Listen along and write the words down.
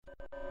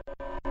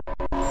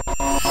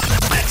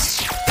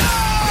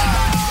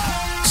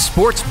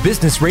Sports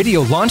Business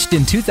Radio launched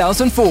in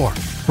 2004.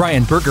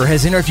 Brian Berger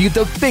has interviewed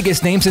the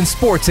biggest names in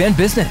sports and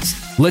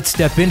business. Let's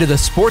step into the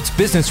Sports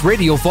Business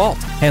Radio vault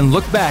and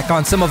look back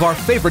on some of our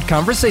favorite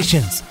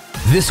conversations.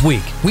 This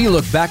week, we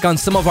look back on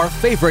some of our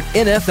favorite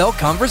NFL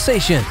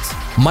conversations.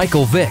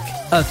 Michael Vick,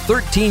 a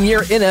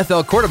 13-year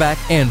NFL quarterback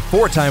and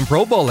 4-time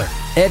Pro Bowler.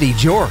 Eddie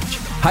George,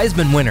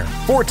 Heisman winner,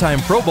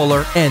 4-time Pro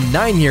Bowler and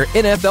 9-year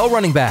NFL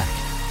running back.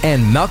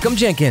 And Malcolm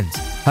Jenkins,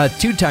 a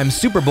 2-time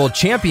Super Bowl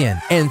champion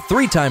and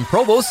 3-time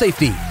Pro Bowl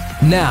safety.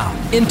 Now,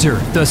 enter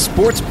the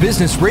Sports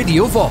Business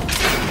Radio vault.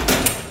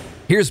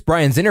 Here's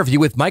Brian's interview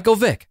with Michael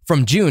Vick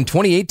from June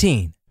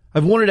 2018.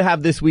 I've wanted to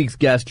have this week's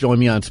guest join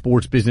me on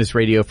Sports Business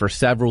Radio for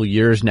several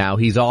years now.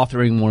 He's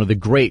authoring one of the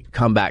great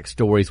comeback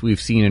stories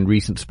we've seen in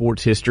recent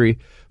sports history.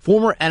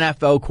 Former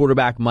NFL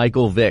quarterback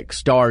Michael Vick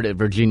starred at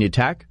Virginia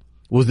Tech,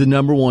 was the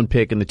number 1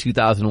 pick in the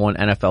 2001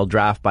 NFL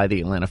draft by the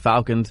Atlanta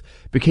Falcons,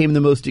 became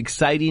the most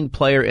exciting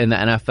player in the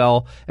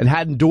NFL, and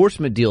had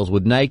endorsement deals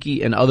with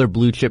Nike and other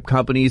blue chip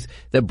companies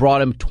that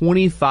brought him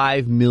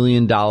 $25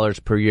 million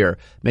per year,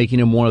 making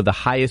him one of the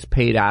highest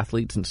paid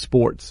athletes in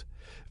sports.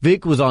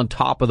 Vick was on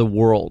top of the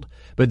world,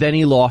 but then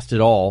he lost it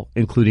all,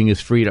 including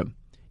his freedom.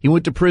 He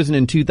went to prison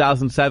in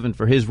 2007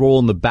 for his role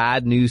in the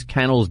Bad News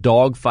Kennels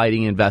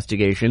dogfighting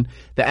investigation.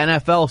 The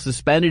NFL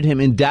suspended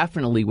him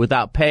indefinitely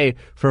without pay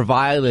for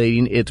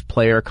violating its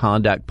player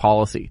conduct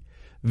policy.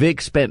 Vick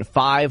spent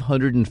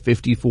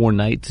 554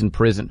 nights in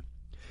prison.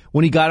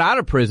 When he got out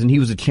of prison, he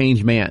was a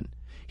changed man.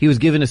 He was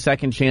given a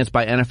second chance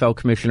by NFL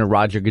Commissioner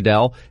Roger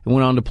Goodell and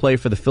went on to play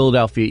for the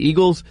Philadelphia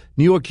Eagles,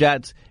 New York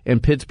Jets,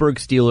 and Pittsburgh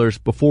Steelers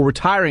before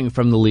retiring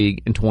from the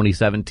league in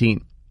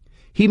 2017.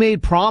 He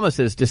made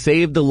promises to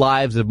save the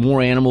lives of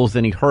more animals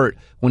than he hurt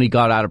when he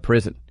got out of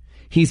prison.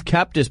 He's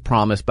kept his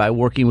promise by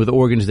working with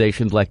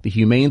organizations like the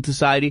Humane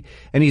Society,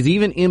 and he's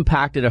even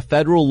impacted a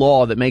federal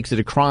law that makes it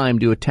a crime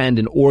to attend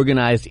an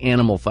organized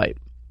animal fight.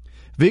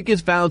 Vick has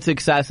found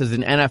success as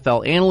an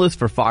NFL analyst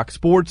for Fox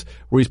Sports,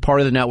 where he's part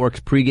of the network's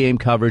pregame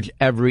coverage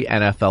every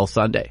NFL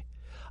Sunday.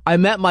 I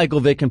met Michael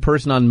Vick in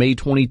person on May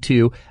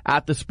 22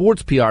 at the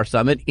Sports PR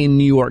Summit in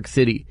New York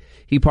City.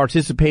 He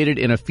participated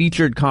in a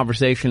featured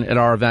conversation at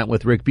our event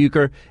with Rick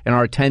Bucher, and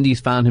our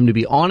attendees found him to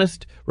be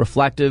honest,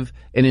 reflective,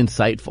 and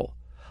insightful.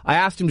 I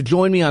asked him to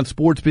join me on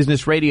Sports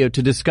Business Radio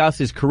to discuss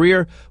his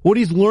career, what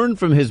he's learned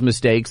from his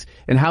mistakes,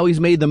 and how he's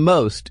made the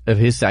most of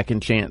his second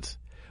chance.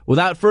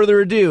 Without further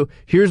ado,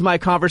 here's my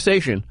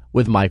conversation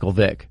with Michael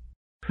Vick.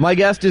 My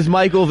guest is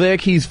Michael Vick.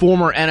 He's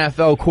former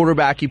NFL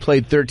quarterback. He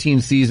played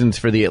 13 seasons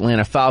for the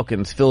Atlanta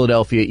Falcons,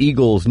 Philadelphia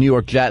Eagles, New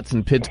York Jets,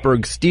 and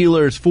Pittsburgh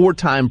Steelers,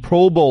 4-time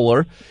Pro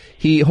Bowler.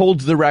 He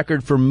holds the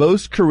record for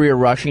most career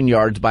rushing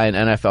yards by an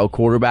NFL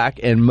quarterback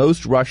and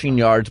most rushing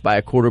yards by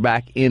a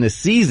quarterback in a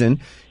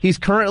season. He's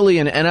currently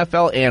an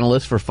NFL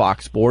analyst for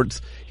Fox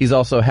Sports. He's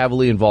also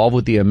heavily involved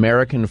with the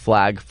American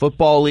Flag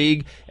Football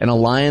League and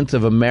Alliance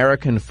of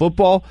American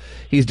Football.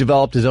 He's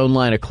developed his own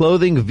line of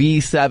clothing,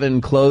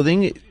 V7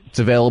 Clothing. It's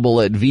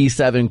available at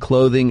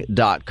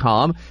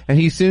v7clothing.com, and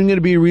he's soon going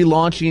to be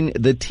relaunching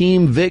the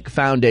Team Vick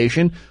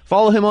Foundation.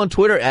 Follow him on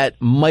Twitter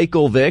at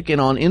Michael Vick and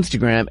on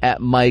Instagram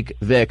at Mike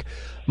Vick.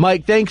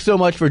 Mike, thanks so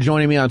much for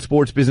joining me on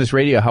Sports Business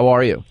Radio. How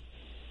are you?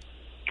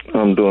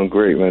 I'm doing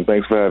great, man.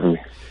 Thanks for having me.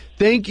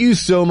 Thank you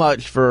so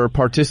much for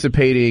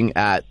participating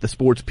at the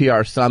Sports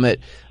PR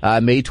Summit,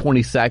 May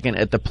 22nd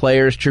at the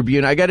Players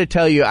Tribune. I got to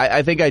tell you,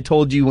 I think I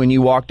told you when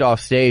you walked off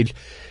stage,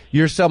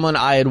 you're someone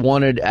I had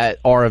wanted at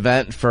our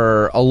event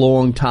for a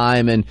long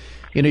time, and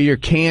you know, your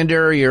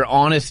candor, your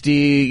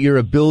honesty, your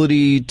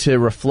ability to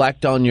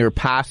reflect on your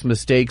past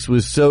mistakes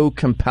was so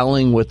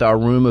compelling with our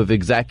room of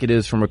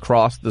executives from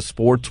across the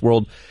sports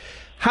world.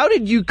 How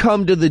did you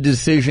come to the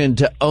decision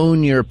to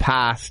own your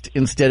past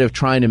instead of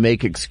trying to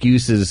make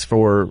excuses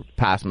for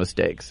past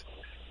mistakes?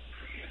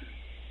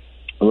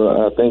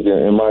 Well, I think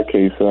in my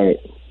case, it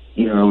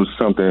was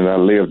something that I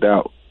lived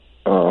out.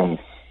 Going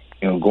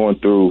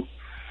through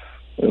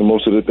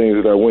most of the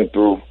things that I went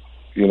through.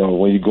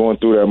 When you're going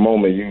through that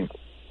moment, you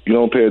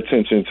don't pay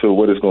attention to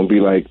what it's going to be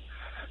like.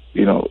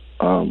 When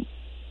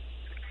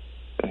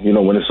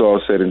it's all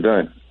said and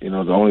done.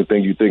 The only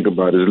thing you think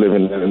about is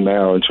living in the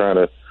now and trying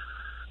to,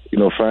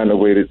 find a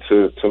way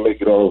to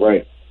make it all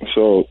right.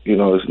 So,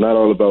 it's not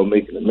all about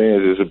making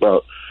amends. It's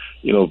about,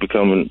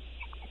 becoming,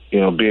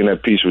 being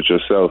at peace with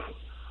yourself.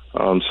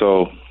 I've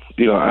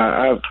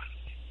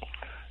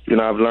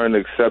learned to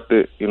accept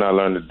it. I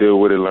learned to deal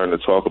with it, learned to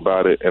talk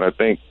about it. And I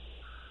think,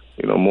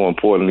 more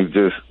importantly,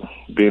 just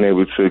being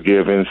able to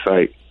give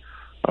insight,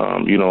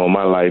 on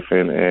my life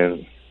and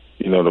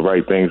the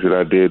right things that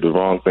I did, the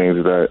wrong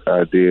things that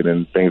I did,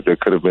 and things that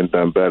could have been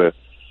done better.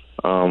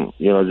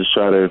 Just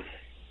try to,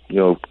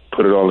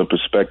 put it all in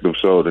perspective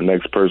so the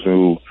next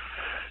person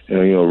who,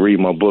 read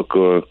my book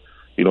or,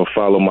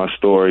 follow my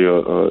story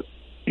or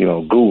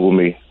Google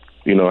me,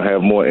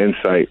 have more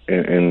insight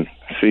and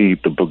see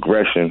the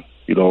progression,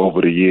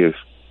 over the years.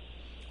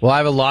 Well, I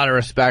have a lot of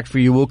respect for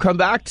you. We'll come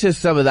back to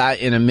some of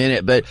that in a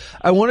minute, but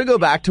I want to go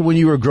back to when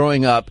you were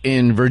growing up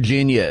in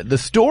Virginia. The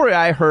story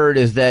I heard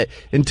is that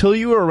until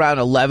you were around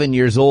 11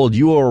 years old,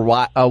 you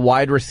were a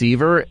wide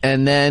receiver,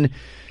 and then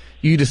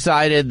you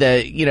decided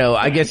that,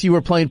 I guess you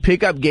were playing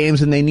pickup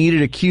games and they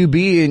needed a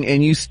QB,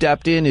 and you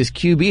stepped in as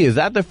QB. Is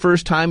that the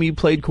first time you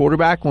played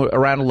quarterback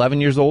around 11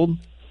 years old?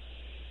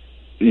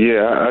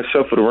 Yeah, I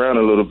shuffled around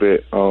a little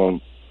bit. And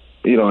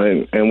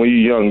when you're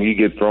young, you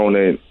get thrown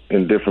in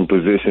different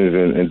positions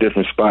and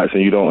different spots,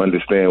 and you don't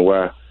understand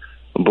why.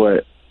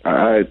 But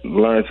I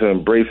learned to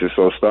embrace it.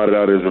 So I started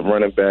out as a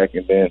running back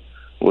and then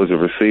was a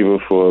receiver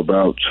for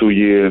about 2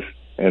 years.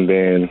 And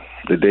then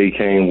the day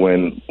came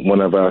when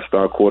one of our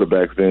star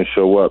quarterbacks didn't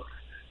show up.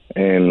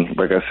 And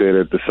like I said,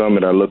 at the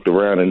summit, I looked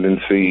around and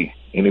didn't see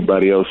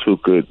anybody else who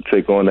could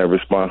take on that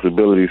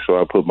responsibility.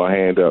 So I put my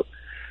hand up,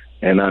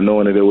 and not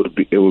knowing that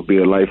it would be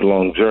a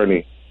lifelong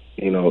journey,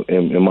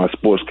 in my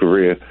sports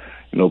career,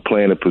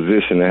 playing a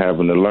position and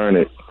having to learn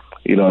it.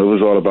 It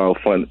was all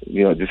about fun,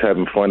 just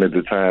having fun at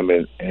the time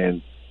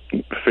and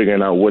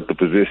figuring out what the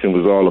position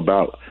was all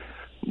about.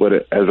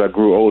 But as I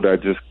grew older, I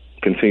just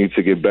continued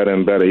to get better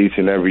and better each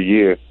and every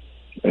year.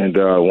 And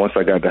once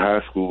I got to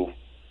high school,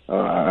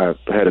 I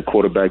had a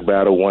quarterback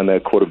battle, won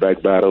that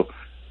quarterback battle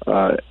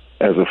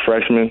as a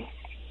freshman,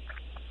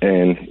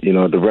 and,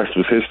 the rest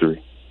was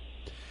history.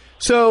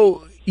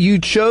 So you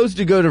chose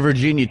to go to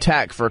Virginia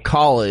Tech for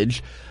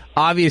college.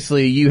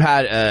 Obviously, you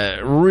had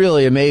a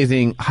really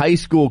amazing high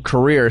school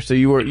career, so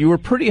you were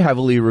pretty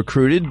heavily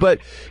recruited. But,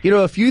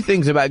 a few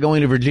things about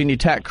going to Virginia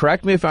Tech.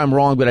 Correct me if I'm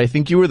wrong, but I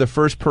think you were the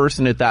first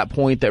person at that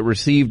point that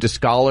received a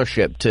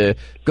scholarship to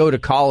go to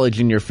college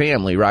in your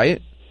family,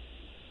 right?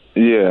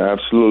 Yeah,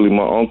 absolutely.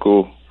 My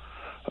uncle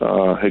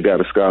had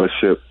got a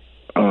scholarship,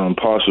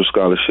 partial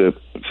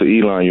scholarship to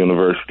Elon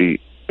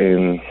University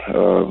in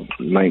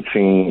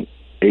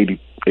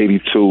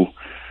 1982,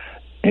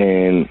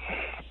 and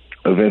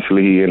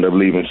eventually he ended up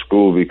leaving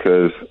school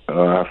because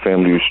our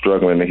family was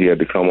struggling and he had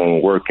to come home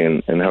and work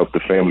and help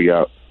the family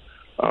out.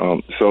 I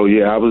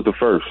was the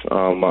first.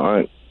 My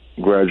aunt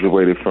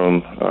graduated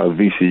from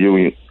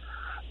VCU,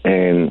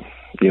 and,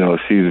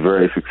 she's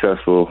very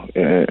successful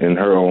in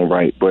her own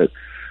right. But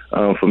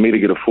for me to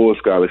get a full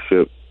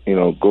scholarship,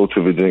 go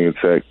to Virginia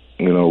Tech,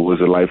 was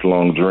a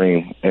lifelong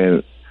dream.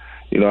 And,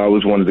 I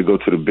always wanted to go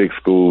to the big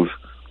schools,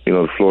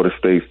 the Florida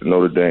States, the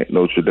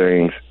Notre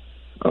Dames,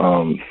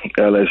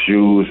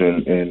 LSUs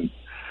and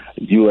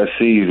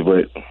USCs,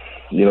 but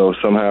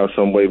somehow,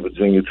 some way,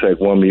 Virginia Tech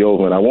won me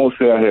over. And I won't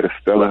say I had a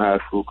stellar high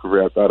school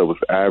career. I thought it was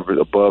average,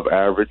 above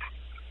average.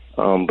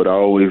 But I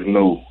always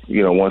knew,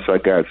 once I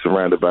got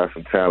surrounded by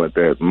some talent,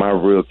 that my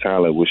real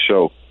talent would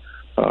show.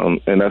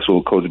 And that's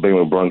what Coach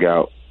Beamer brung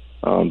out.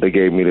 They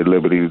gave me the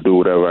liberty to do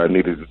whatever I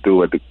needed to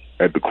do at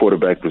the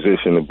quarterback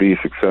position to be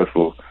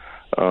successful,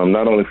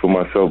 not only for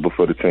myself but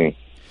for the team.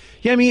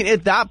 Yeah, I mean,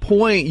 at that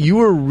point, you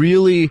were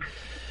really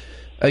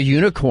a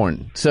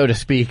unicorn, so to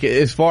speak,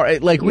 as far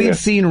we'd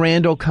seen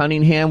Randall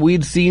Cunningham,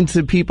 we'd seen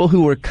some people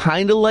who were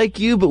kind of like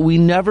you, but we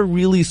never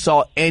really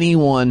saw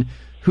anyone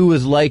who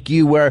was like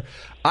you, where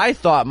I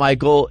thought,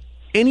 Michael,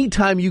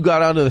 anytime you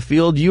got onto the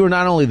field, you were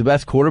not only the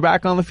best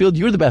quarterback on the field,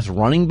 you were the best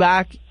running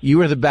back, you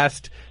were the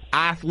best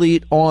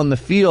athlete on the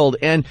field,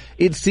 and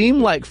it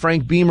seemed like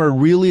Frank Beamer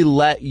really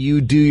let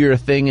you do your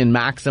thing and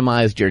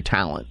maximized your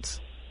talents.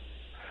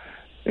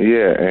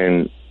 Yeah,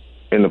 and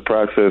in the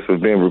process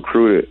of being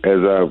recruited,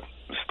 as I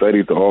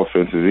studied the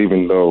offenses,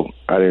 even though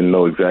I didn't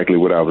know exactly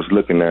what I was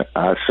looking at,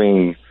 I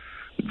seen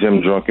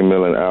Jim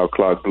Druckenmiller and Al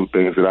Clark do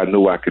things that I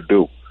knew I could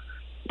do.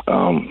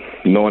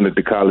 Knowing that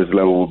the college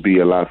level would be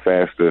a lot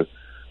faster,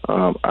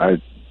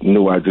 I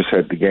knew I just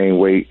had to gain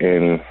weight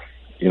and,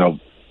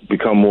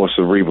 become more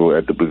cerebral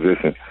at the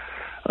position.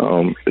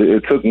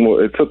 It took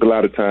a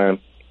lot of time.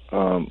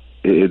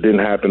 It didn't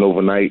happen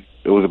overnight.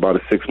 It was about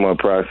a 6-month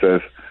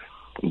process.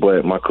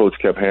 But my coach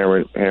kept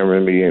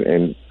hammering me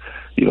and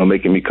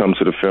making me come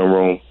to the film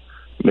room,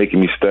 making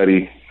me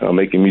study,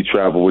 making me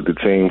travel with the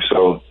team.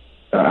 So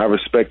I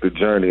respect the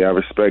journey. I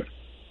respect,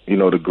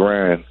 the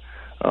grind,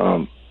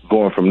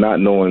 going from not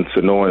knowing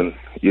to knowing,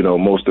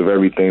 most of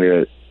everything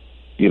that,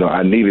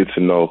 I needed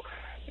to know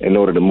in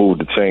order to move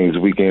the chains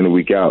week in and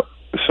week out.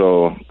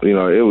 So, it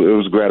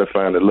was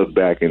gratifying to look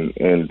back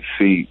and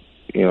see,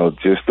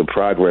 just the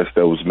progress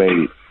that was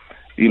made,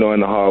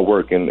 and the hard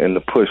work and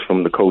the push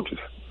from the coaches.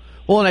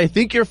 Well, and I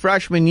think your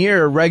freshman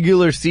year,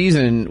 regular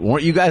season,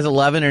 weren't you guys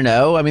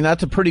 11-0? I mean,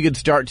 that's a pretty good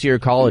start to your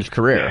college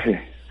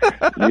career.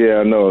 Yeah,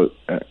 I know.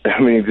 I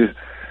mean,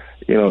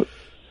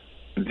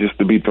 just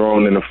to be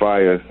thrown in the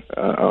fire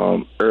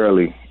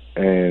early,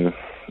 and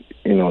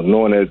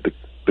knowing that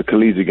the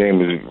collegiate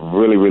game is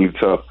really, really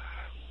tough.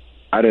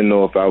 I didn't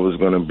know if I was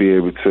going to be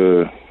able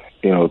to,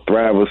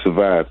 thrive or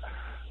survive.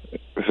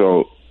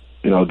 So,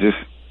 just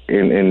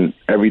in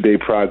everyday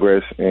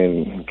progress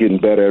and getting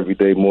better every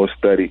day, more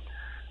study.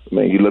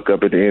 Man, you look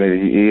up at the end of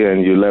the year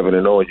and you're 11-0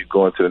 and you're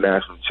going to the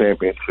national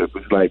championship.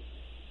 It's like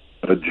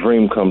a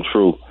dream come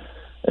true.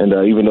 And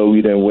even though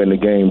we didn't win the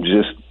game,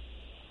 just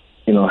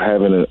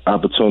having an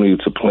opportunity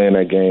to play in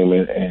that game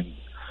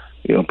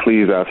and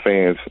please our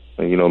fans,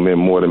 meant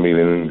more to me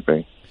than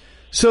anything.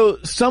 So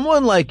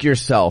someone like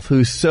yourself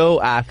who's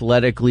so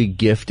athletically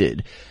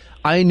gifted,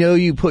 I know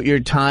you put your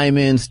time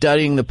in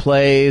studying the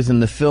plays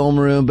and the film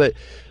room, but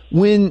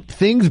when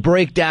things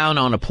break down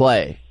on a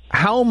play,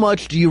 how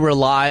much do you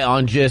rely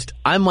on just,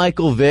 I'm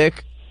Michael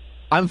Vick,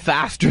 I'm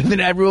faster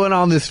than everyone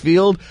on this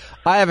field,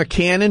 I have a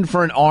cannon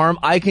for an arm,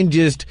 I can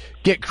just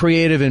get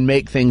creative and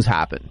make things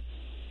happen?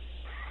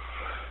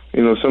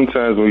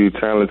 Sometimes when you're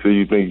talented,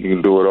 you think you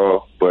can do it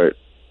all, but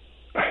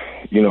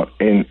in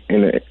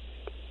the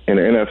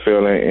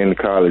NFL and in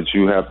college,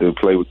 you have to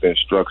play within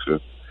structure.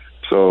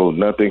 So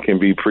nothing can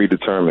be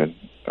predetermined.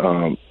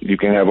 You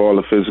can have all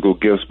the physical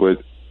gifts,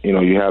 but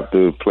you have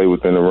to play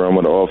within the realm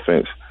of the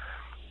offense.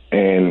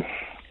 And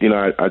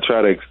I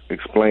try to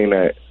explain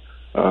that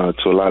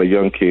to a lot of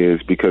young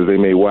kids because they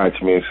may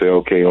watch me and say,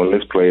 okay, on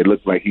this play, it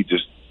looked like he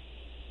just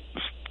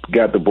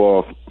got the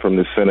ball from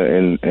the center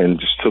and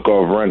just took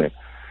off running.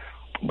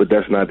 But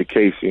that's not the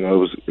case. It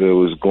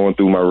was going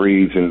through my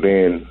reads and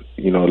then,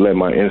 let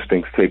my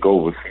instincts take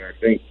over. I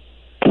think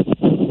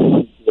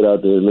get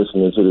out there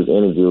listening to this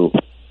interview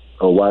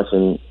or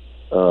watching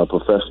a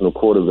professional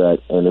quarterback,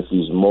 and if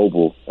he's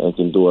mobile and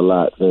can do a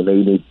lot, then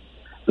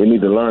they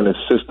need to learn the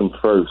system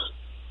first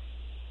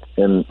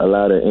and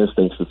allow their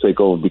instincts to take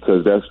over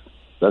because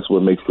that's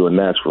what makes you a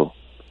natural.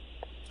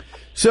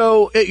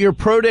 So at your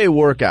pro day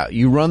workout,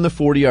 you run the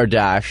 40-yard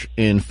dash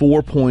in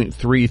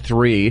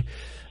 4.33.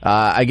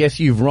 I guess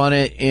you've run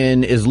it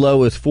in as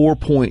low as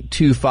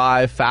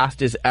 4.25,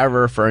 fastest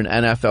ever for an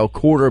NFL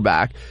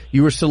quarterback.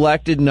 You were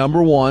selected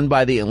number 1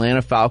 by the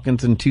Atlanta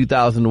Falcons in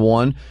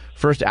 2001,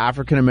 first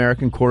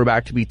African-American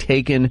quarterback to be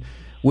taken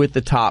with the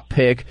top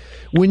pick.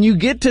 When you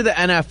get to the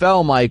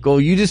NFL,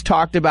 Michael, you just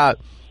talked about,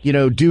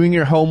 doing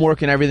your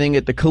homework and everything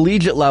at the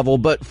collegiate level.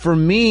 But for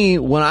me,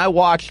 when I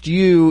watched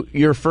you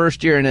your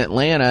first year in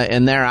Atlanta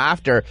and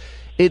thereafter,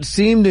 it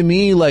seemed to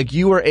me like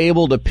you were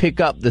able to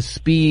pick up the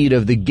speed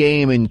of the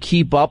game and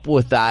keep up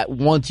with that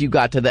once you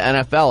got to the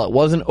NFL. It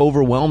wasn't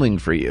overwhelming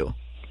for you.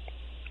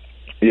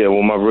 Yeah,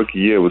 well, my rookie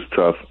year was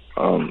tough.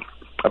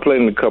 I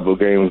played in a couple of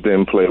games,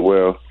 didn't play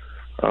well.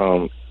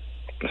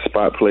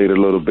 Spot played a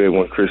little bit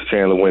when Chris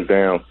Chandler went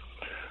down.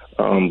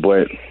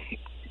 But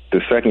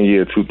the second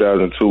year,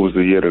 2002, was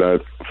the year that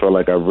I felt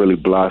like I really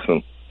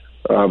blossomed.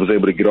 I was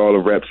able to get all the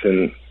reps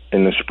in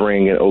the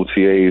spring and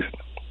OTAs,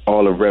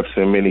 all the reps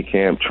in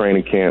minicamp,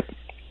 training camp,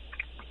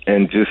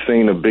 and just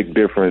seeing a big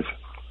difference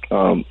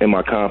in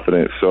my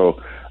confidence.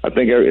 So I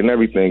think in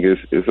everything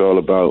is all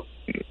about,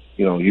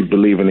 you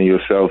believing in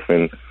yourself.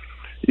 And,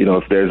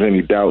 if there's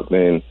any doubt,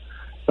 then,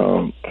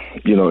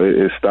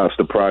 it stops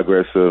the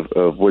progress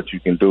of what you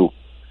can do.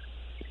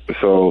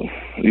 So,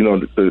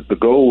 the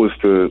goal was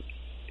to,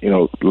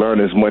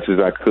 learn as much as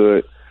I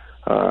could.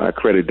 I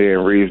credit Dan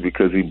Reeves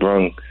because he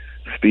brung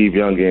Steve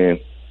Young in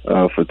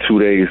for 2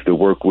 days to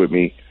work with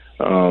me.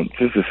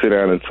 Just to sit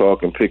down and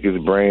talk and pick his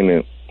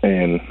brain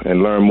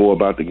and learn more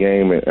about the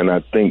game. And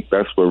I think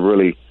that's what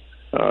really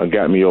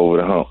got me over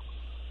the hump.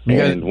 You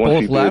guys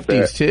both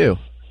lefties, too.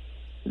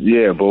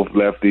 Yeah, both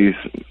lefties.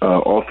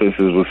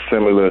 Offenses were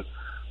similar.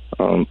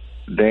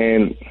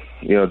 Dan,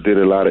 did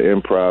a lot of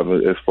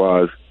improv as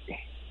far as,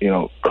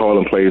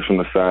 calling plays from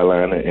the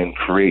sideline and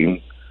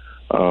creating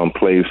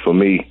plays for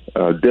me.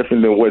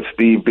 Different than what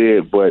Steve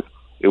did, but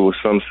it was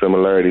some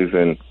similarities.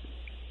 And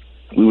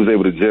we was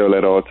able to gel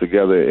that all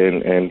together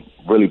and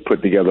really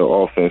put together an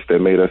offense that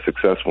made us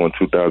successful in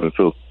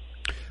 2002.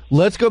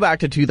 Let's go back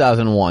to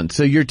 2001.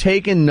 So you're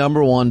taken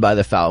number 1 by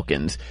the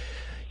Falcons.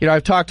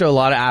 I've talked to a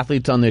lot of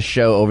athletes on this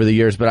show over the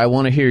years, but I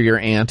want to hear your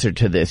answer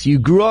to this. You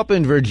grew up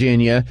in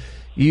Virginia.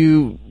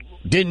 You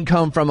didn't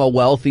come from a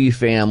wealthy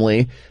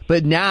family,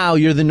 but now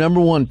you're the number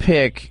 1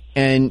 pick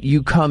and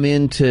you come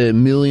into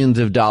millions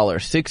of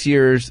dollars, 6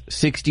 years,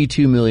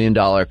 $62 million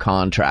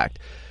contract.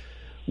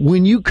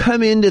 When you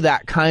come into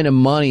that kind of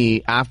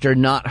money after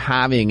not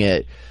having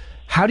it,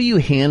 how do you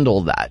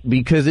handle that?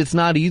 Because it's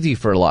not easy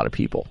for a lot of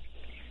people.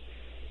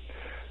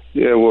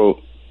 Yeah, well,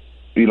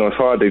 it's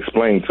hard to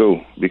explain, too,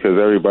 because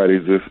everybody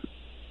just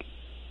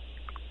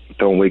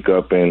don't wake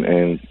up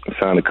and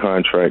sign a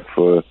contract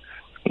for,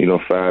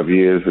 5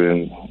 years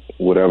and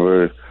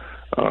whatever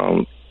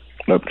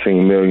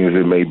obtain millions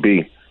it may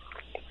be.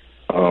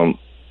 I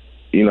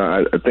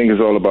think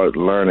it's all about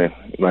learning.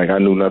 Like, I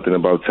knew nothing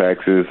about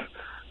taxes.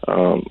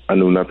 I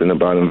knew nothing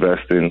about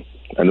investing.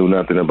 I knew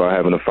nothing about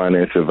having a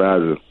financial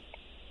advisor.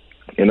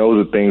 And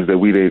those are things that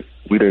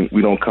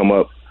we don't come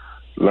up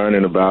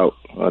learning about.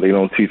 They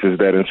don't teach us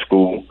that in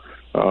school.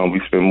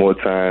 We spend more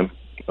time,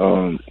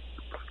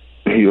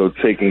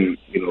 taking,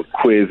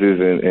 quizzes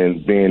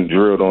and being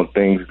drilled on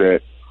things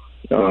that,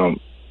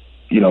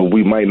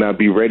 we might not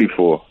be ready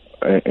for.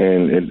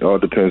 And it all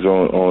depends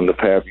on the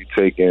path you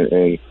take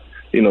and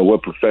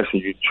what profession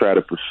you try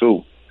to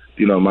pursue.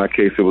 In my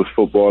case, it was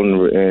football,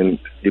 and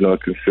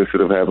it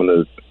consisted of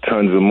having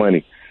tons of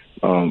money,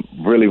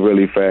 really,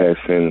 really fast,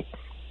 and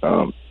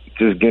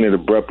just getting it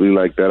abruptly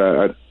like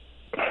that.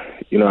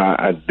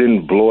 I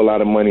didn't blow a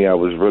lot of money. I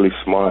was really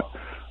smart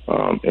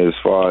as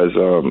far as,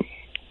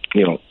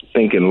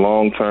 thinking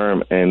long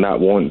term and not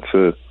wanting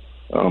to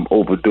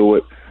overdo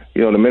it.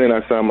 The minute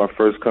I signed my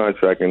first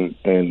contract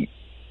and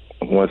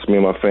once me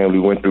and my family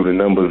went through the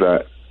numbers,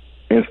 I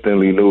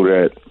instantly knew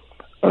that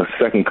a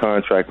second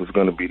contract was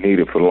going to be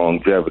needed for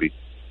longevity,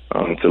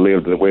 to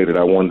live the way that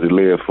I wanted to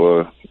live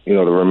for, the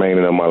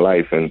remaining of my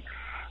life. And,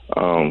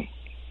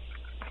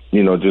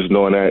 just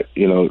knowing that,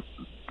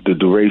 the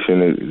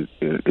duration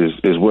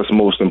is what's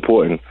most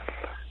important.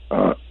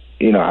 I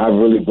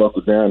really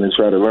buckled down and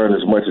tried to learn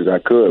as much as I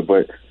could.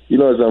 But,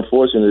 it's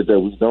unfortunate that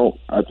we don't.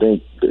 I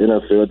think the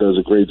NFL does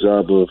a great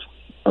job of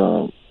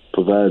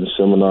providing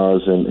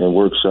seminars and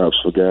workshops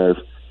for guys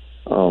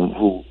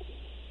who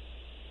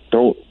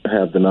don't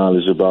have the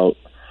knowledge about,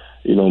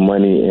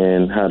 money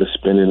and how to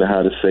spend it and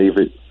how to save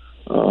it.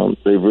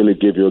 They really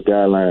give you a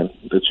guideline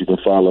that you can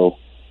follow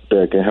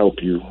that can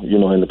help you,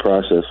 in the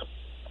process.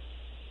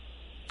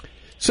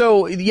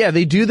 So, yeah,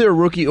 they do their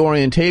rookie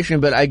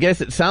orientation, but I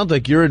guess it sounds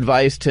like your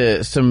advice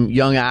to some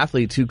young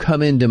athletes who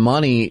come into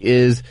money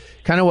is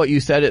kind of what you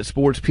said at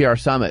Sports PR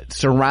Summit.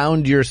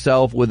 Surround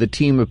yourself with a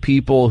team of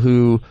people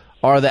who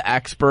are the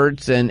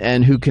experts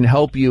and who can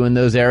help you in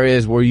those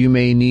areas where you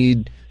may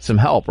need some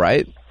help,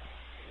 right?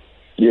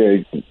 Yeah,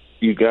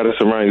 you got to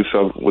surround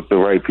yourself with the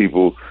right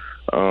people,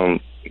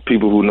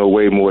 people who know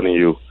way more than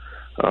you,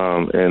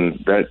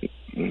 and that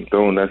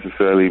don't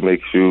necessarily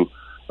make you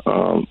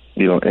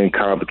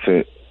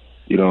incompetent.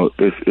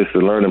 It's a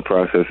learning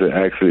process.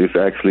 It's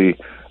actually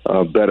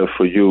better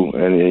for you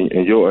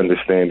and your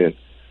understanding.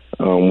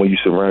 When you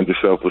surround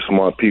yourself with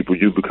smart people,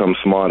 you become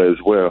smarter as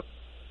well.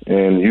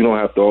 And you don't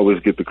have to always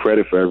get the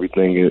credit for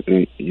everything.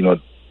 They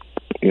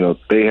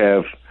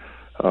have,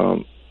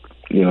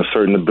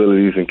 certain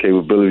abilities and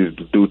capabilities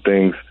to do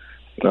things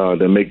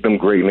that make them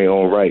great in their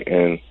own right.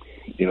 And,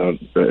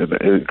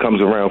 it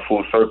comes around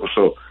full circle.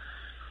 So,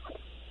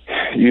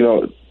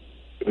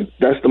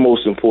 that's the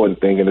most important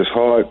thing. And it's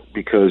hard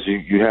because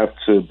you have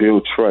to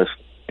build trust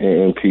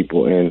in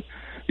people. And,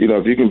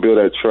 if you can build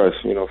that trust,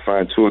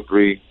 find 2 or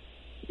 3,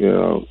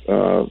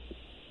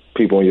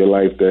 people in your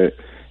life that,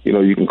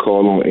 you can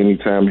call on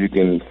anytime. You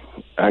can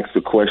ask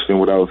a question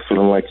without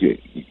feeling like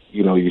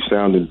you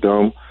sounding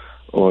dumb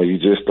or you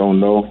just don't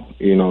know.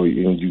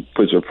 You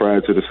put your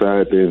pride to the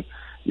side. Then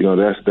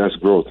that's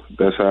growth.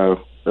 That's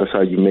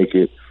how you make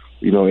it.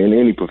 In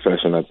any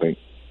profession, I think.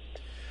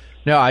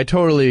 No, I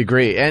totally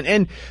agree.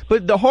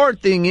 But the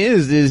hard thing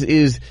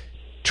is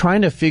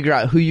trying to figure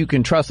out who you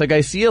can trust. Like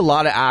I see a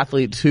lot of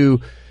athletes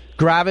who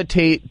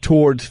gravitate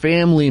towards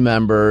family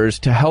members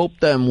to help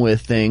them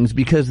with things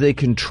because they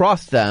can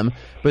trust them,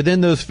 but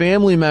then those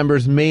family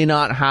members may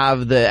not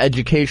have the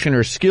education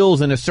or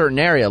skills in a certain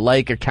area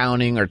like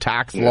accounting or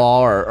tax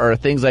law or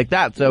things like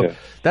that. So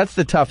that's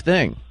the tough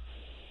thing.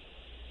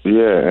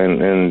 Yeah,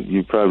 and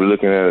you're probably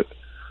looking at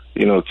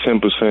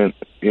 10%,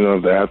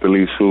 of the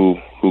athletes who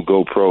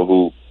go pro,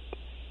 who,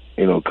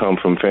 come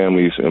from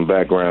families and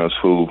backgrounds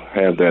who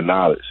have that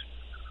knowledge.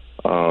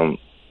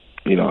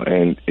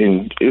 And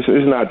it's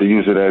not to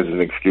use it as an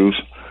excuse.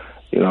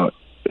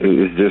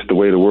 It's just the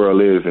way the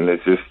world is, and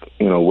it's just,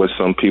 what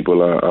some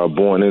people are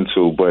born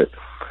into. But,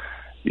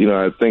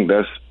 I think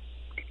that's,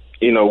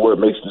 what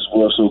makes this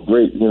world so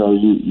great.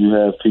 You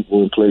have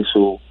people in place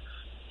who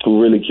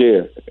really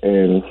care.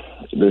 And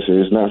listen,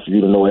 it's not for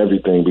you to know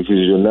everything because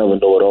you'll never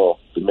know it all.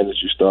 The minute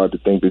you start to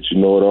think that you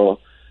know it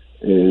all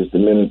is the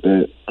minute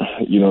that,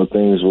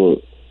 things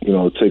will,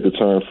 take a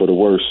turn for the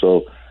worse.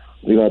 So,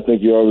 I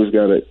think you always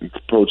got to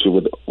approach it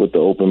with the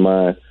open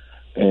mind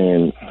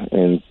and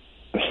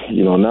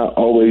not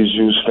always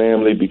use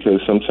family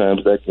because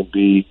sometimes that can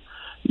be,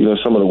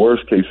 some of the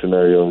worst case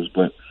scenarios.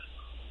 But,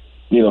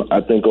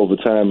 I think over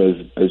time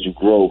as you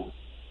grow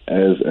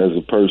as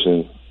a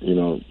person,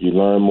 you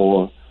learn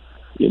more.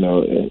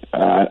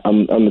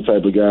 I'm the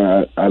type of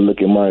guy, I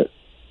look at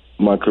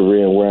my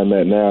career and where I'm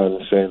at now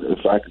and saying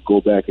if I could go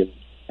back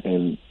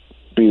and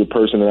be the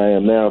person that I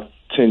am now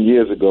 10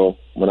 years ago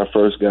when I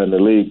first got in the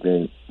league,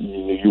 then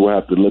you will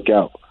have to look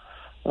out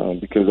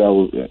because I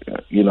was,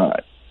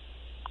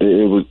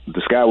 it was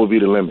the sky would be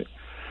the limit.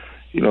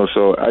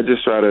 So I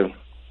just try to,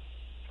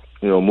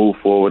 move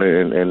forward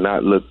and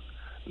not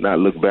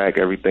look back.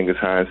 Everything is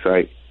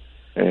hindsight,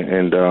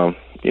 and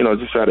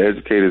just try to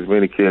educate as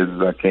many kids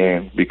as I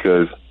can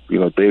because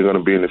they're going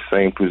to be in the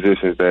same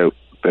positions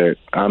that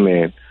I'm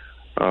in,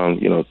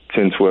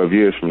 10, 12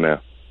 years from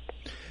now.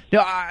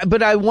 No,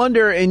 but I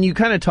wonder, and you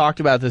kind of talked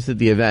about this at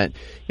the event,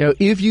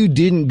 if you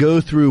didn't go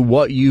through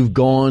what you've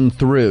gone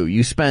through,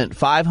 you spent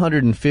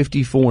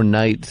 554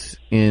 nights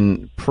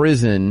in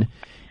prison,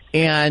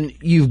 and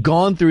you've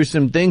gone through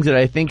some things that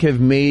I think have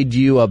made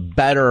you a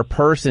better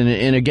person.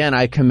 And again,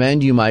 I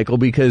commend you, Michael,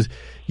 because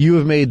you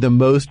have made the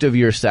most of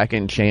your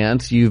second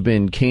chance. You've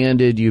been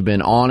candid, you've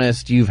been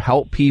honest, you've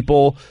helped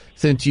people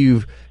since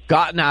you've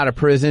gotten out of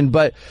prison.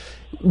 But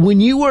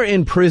when you were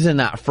in prison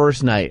that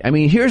first night, I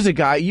mean, here's a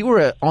guy, you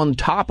were on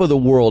top of the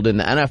world in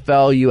the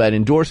NFL, you had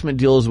endorsement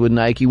deals with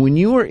Nike. When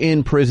you were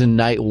in prison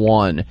night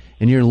one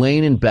and you're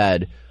laying in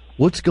bed,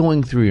 What's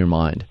going through your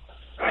mind?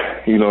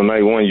 You know,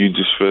 night one, you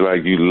just feel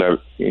like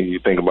you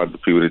think about the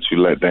people that you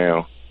let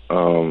down.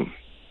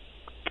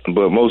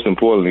 But most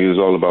importantly, it's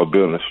all about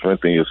building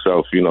strength in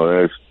yourself. You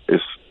know,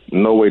 it's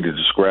no way to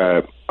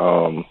describe,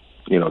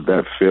 you know,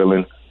 that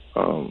feeling.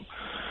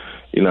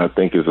 You know, I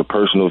think it's a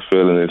personal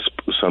feeling. It's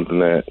something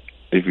that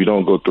if you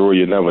don't go through it,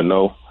 you never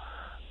know.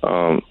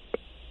 And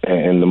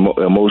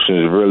the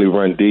emotions really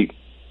run deep.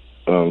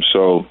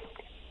 So,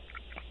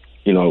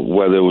 you know,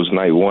 whether it was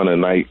night one or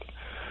night,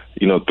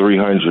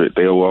 300,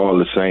 they were all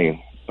the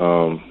same.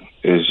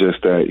 It's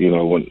just that,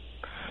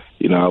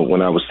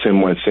 when I was 10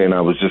 months in, I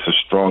was just a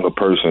stronger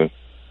person.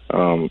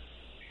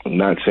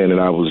 Not saying that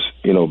I was,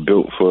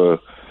 built for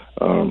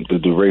the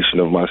duration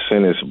of my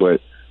sentence,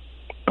 but,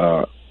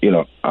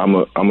 I'm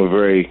a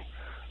very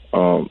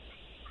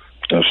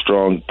a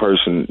strong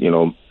person,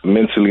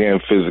 mentally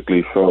and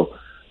physically. So,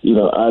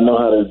 I know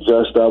how to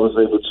adjust. I was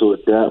able to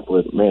adapt,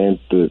 but man,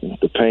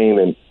 the pain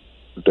and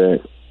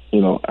that,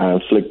 I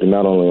inflicted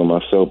not only on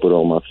myself but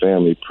on my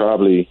family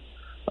probably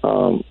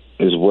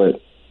is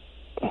what,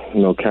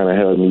 kind of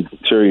helped me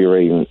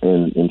deteriorate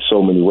in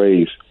so many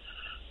ways.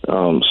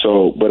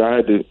 But I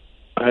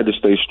had to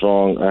stay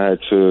strong. I had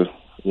to,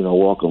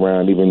 walk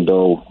around, even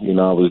though,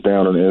 I was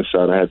down on the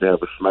inside. I had to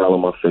have a smile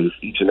on my face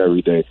each and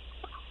every day.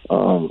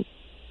 And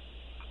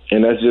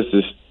that's just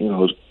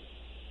to,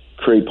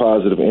 create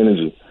positive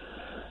energy.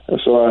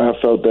 And so I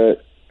felt that,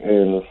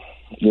 and,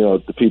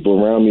 the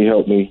people around me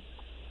helped me.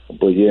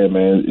 But yeah,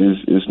 man,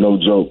 it's no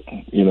joke.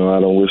 I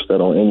don't wish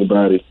that on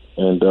anybody.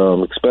 And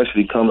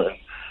especially coming,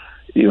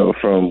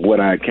 from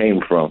what I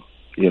came from,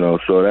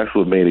 so that's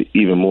what made it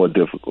even more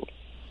difficult.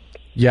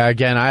 Yeah,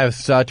 again, I have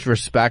such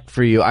respect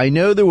for you. I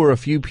know there were a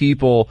few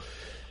people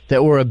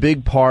that were a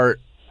big part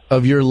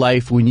of your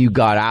life when you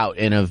got out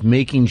and of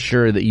making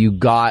sure that you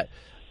got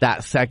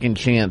that second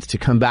chance to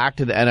come back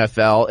to the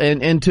NFL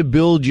and to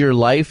build your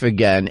life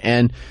again.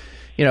 And,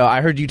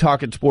 I heard you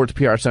talk at Sports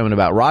PR Summit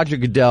about Roger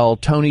Goodell,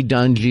 Tony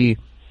Dungy,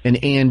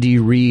 and Andy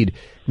Reid.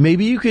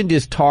 Maybe you can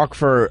just talk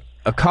for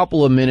a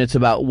couple of minutes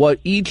about what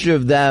each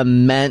of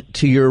them meant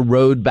to your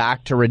road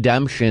back to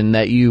redemption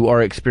that you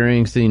are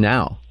experiencing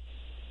now.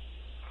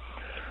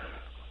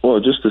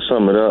 Well, just to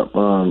sum it up,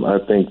 I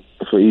think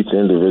for each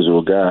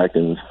individual guy, I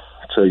can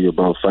tell you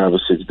about 5 or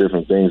 6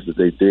 different things that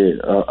they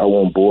did. I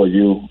won't bore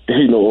you,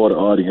 or the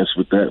audience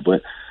with that,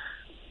 but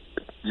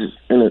just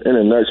in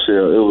a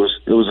nutshell,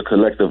 it was a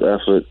collective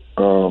effort,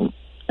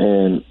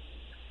 and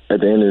at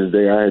the end of the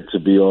day, I had to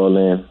be all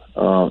in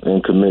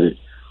and committed.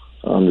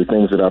 The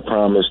things that I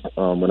promised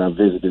when I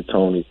visited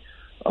Tony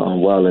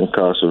while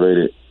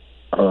incarcerated,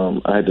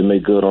 I had to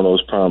make good on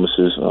those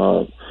promises.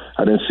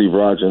 I didn't see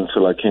Roger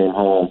until I came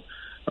home.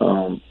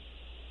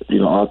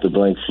 Arthur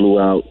Blank flew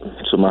out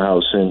to my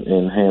house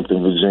in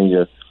Hampton,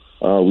 Virginia.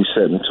 We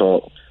sat and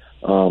talked.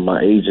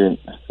 My agent,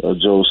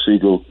 Joe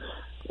Siegel,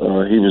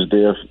 he was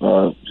there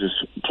just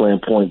playing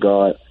point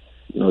guard,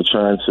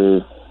 trying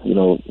to,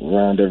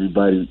 round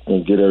everybody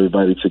and get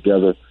everybody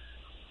together,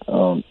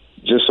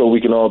 just so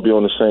we can all be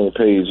on the same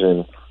page.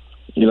 And,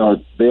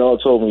 they all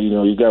told me,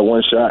 you got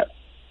one shot,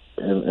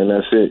 and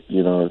that's it,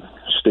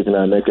 sticking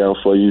our neck out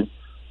for you.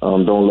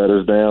 Don't let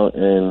us down.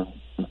 And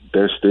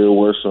there still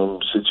were some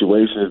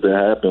situations that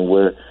happened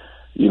where,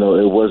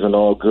 it wasn't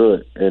all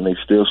good, and they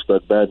still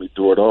stuck by me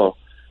through it all.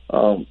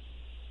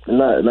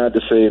 Not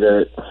to say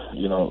that,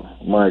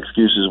 my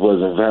excuses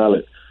wasn't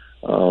valid,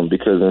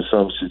 because in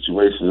some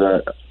situations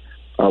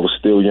I was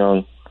still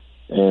young,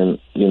 and,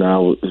 I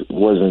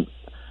wasn't,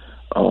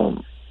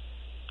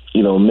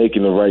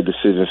 making the right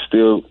decision,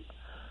 still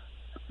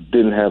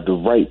didn't have the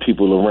right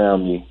people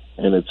around me,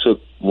 and it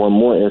took one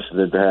more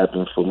incident to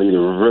happen for me to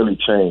really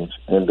change.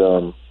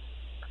 And,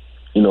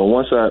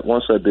 once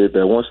I did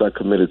that, once I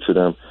committed to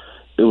them,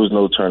 there was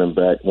no turning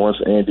back. Once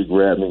Andy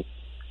grabbed me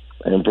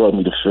and brought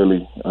me to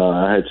Philly,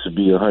 I had to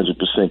be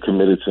 100%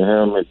 committed to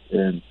him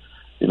and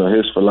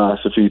his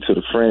philosophy, to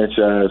the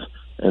franchise,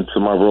 and to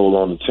my role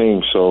on the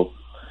team. So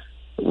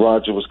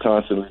Roger was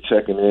constantly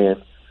checking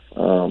in.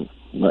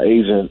 My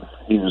agent,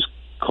 he was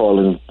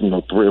calling, 3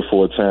 or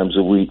 4 times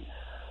a week.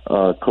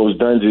 Coach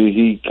Dungy,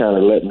 he kind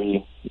of let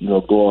me,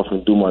 go off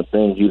and do my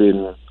thing. He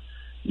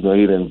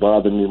didn't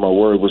bother me. My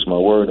word was my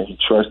word, and he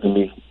trusted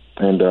me.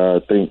 And I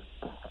think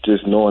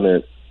just knowing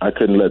that I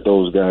couldn't let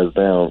those guys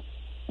down,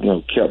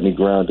 kept me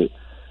grounded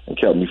and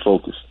kept me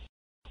focused.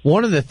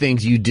 One of the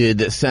things you did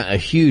that sent a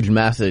huge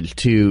message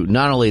to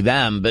not only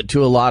them, but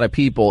to a lot of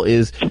people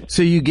is,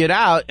 so you get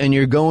out and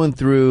you're going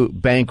through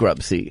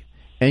bankruptcy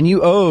and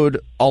you owed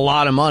a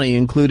lot of money,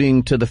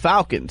 including to the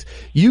Falcons.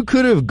 You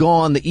could have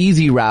gone the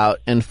easy route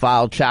and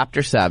filed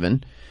Chapter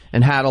 7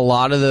 and had a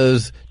lot of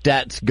those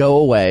debts go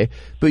away,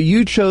 but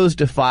you chose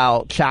to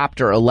file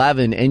Chapter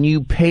 11 and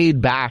you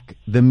paid back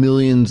the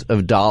millions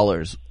of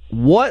dollars.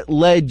 What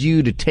led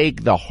you to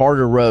take the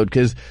harder road?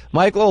 Because,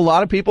 Michael, a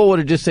lot of people would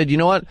have just said, you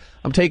know what,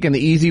 I'm taking the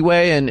easy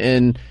way,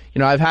 and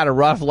I've had a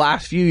rough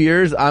last few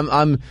years.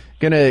 I'm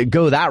going to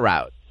go that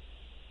route.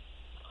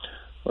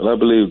 Well, I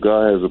believe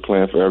God has a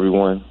plan for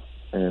everyone,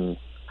 and,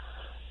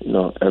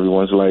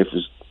 everyone's life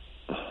is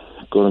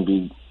going to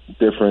be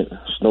different.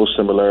 There's no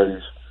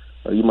similarities.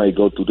 You might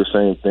go through the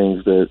same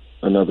things that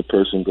another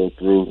person go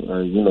through.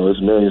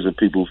 There's millions of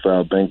people who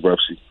file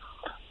bankruptcy,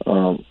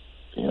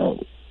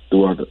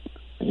 throughout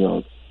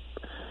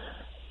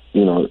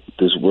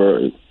this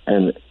world.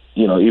 And,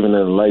 even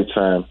in a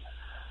lifetime,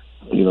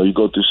 you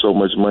go through so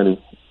much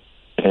money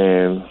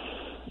and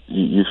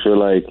you feel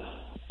like,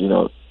 you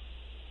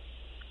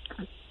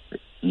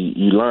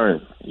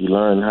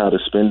learn how to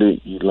spend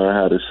it, you learn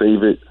how to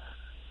save it.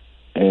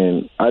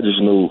 And I just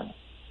knew,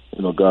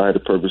 God had a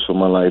purpose for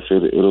my life.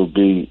 It'll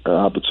be an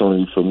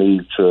opportunity for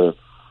me to,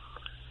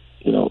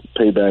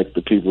 pay back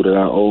the people that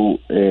I owe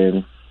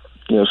and,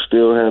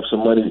 still have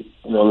some money,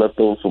 left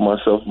over for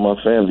myself and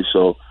my family.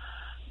 So,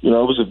 it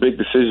was a big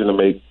decision to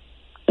make,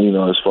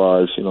 as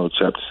far as,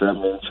 chapter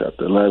 7,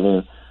 chapter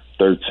 11,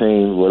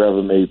 13,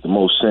 whatever made the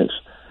most sense.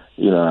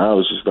 I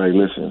was just like,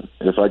 listen,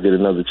 if I get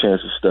another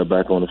chance to step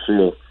back on the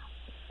field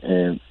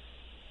and,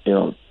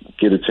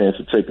 get a chance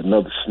to take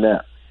another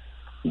snap,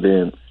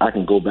 then I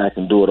can go back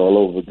and do it all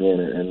over again.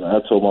 And I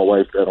told my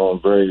wife that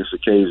on various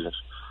occasions.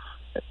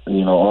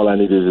 All I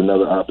need is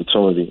another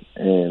opportunity.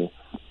 And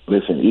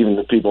listen, even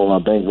the people on my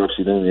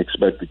bankruptcy didn't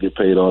expect to get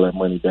paid all that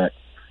money back.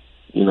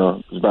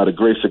 It's by the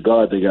grace of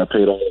God they got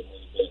paid all that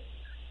money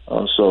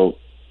back. So,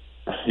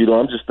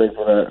 I'm just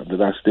thankful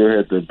that I still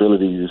had the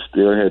ability, to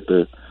still had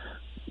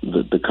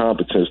the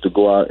competence to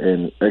go out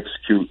and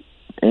execute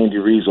Andy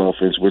Reid's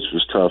offense, which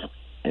was tough,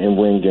 and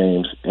win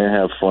games and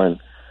have fun,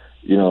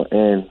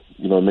 and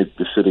make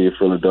the city of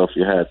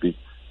Philadelphia happy,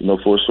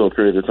 for a short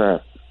period of time.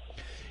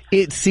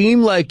 It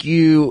seemed like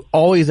you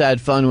always had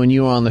fun when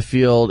you were on the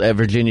field at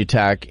Virginia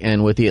Tech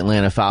and with the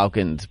Atlanta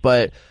Falcons,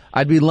 but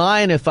I'd be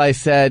lying if I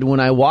said when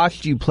I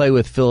watched you play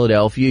with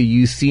Philadelphia,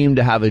 you seemed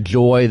to have a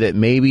joy that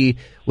maybe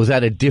was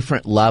at a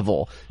different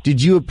level.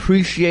 Did you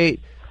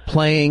appreciate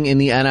playing in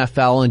the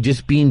NFL and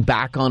just being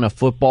back on a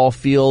football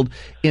field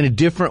in a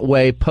different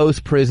way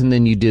post-prison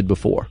than you did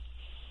before?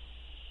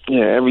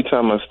 Yeah, every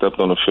time I stepped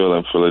on the field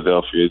in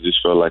Philadelphia, it just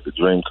felt like a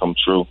dream come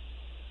true.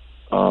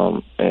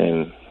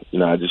 And,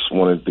 I just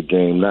wanted the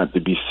game not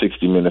to be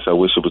 60 minutes. I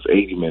wish it was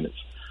 80 minutes.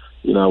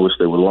 I wish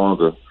they were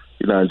longer.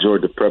 I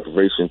enjoyed the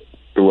preparation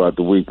throughout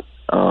the week.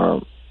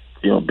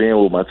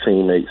 Being with my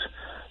teammates,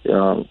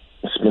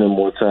 spending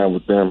more time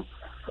with them,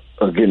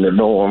 getting to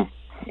know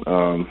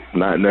them,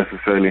 not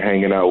necessarily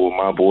hanging out with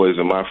my boys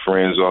and my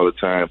friends all the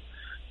time,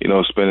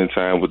 spending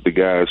time with the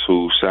guys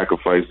who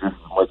sacrifice just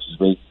as much as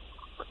me.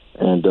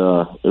 And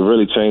it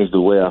really changed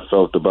the way I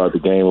felt about the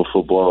game of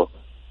football.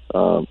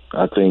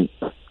 I think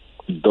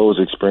those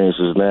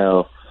experiences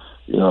now,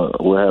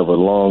 will have a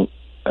long,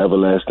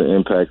 everlasting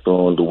impact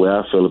on the way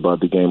I feel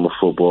about the game of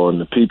football and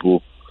the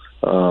people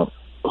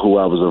who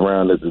I was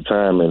around at the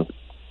time. And,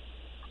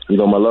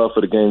 my love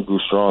for the game grew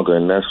stronger,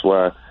 and that's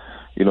why,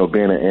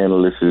 being an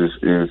analyst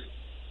is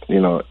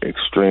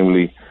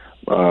extremely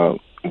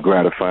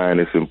gratifying.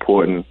 It's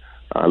important.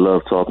 I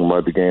love talking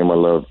about the game. I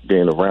love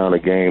being around the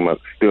game. I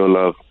still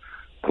love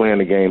playing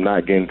the game,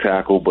 not getting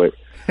tackled, but,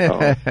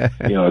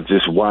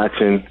 just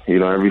watching.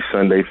 Every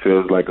Sunday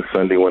feels like a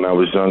Sunday when I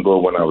was younger,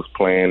 when I was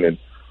playing. And,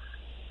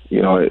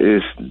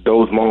 it's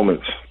those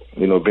moments,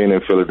 being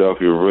in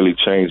Philadelphia really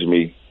changed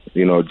me,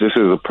 just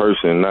as a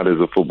person, not as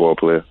a football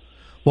player.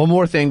 One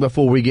more thing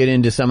before we get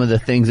into some of the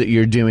things that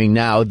you're doing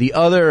now. The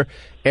other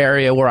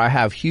area where I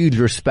have huge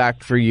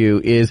respect for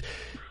you is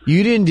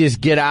you didn't just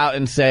get out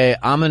and say,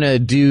 I'm going to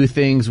do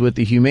things with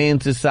the Humane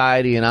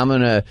Society and I'm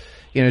going to,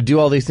 do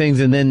all these things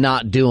and then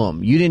not do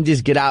them. You didn't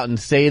just get out and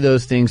say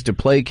those things to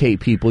placate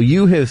people.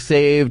 You have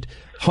saved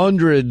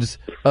hundreds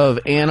of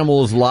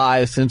animals'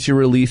 lives since your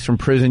release from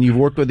prison. You've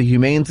worked with the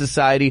Humane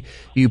Society.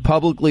 You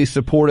publicly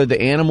supported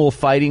the Animal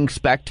Fighting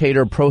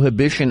Spectator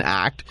Prohibition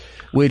Act,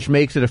 which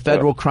makes it a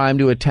federal crime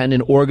to attend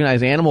an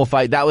organized animal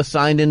fight. That was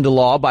signed into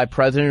law by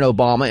President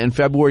Obama in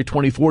February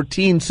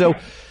 2014. So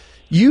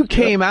you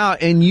came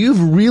out and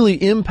you've really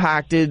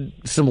impacted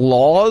some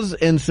laws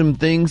and some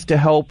things to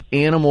help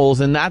animals,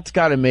 and that's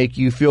got to make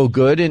you feel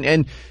good.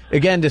 And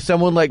again, to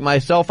someone like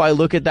myself, I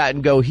look at that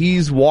and go,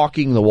 he's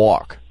walking the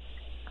walk.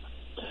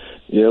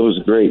 Yeah, it was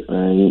great,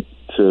 man,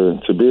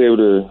 to be able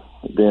to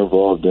be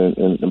involved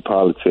in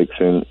politics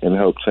and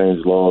help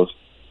change laws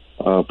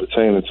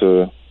pertaining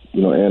to,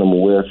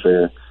 animal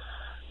welfare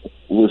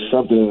was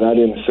something that I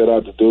didn't set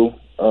out to do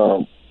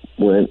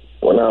when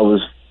I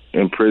was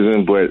in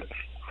prison, but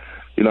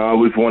I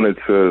always wanted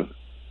to,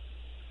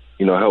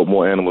 help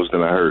more animals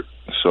than I hurt.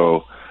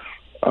 So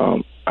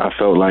I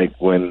felt like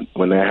when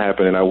that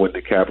happened and I went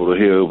to Capitol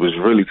Hill, it was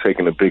really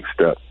taking a big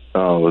step. It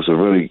was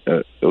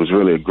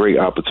really a great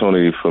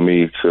opportunity for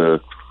me to,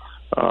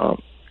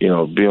 be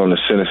on the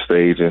center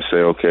stage and say,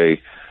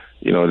 okay,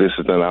 this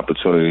is an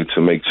opportunity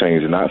to make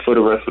change, and not for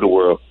the rest of the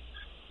world,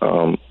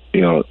 and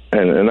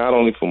not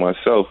only for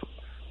myself,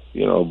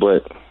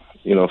 but,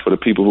 for the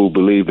people who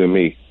believed in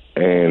me.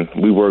 And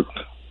we worked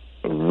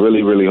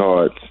really, really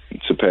hard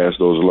to pass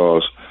those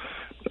laws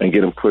and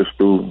get them pushed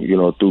through,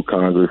 through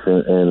Congress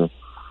and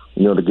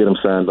to get them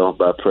signed off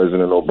by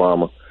President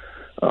Obama.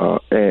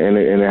 And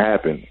it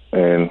happened.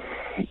 And,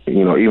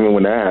 even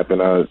when that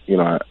happened,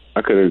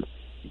 I could have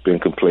been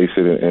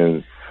complacent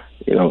and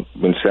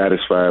been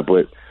satisfied,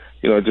 but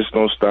just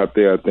don't stop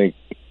there. I think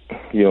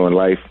in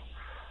life,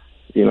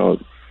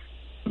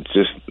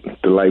 just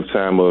the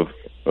lifetime of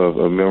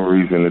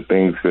memories and the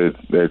things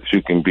that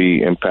you can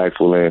be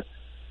impactful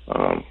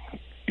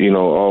in,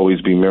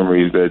 always be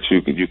memories that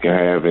you can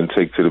have and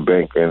take to the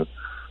bank. And,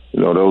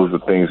 those are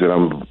things that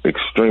I'm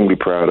extremely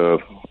proud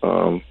of,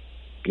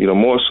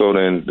 more so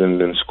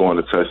than scoring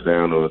a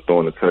touchdown or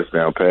throwing a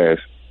touchdown pass.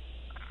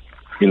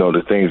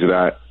 The things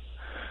that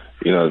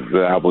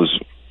I was,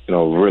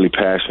 really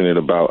passionate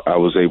about, I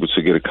was able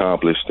to get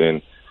accomplished.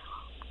 And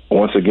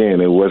once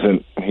again, it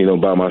wasn't,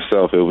 by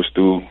myself. It was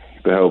through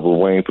the help of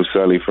Wayne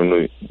Pacelli from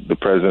the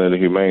president of the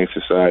Humane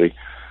Society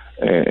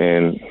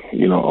and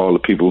all the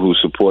people who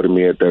supported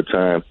me at that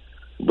time.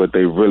 But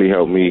they really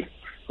helped me,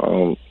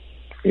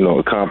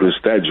 accomplish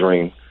that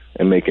dream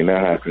and making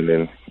that happen.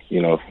 And,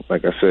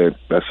 like I said,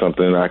 that's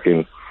something I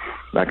can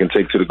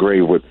take to the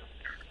grave with.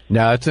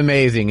 No, it's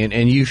amazing,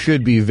 and you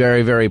should be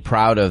very, very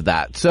proud of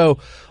that. So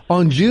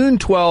on June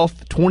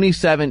 12th,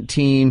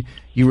 2017,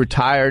 you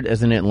retired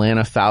as an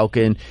Atlanta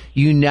Falcon.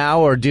 You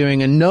now are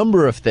doing a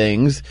number of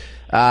things.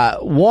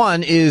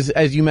 One is,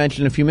 as you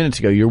mentioned a few minutes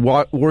ago, you're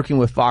working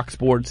with Fox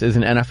Sports as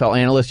an NFL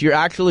analyst. You're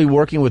actually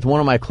working with one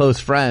of my close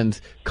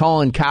friends,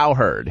 Colin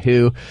Cowherd,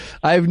 who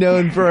I've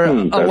known for a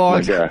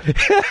long time.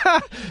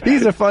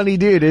 He's a funny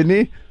dude, isn't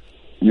he?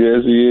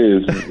 Yes, he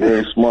is.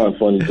 Very smart,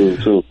 funny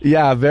dude, too.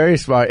 Yeah, very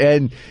smart.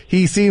 And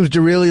he seems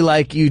to really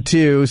like you,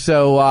 too.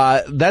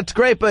 So that's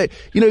great. But,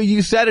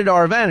 you said at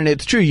our event, and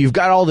it's true, you've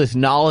got all this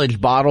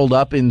knowledge bottled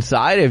up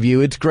inside of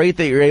you. It's great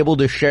that you're able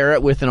to share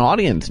it with an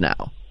audience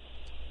now.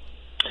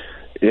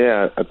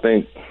 Yeah, I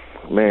think,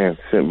 man,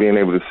 being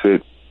able to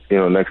sit,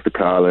 next to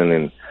Colin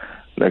and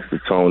next to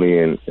Tony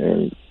and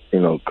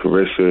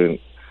Carissa and,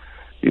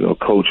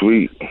 Coach,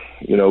 we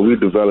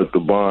developed a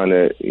bond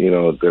that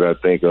I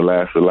think will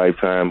last a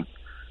lifetime.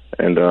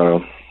 And,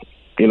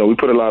 we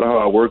put a lot of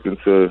hard work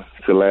into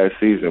last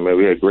season, man.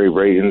 We had great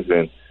ratings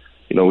and,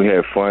 we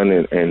had fun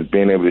and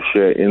being able to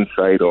share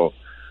insight on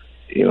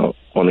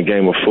the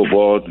game of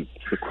football,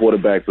 the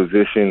quarterback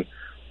position,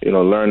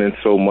 learning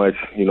so much,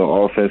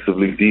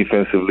 offensively,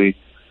 defensively,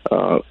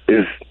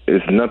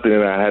 is nothing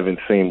that I haven't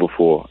seen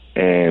before.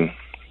 And,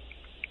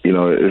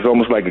 it's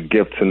almost like a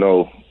gift to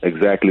know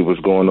exactly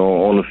what's going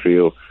on the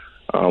field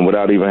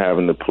without even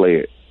having to play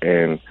it.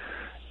 And,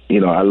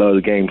 I love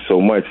the game so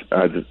much.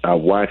 I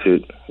watch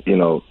it,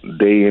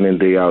 day in and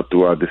day out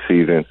throughout the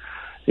season,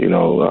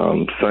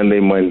 Sunday,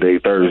 Monday,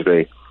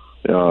 Thursday,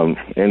 and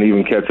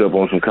even catch up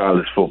on some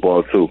college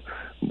football too.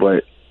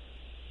 But,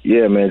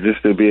 yeah, man,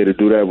 just to be able to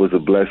do that was a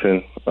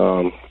blessing.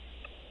 I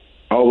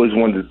always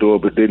wanted to do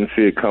it, but didn't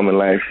see it coming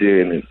last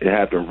year, and it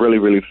happened really,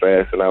 really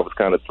fast, and I was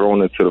kind of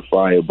thrown into the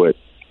fire. But,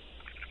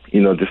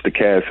 just the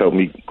cast helped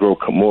me grow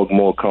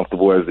more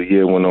comfortable as the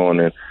year went on,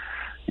 and,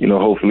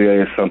 hopefully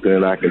it's something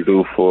that I can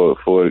do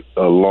for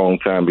a long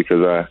time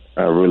because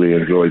I really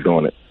enjoy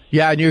doing it.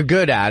 Yeah, and you're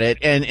good at it,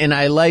 and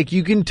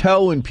you can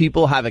tell when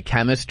people have a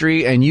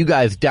chemistry, and you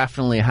guys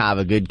definitely have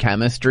a good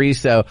chemistry,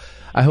 so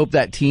I hope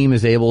that team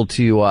is able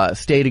to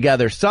stay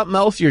together. Something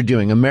else you're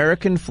doing,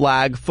 American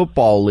Flag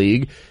Football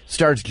League,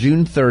 starts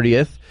June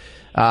 30th.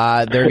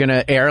 They're going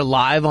to air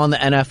live on the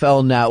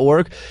NFL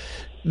Network.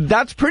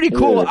 That's pretty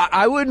cool. Yeah.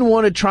 I wouldn't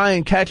want to try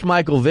and catch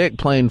Michael Vick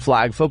playing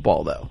flag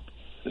football, though.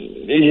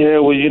 Yeah,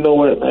 well, you know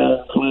what,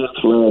 man?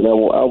 Flag,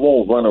 I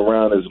won't run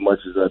around as much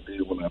as I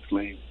did when I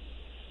played.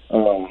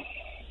 I'm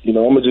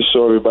going to just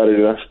show everybody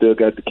that I still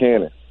got the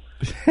cannon.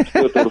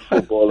 Still throw the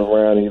football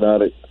around.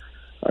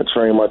 I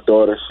train my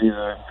daughter. She's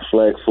a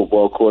flag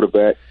football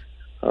quarterback.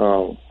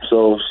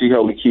 So she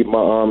helped me keep my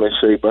arm in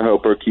shape. I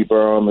help her keep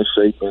her arm in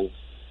shape. And,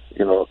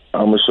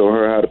 I'm going to show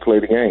her how to play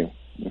the game.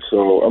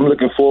 So I'm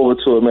looking forward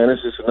to it, man.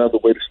 It's just another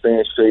way to stay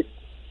in shape,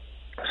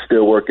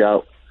 still work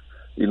out,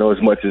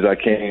 as much as I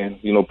can,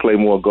 play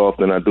more golf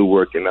than I do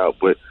working out.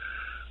 But,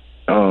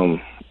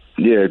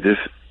 just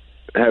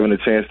having a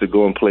chance to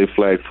go and play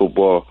flag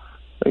football,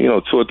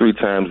 2 or 3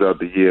 times out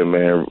the year,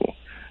 man,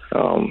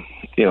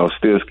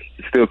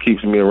 still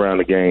keeps me around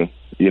the game,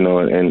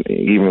 and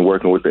even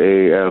working with the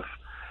AAF,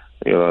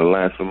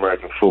 Alliance of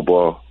American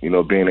Football,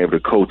 being able to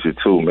coach it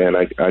too, man.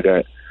 I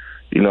got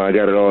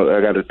it all.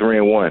 I got a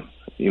 3-in-1,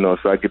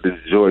 so I get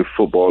to enjoy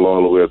football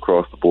all the way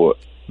across the board.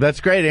 That's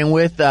great. And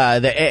with the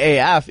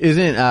AAF,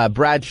 isn't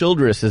Brad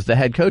Childress is the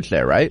head coach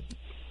there, right?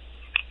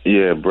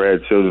 Yeah,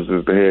 Brad Childress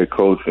is the head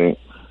coach, and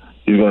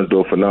he's going to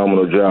do a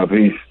phenomenal job.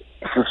 He's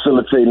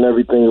facilitating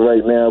everything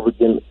right now. We're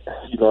getting,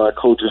 our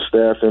coaching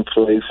staff in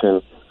place,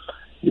 and,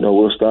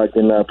 we'll start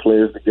getting our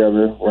players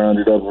together,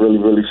 rounded up really,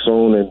 really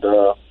soon, and,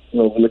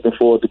 we're looking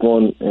forward to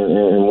going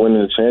and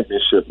winning the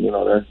championship.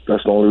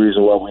 That's the only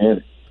reason why we're in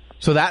it.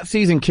 So that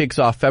season kicks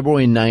off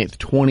February 9th,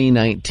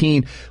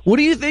 2019. What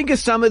do you think of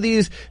some of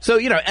these? So,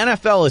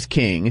 NFL is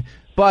king,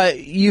 but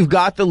you've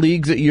got the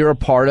leagues that you're a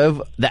part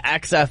of. The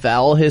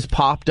XFL has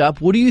popped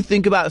up. What do you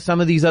think about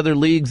some of these other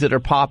leagues that are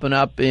popping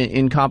up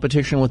in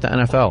competition with the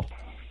NFL?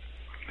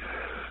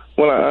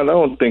 Well, I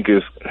don't think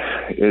it's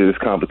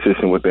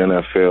competition with the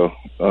NFL.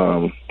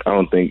 I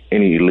don't think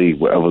any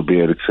league will ever be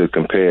able to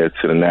compare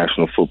to the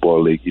National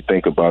Football League. You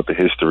think about the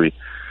history,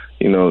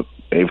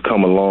 they've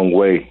come a long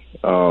way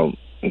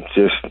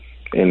just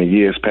in the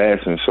years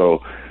passing.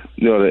 So,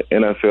 the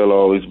NFL will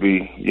always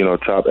be,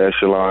 top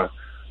echelon.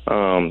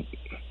 The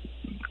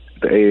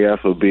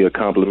AAF will be a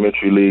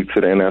complementary league to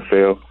the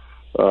NFL.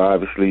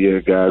 Obviously,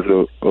 guys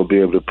will be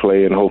able to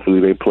play, and hopefully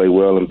they play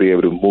well and be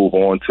able to move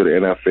on to the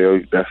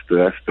NFL. That's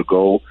the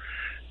goal.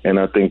 And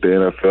I think the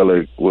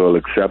NFL will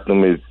accept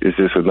them. It's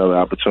just another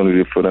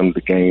opportunity for them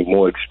to gain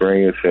more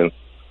experience and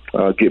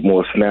get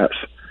more snaps,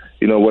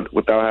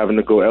 without having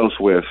to go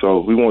elsewhere. So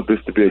we want this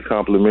to be a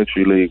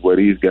complementary league where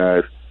these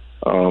guys,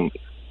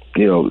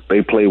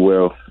 they play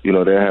well.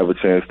 They'll have a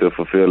chance to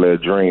fulfill their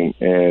dream.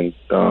 And,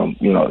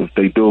 if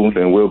they do,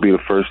 then we'll be the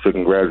first to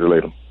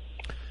congratulate them.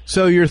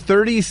 So you're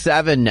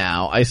 37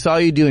 now. I saw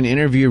you do an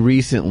interview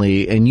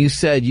recently, and you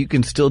said you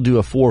can still do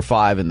a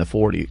 4.5 in the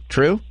 40.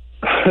 True?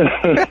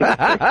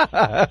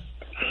 I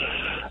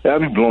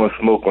be blowing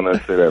smoke when I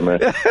say that, man.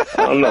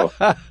 I don't know.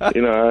 I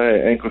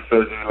had ankle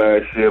surgery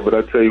last year, but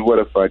I tell you what,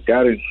 if I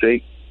got in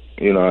shape,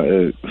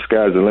 the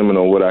sky's the limit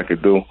on what I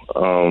could do.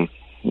 My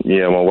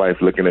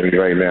wife's looking at me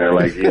right now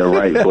like, yeah,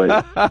 right.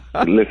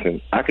 But listen,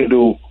 I can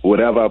do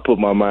whatever I put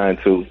my mind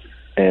to,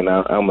 and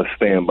I'm going to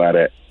stand by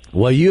that.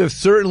 Well, you have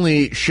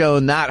certainly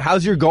shown that.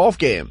 How's your golf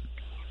game?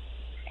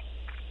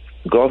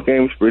 Golf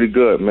game's pretty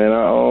good, man.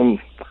 I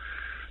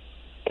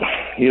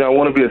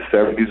want to be a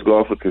 70s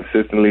golfer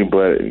consistently,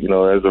 but,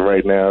 as of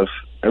right now,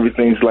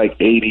 everything's like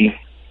 80,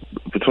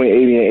 between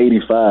 80 and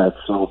 85.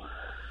 So,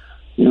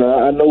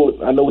 I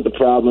know what the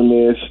problem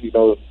is.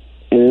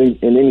 In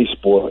any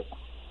sport,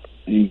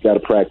 you got to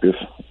practice,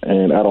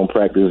 and I don't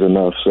practice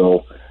enough.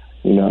 So,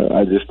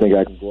 I just think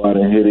I can go out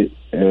and hit it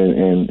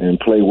and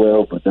play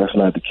well, but that's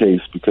not the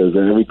case because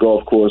every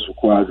golf course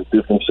requires a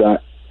different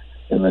shot,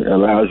 and it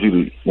allows you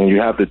to, and you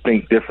have to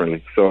think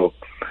differently. So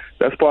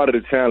that's part of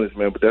the challenge,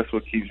 man, but that's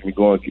what keeps me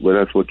going. But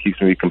that's what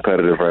keeps me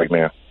competitive right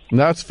now.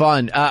 That's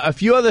fun. A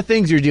few other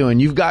things you're doing.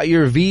 You've got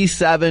your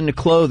V7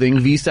 clothing,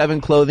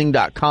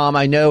 v7clothing.com.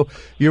 I know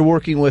you're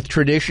working with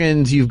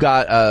Traditions. You've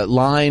got a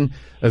line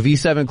of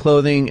V7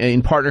 clothing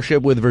in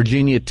partnership with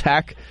Virginia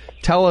Tech.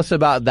 Tell us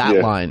about that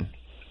line.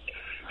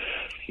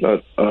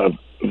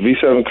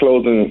 V7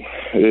 clothing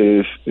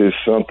is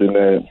something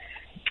that,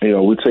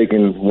 we're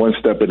taking one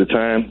step at a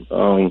time.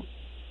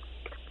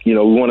 We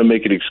want to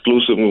make it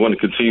exclusive. We want to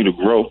continue to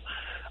grow.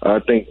 I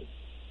think,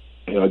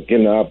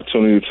 getting the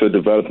opportunity to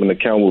develop an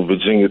account with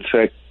Virginia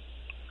Tech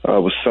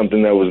was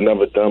something that was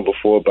never done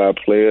before by a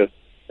player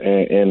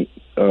and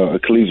a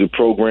collegiate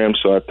program.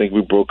 So I think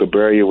we broke a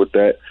barrier with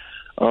that.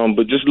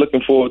 But just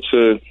looking forward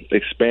to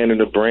expanding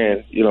the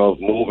brand,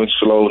 moving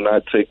slow,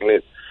 not taking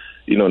it,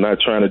 not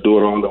trying to do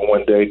it all in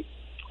one day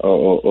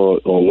or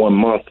 1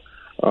 month.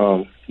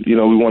 We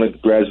want to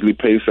gradually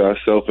pace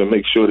ourselves and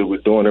make sure that we're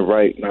doing it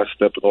right, not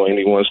stepping on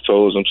anyone's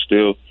toes. I'm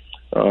still,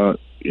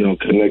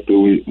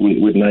 connected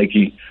with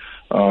Nike.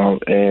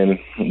 And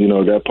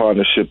that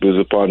partnership is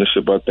a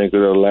partnership I think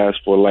that'll last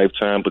for a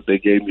lifetime, but they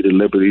gave me the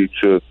liberty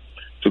to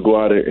go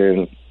out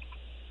and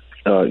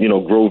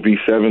grow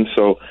V7.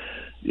 So,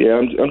 yeah,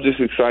 I'm just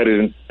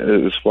excited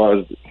as far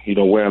as,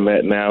 where I'm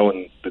at now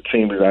and the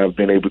team that I've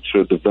been able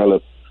to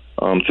develop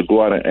to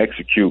go out and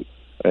execute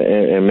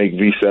and make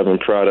V7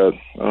 product,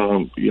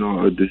 a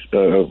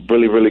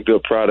really, really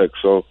good product.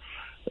 So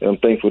I'm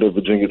thankful that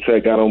Virginia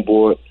Tech got on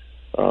board.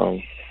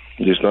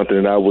 There's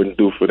nothing that I wouldn't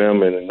do for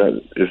them, and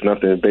there's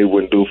nothing that they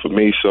wouldn't do for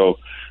me. So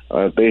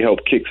they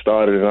helped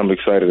kickstart it, and I'm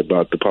excited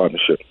about the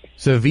partnership.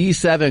 So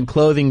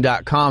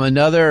V7clothing.com,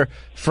 another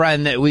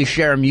friend that we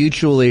share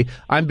mutually.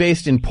 I'm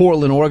based in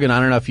Portland, Oregon. I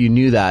don't know if you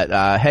knew that.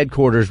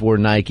 Headquarters where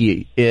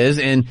Nike is.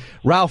 And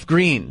Ralph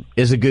Green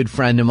is a good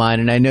friend of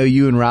mine, and I know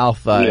you and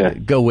Ralph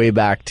go way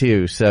back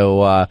too.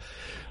 So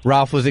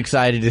Ralph was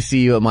excited to see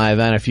you at my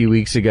event a few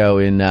weeks ago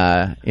in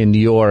New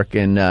York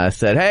and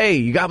said, hey,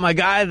 you got my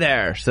guy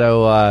there.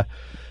 So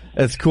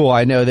that's cool.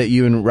 I know that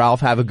you and Ralph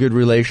have a good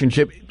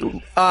relationship.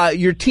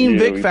 Your Team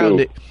Vic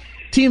Foundation.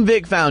 Team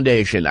Vic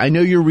Foundation. I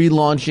know you're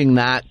relaunching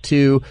that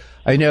too.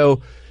 I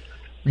know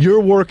your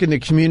work in the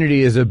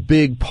community is a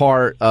big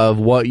part of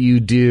what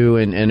you do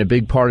and a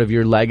big part of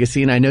your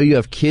legacy. And I know you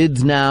have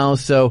kids now.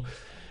 So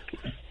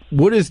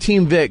what is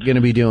Team Vic going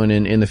to be doing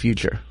in the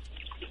future?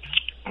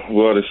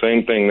 Well, the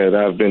same thing that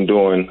I've been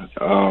doing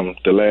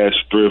the last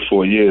 3 or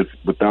 4 years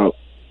without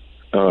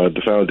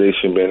the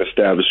foundation being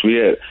established. We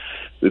had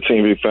the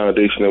Team Vic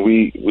Foundation, and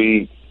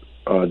we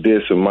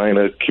did some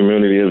minor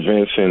community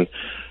events and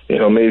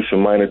made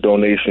some minor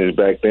donations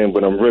back then,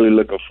 but I'm really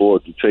looking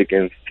forward to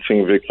taking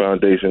Team Vic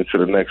Foundation to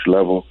the next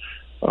level,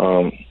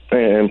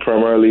 and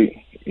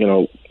primarily,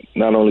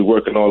 not only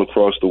working all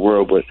across the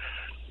world, but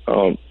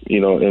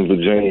in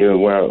Virginia,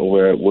 where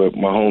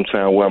my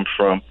hometown, where I'm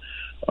from,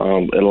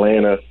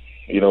 Atlanta,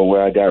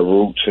 where I got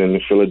roots, and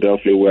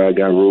Philadelphia, where I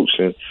got roots,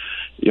 and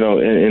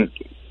and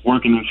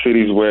working in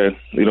cities where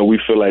we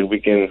feel like we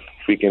can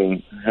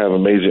have a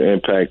major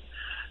impact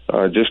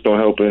just on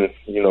helping,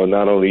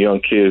 not only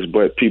young kids,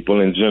 but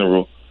people in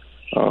general,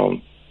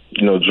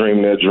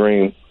 dream their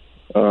dream,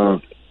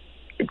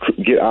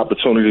 get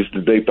opportunities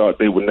that they thought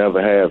they would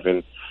never have.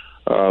 And,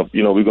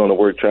 we're going to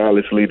work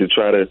tirelessly to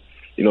try to,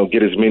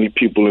 get as many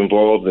people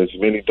involved, as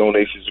many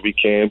donations as we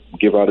can,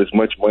 give out as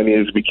much money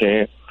as we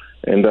can,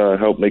 and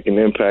help make an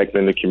impact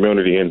in the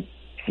community. And,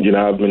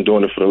 I've been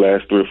doing it for the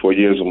last 3 or 4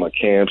 years with my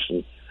camps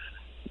and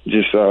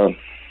just,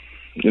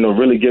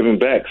 really giving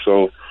back.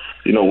 So,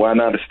 why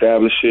not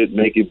establish it,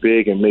 make it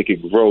big, and make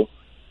it grow?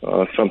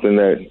 Something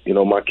that,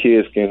 my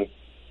kids can,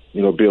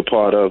 be a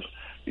part of,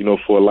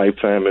 for a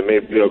lifetime, and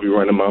maybe they'll be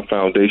running my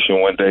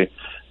foundation one day,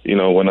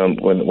 when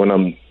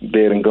I'm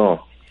dead and gone.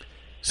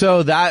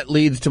 So that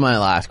leads to my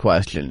last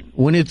question.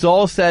 When it's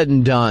all said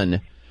and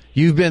done,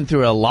 you've been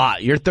through a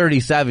lot. You're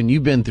 37.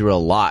 You've been through a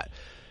lot.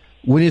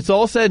 When it's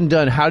all said and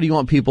done, how do you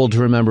want people to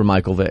remember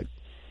Michael Vick?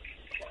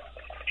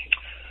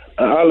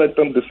 I'll let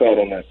them decide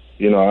on that.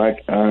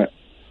 I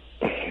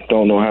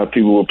don't know how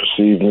people will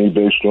perceive me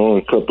based on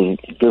a couple of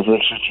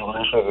different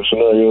situations and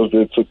scenarios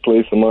that took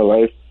place in my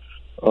life.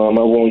 I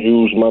won't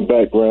use my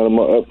background and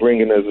my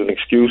upbringing as an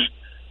excuse.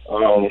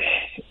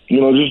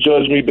 Just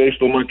judge me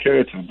based on my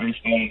character, based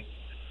on,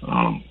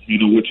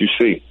 what you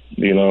see.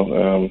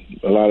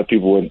 A lot of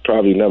people would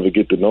probably never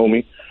get to know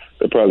me.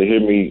 They'll probably hear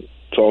me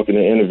talking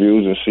in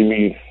interviews and see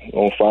me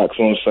on Fox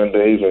on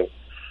Sundays and,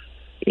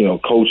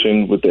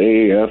 coaching with the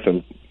AAF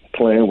and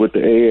playing with the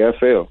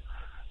AAFL.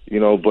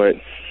 But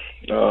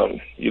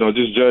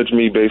just judge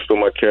me based on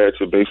my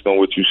character, based on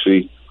what you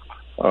see,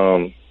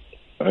 and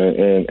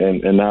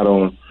not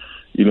on,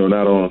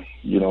 not on,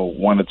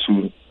 one or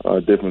two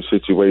different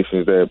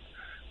situations that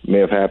may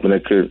have happened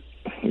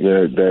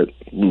that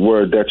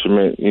were a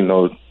detriment,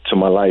 to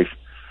my life.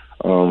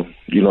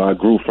 I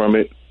grew from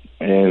it,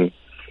 and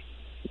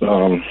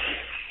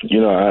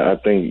I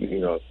think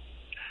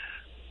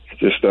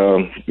just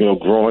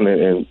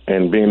growing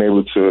and being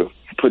able to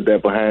put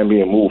that behind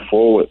me and move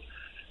forward,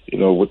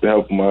 with the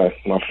help of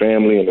my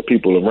family and the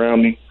people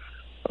around me,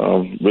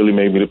 really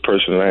made me the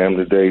person that I am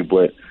today.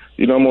 But,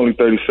 I'm only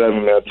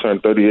 37, man. I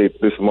turned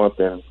 38 this month,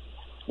 and,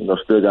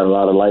 still got a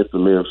lot of life to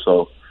live.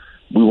 So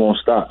we won't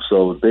stop.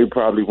 So they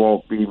probably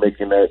won't be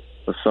making that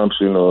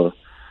assumption or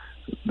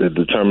the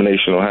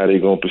determination on how they're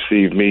going to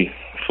perceive me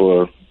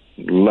for a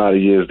lot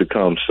of years to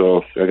come.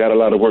 So I got a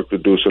lot of work to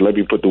do. So let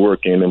me put the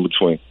work in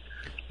between.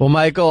 Well,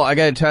 Michael, I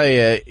got to tell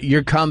you,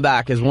 your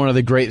comeback is one of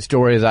the great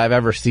stories I've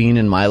ever seen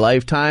in my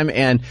lifetime.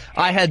 And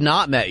I had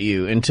not met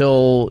you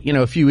until,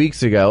 a few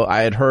weeks ago.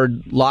 I had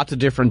heard lots of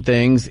different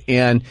things,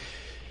 and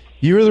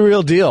you're the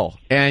real deal,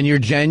 and you're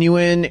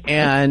genuine,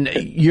 and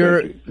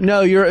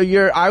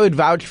I would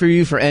vouch for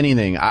you for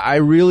anything. I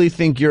really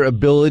think your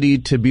ability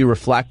to be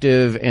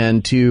reflective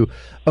and to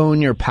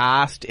own your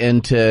past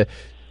and to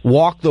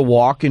walk the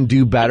walk and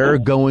do better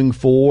going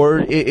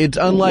forward, it's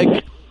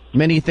unlike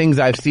many things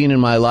I've seen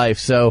in my life.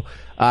 So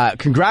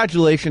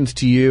congratulations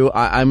to you.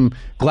 I'm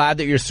glad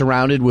that you're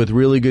surrounded with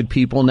really good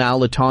people now.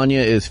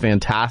 LaTonya is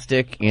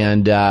fantastic,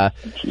 and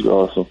she's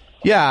awesome.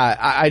 Yeah,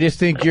 I just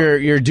think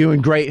you're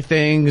doing great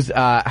things.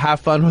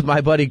 Have fun with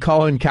my buddy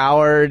Colin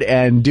Cowherd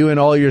and doing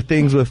all your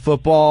things with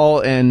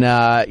football. And,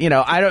 I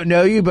don't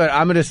know you, but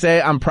I'm going to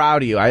say I'm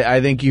proud of you.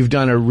 I think you've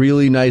done a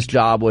really nice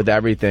job with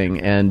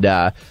everything. And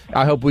I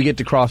hope we get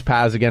to cross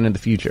paths again in the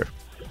future.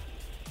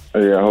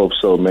 Yeah, I hope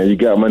so, man. You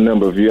got my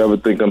number. If you ever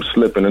think I'm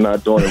slipping and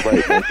not doing it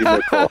right, man, give me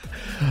a call.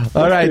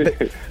 All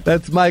right.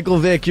 That's Michael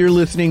Vick. You're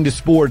listening to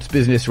Sports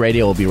Business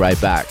Radio. We'll be right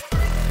back.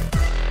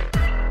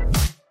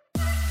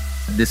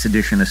 This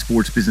edition of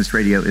Sports Business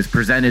Radio is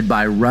presented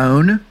by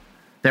Rhone.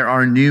 They're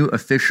our new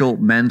official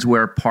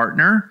menswear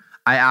partner.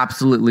 I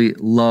absolutely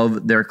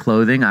love their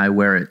clothing. I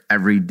wear it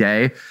every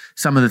day.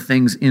 Some of the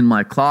things in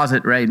my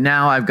closet right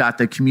now, I've got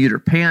the commuter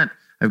pant.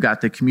 I've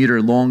got the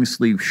commuter long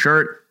sleeve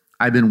shirt.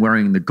 I've been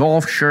wearing the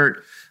golf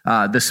shirt.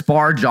 The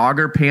Spar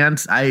jogger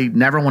pants, I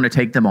never want to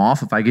take them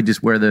off. If I could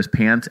just wear those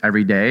pants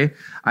every day,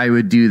 I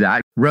would do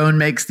that. Rhone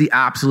makes the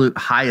absolute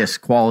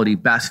highest quality,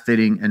 best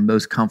fitting, and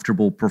most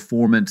comfortable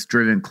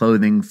performance-driven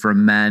clothing for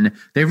men.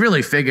 They've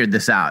really figured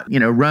this out.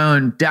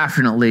 Rhone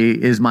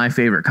definitely is my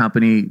favorite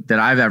company that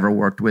I've ever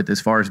worked with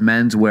as far as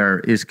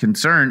menswear is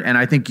concerned, and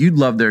I think you'd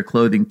love their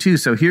clothing too.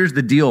 So here's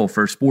the deal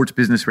for Sports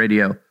Business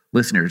Radio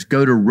listeners.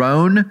 Go to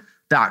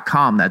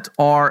Rhone.com. That's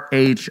RHONE.com.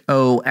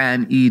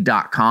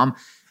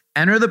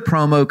 Enter the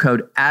promo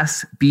code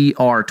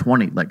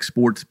SBR20, like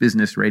Sports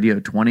Business Radio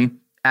 20,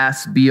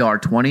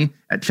 SBR20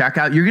 at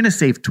checkout. You're going to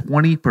save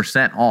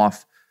 20%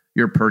 off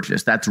your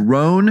purchase. That's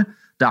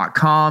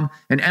Rhone.com,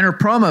 and enter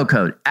promo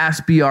code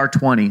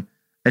SBR20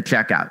 at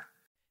checkout.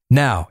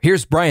 Now,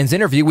 here's Brian's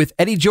interview with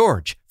Eddie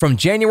George from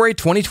January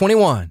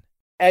 2021.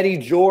 Eddie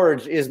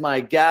George is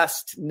my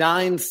guest.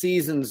 9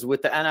 seasons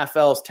with the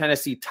NFL's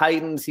Tennessee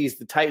Titans. He's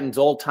the Titans'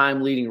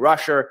 all-time leading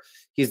rusher.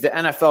 He's the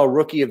NFL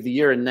Rookie of the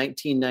Year in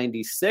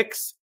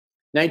 1996.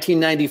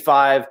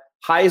 1995,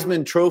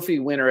 Heisman Trophy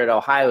winner at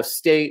Ohio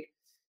State.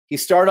 He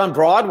starred on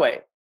Broadway,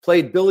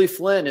 played Billy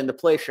Flynn in the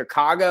play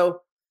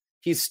Chicago.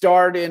 He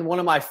starred in one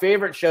of my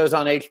favorite shows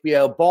on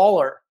HBO,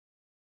 Baller,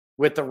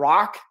 with The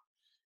Rock.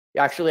 He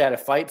actually had a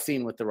fight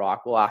scene with The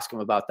Rock. We'll ask him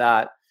about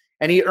that.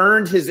 And he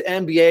earned his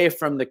MBA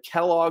from the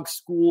Kellogg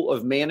School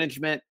of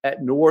Management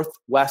at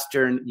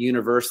Northwestern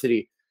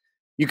University.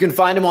 You can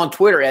find him on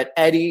Twitter at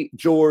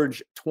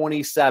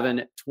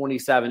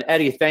EddieGeorge2727.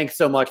 Eddie, thanks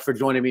so much for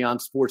joining me on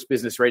Sports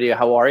Business Radio.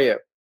 How are you?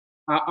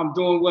 I'm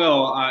doing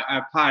well.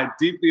 I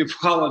deeply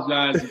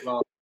apologize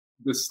about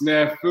the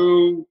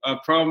snafu. I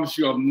promise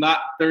you I'm not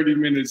 30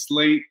 minutes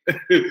late.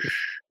 It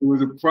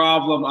was a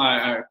problem.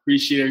 I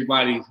appreciate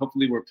everybody.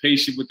 Hopefully we're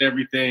patient with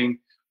everything.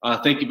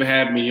 Thank you for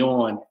having me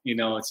on. You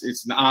know,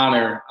 it's an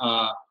honor.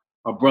 My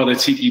brother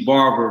Tiki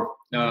Barber,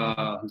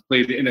 who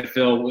played the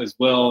NFL as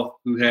well,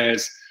 who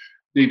has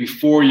maybe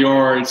 4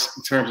 yards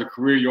in terms of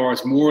career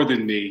yards more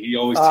than me. He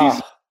always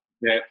teases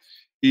that.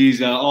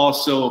 He's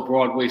also a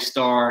Broadway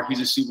star.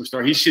 He's a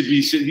superstar.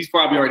 He's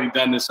probably already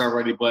done this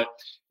already, but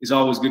it's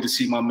always good to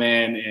see my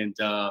man and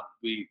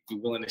be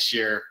willing to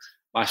share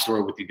my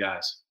story with you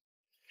guys.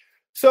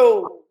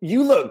 So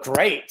you look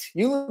great.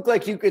 You look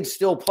like you could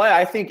still play.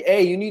 I think,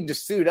 you need to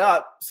suit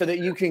up so that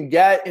you can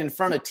get in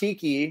front of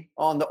Tiki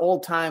on the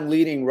all-time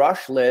leading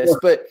rush list.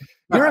 But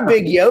you're a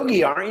big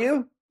yogi, aren't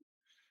you?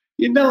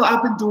 You know,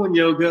 I've been doing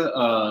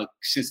yoga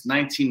since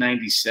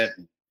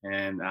 1997.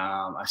 And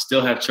I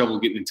still have trouble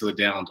getting into a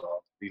down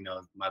dog. You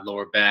know, my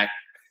lower back,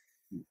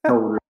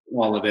 shoulder,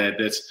 all of that.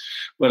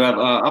 But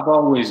I've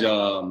always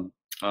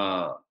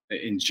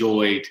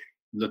enjoyed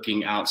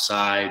looking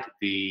outside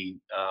the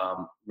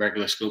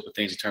regular scope of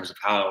things in terms of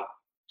how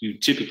you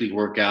typically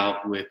work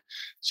out with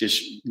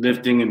just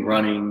lifting and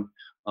running.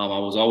 I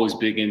was always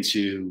big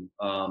into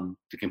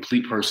the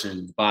complete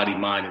person, body,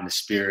 mind, and the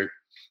spirit.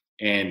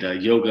 And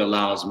yoga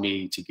allows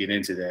me to get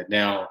into that.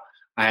 Now,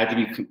 I have to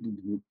be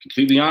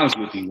completely honest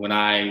with you. When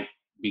I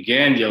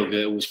began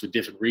yoga, it was for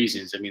different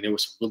reasons. I mean, there were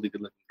some really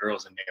good-looking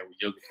girls in there with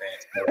yoga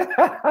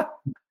fans.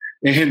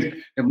 and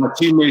my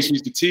teammates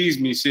used to tease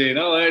me, saying,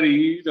 "Oh,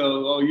 Eddie,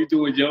 you're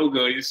doing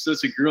yoga. It's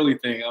such a girly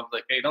thing." I was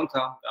like, "Hey, don't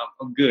come.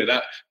 I'm good."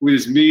 It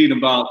was me and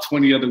about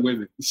 20 other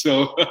women.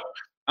 So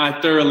I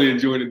thoroughly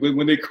enjoyed it. But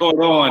when they caught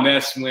on,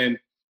 that's when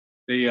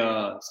they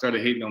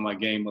started hating on my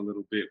game a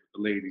little bit with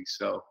the ladies.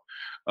 So,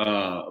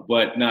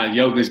 but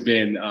yoga's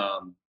been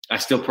I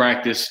still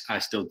practice. I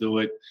still do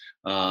it.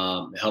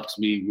 It helps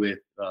me with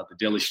the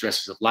daily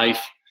stresses of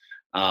life.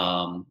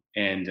 I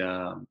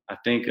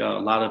think a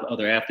lot of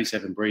other athletes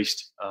have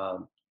embraced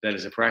that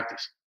as a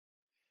practice.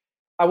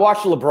 I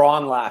watched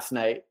LeBron last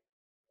night.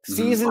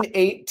 Season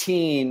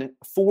 18,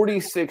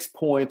 46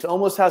 points,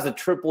 almost has a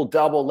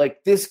triple-double.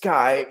 Like, this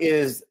guy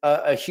is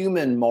a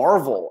human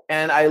marvel.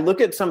 And I look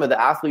at some of the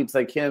athletes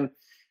like him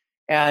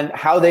and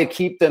how they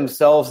keep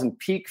themselves in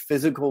peak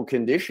physical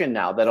condition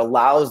now that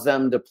allows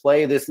them to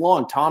play this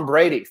long. Tom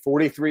Brady,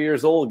 43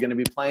 years old, going to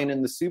be playing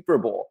in the Super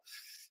Bowl.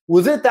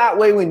 Was it that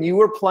way when you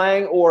were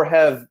playing, or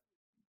have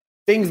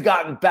things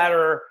gotten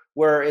better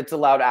where it's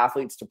allowed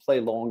athletes to play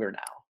longer now?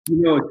 You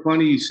know, it's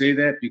funny you say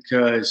that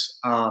because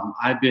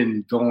I've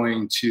been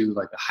going to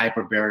like a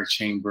hyperbaric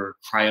chamber,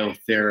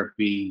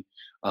 cryotherapy,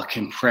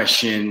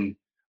 compression,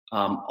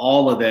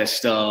 all of that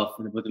stuff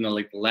within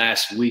the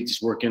last week,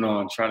 just working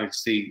on trying to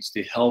stay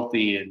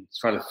healthy and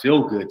try to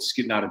feel good, just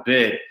getting out of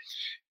bed.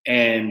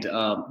 And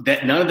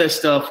that none of that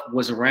stuff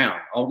was around.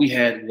 All we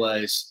had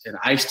was an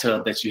ice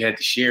tub that you had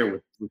to share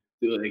with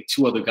like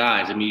 2 other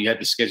guys. I mean, you had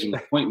to schedule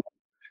an appointment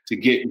to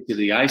get into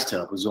the ice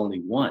tub. It was only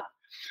one.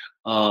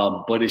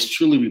 But it's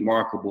truly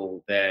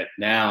remarkable that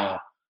now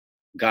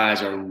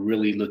guys are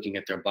really looking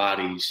at their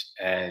bodies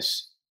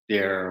as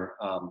their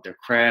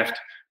craft,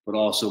 but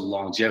also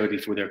longevity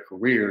for their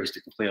careers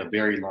that can play a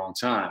very long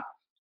time.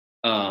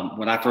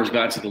 When I first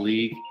got into the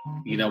league,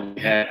 you know, I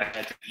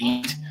had to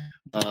eat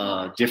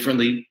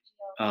differently.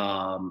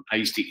 I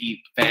used to eat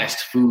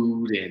fast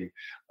food, and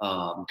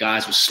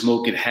guys would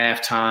smoke at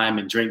halftime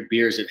and drink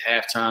beers at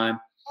halftime.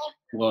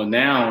 Well,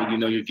 now, you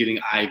know, you're getting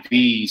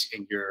IVs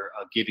and you're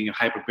getting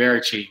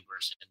hyperbaric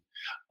chambers,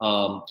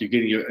 and you're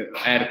getting your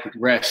adequate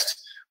rest,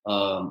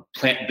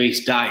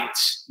 plant-based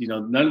diets. You know,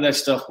 none of that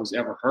stuff was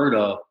ever heard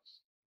of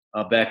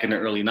back in the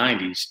early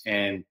 90s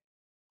and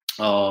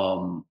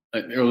early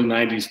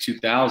 90s,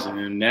 2000.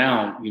 And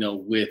now, you know,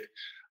 with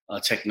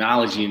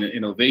technology and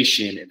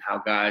innovation and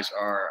how guys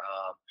are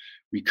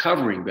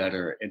recovering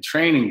better and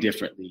training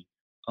differently,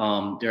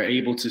 they're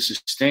able to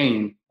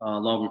sustain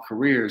longer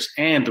careers,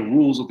 and the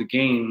rules of the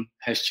game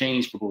has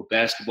changed for both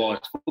basketball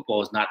and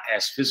football. Is not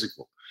as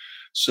physical.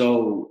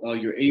 So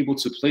you're able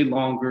to play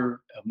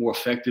longer, more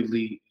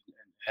effectively, and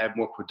have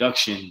more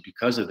production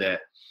because of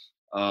that.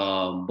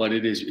 But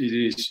it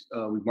is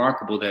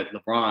remarkable that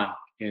LeBron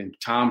and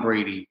Tom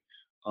Brady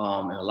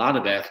and a lot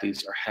of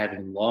athletes are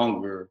having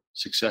longer,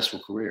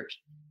 successful careers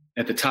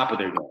at the top of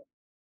their game.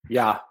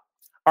 Yeah.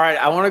 All right.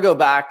 I want to go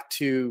back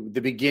to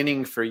the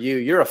beginning for you.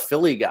 You're a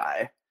Philly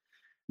guy.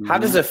 Mm-hmm. How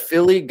does a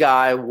Philly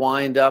guy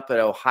wind up at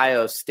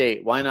Ohio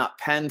State? Why not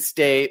Penn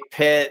State,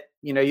 Pitt?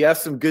 You know, you have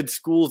some good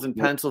schools in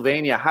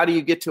Pennsylvania. How do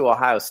you get to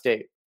Ohio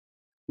State?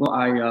 Well,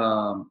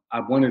 I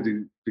wanted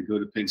to go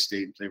to Penn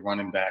State and play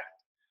running back.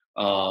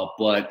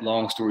 But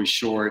long story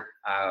short,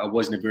 I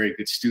wasn't a very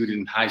good student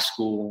in high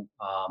school.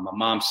 My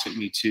mom sent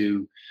me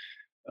to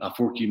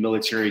Fort Q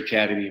Military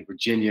Academy in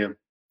Virginia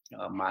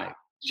my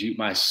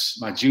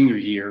junior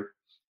year,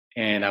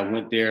 and I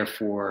went there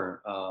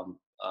for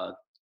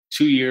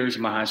 2 years,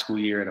 my high school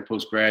year and a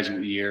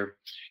postgraduate year,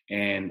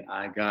 and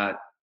I've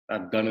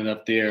done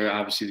enough there,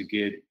 obviously, to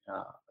get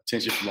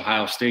attention from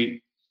Ohio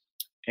State.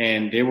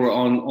 And they were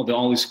on the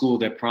only school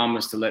that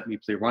promised to let me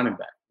play running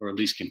back, or at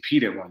least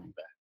compete at running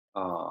back.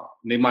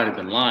 They might have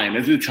been lying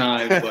at the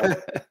time,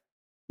 but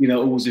it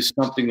was just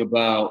something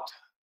about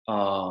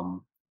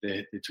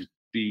the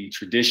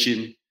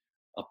tradition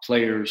of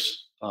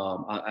players.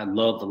 I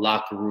love the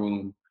locker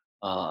room.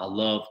 I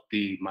loved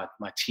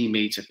my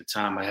teammates at the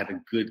time. I had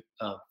a good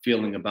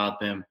feeling about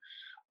them.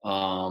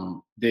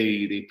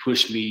 They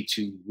pushed me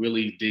to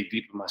really dig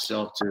deep in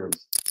myself to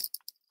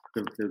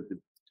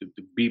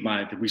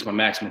reach my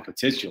maximum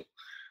potential.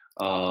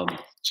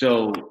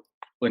 So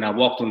when I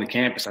walked on the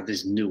campus, I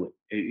just knew it.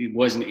 It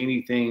wasn't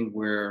anything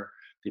where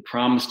they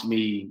promised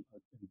me a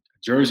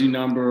jersey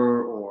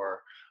number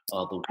or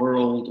the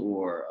world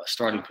or a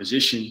starting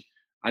position.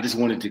 I just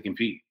wanted to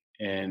compete.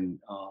 And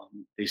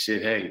they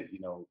said, hey,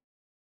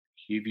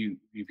 if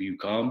you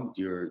come,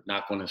 you're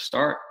not going to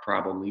start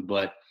probably,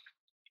 but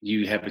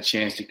you have a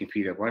chance to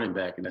compete at running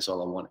back, and that's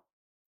all I wanted.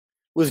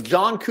 Was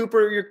John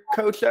Cooper your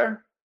coach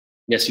there?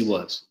 Yes, he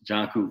was.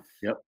 John Cooper,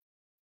 yep.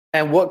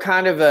 And what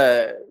kind of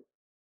a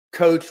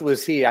coach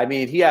was he? I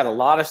mean, he had a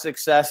lot of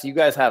success. You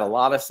guys had a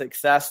lot of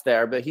success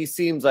there, but he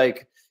seems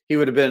like he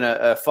would have been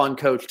a fun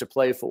coach to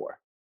play for.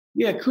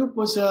 Yeah, Coop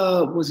was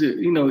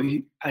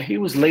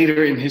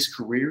later in his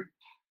career,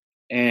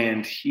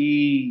 and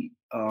he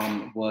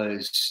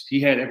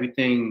had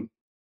everything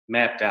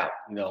mapped out.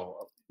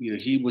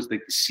 He was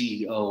like the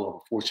CEO of a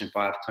Fortune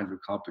 500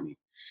 company,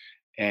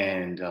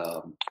 and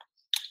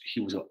he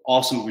was an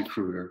awesome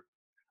recruiter.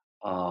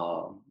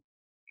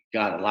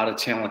 Got a lot of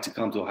talent to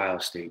come to Ohio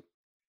State,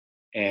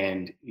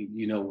 and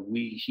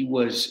he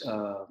was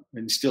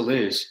and still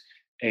is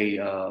a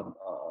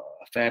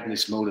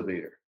fabulous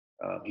motivator.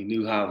 He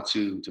knew how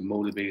to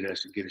motivate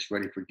us, to get us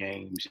ready for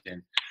games,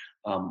 and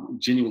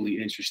genuinely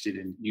interested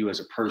in you as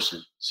a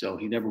person. So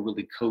he never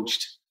really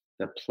coached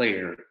the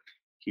player;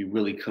 he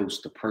really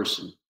coached the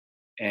person,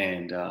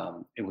 and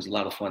it was a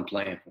lot of fun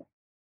playing for him.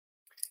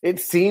 It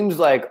seems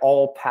like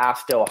all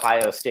past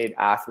Ohio State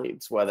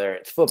athletes, whether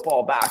it's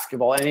football,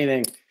 basketball,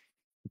 anything,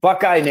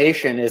 Buckeye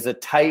Nation is a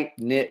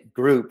tight-knit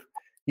group.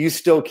 You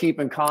still keep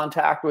in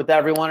contact with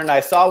everyone. And I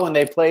saw when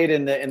they played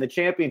in the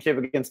championship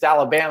against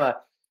Alabama,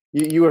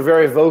 you were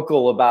very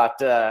vocal about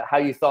how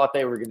you thought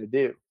they were going to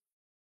do.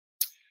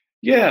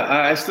 Yeah,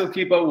 I still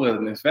keep up with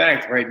them. In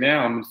fact, right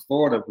now I'm in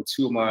Florida with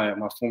two of my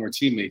former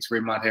teammates,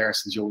 Raymond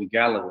Harris and Joey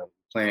Galloway,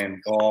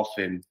 playing golf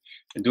and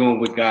doing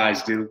what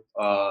guys do.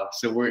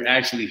 So we're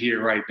actually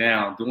here right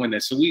now doing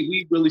that. So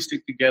we really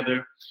stick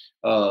together.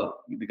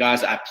 The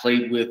guys I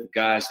played with, the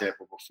guys that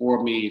were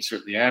before me and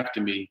certainly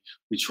after me,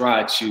 we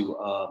try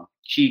to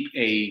keep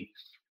a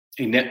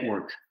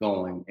network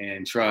going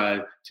and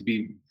try to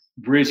be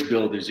bridge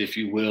builders, if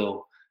you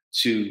will,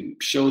 to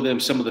show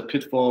them some of the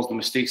pitfalls, the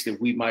mistakes that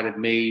we might have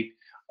made,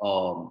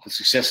 the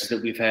successes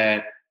that we've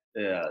had,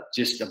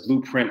 just a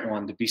blueprint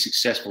on to be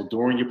successful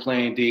during your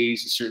playing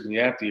days and certainly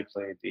after your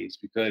playing days,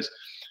 because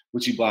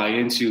what you buy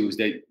into is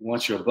that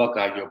once you're a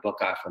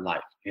Buckeye for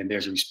life. And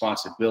there's a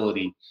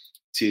responsibility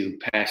to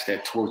pass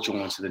that torch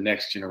on to the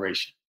next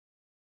generation.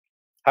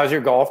 How's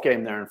your golf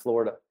game there in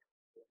Florida?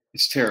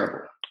 It's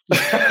terrible.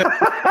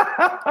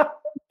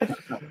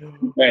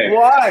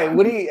 Why?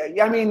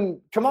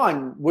 Come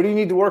on. What do you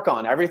need to work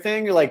on?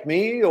 Everything? You're like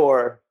me,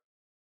 or?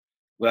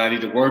 What I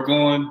need to work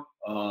on?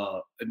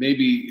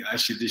 Maybe I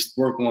should just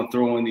work on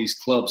throwing these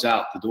clubs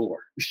out the door.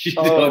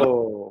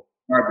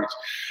 Garbage.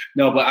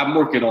 No, but I'm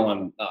working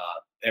on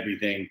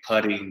everything: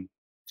 putting,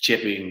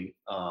 chipping,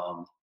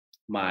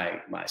 my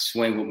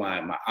swing with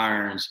my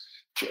irons.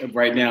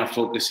 Right now,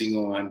 focusing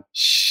on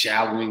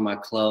shallowing my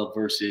club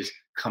versus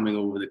coming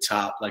over the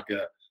top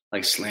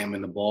like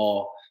slamming the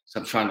ball. So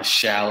I'm trying to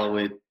shallow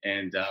it,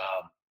 and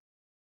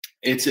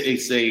it's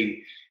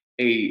a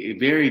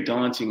very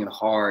daunting and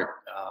hard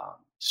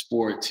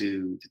sport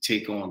to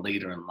take on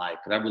later in life.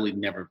 But I really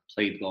never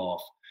played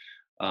golf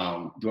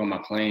during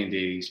my playing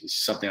days.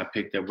 It's something I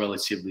picked up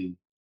relatively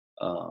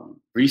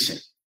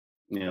recent,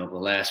 the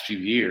last few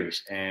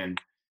years, and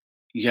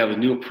you have a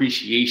new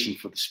appreciation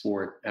for the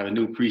sport, have a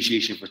new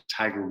appreciation for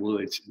Tiger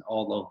Woods and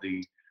all of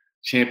the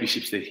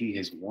championships that he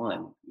has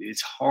won.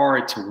 It's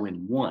hard to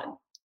win one,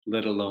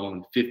 let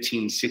alone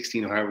 15,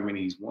 16, or however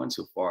many he's won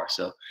so far.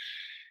 So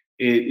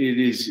it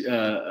is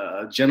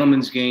a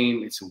gentleman's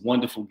game. It's a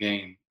wonderful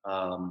game,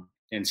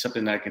 and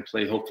something that I can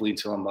play hopefully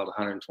until I'm about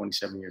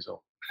 127 years old.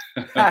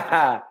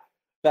 That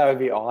would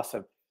be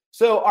awesome.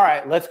 So, all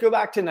right, let's go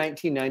back to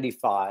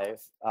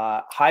 1995,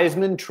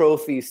 Heisman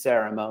Trophy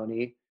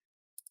ceremony.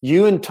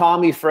 You and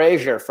Tommy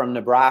Frazier from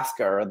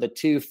Nebraska are the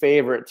two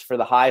favorites for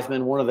the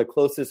Heisman, one of the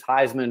closest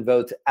Heisman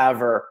votes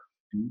ever.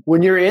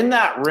 When you're in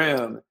that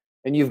room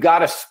and you've got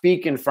to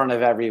speak in front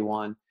of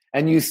everyone,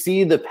 and you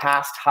see the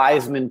past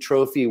Heisman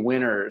Trophy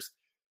winners,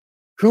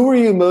 who were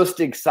you most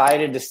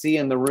excited to see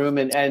in the room,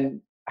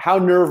 and how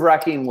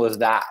nerve-wracking was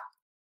that?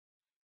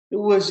 It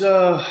was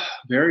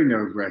very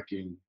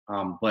nerve-wracking,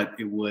 but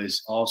it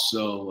was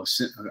also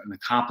an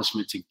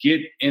accomplishment to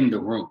get in the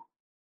room.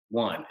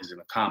 One is an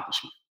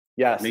accomplishment.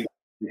 Yes. Think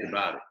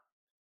about it.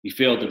 You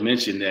failed to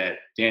mention that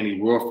Danny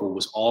Wuerffel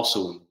was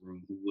also in the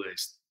room, who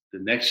was the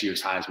next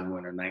year's Heisman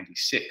winner,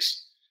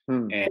 96.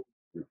 And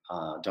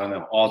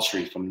Darnell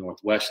Autry from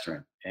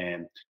Northwestern,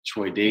 and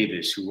Troy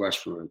Davis, who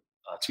rushed for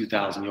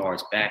 2,000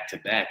 yards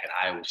back-to-back at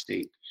Iowa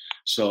State.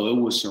 So it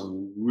was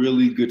some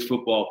really good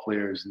football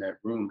players in that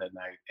room that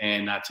night.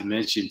 And not to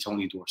mention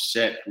Tony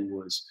Dorsett, who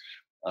was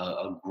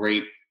a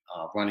great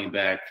running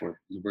back for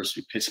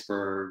University of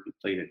Pittsburgh. He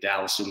played at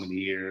Dallas so many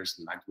years,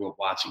 and I grew up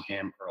watching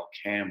him. Earl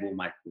Campbell,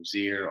 Mike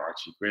Rozier,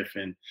 Archie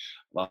Griffin,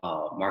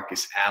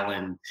 Marcus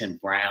Allen, Tim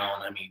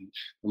Brown. I mean,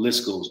 the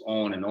list goes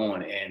on and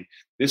on. And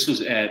this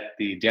was at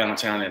the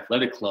Downtown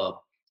Athletic Club,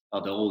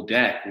 the old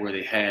DAC, where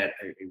they had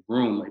a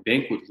room, a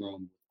banquet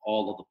room, with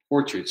all of the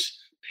portraits,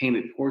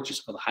 painted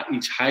portraits of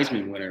each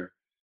Heisman winner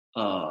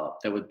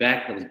that was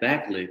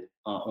backlit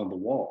on the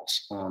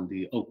walls, on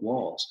the oak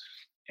walls.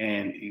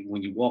 And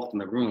when you walked in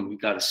the room, you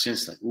got a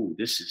sense like, ooh,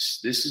 this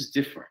is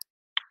different.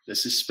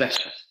 This is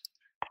special.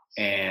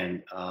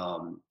 And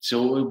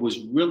so it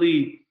was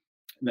really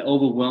an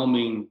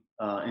overwhelming,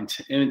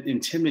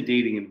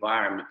 intimidating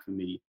environment for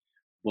me,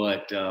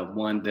 but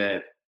one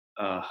that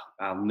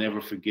I'll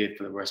never forget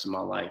for the rest of my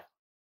life.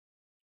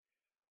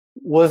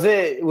 Was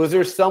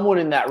there someone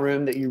in that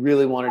room that you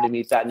really wanted to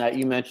meet that night?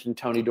 You mentioned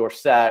Tony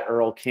Dorsett,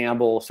 Earl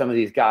Campbell, some of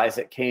these guys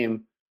that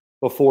came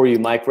before you,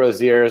 Mike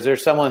Rozier. Is there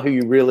someone who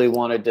you really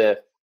wanted to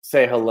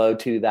say hello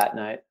to that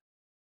night?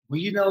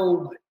 Well, you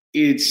know,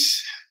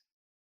 it's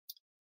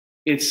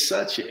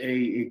such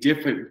a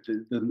different,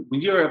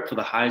 when you're up for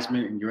the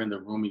Heisman and you're in the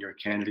room and you're a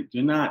candidate,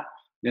 you're not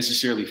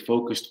necessarily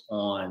focused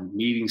on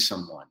meeting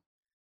someone.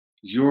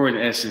 You're in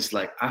essence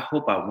like, I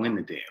hope I win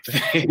the damn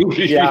thing.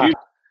 Yeah.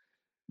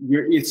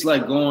 It's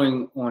like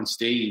going on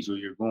stage, or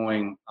you're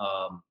going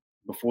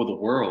before the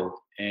world,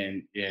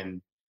 and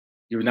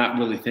you're not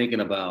really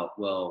thinking about,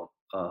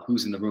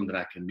 who's in the room that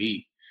I can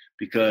meet,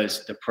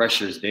 because the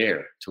pressure is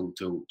there to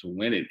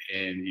win it,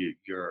 and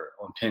you're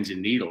on pins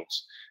and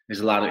needles. There's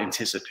a lot of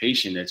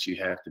anticipation that you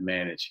have to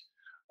manage.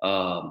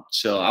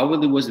 So I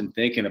really wasn't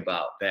thinking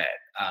about that.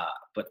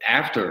 But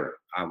after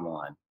I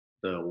won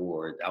the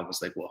award, I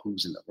was like, well,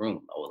 who's in the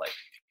room? I was like,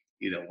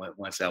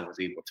 once I was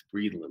able to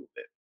breathe a little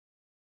bit.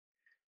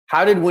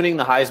 How did winning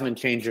the Heisman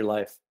change your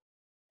life?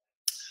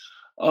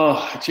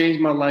 Oh, it changed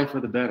my life for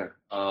the better.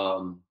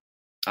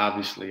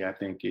 Obviously, I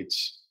think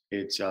it's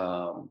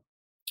you're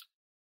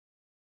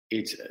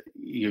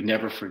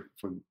never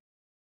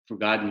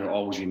forgotten. You're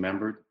always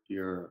remembered.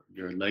 Your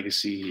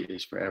legacy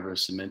is forever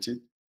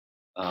cemented.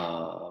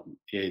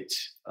 It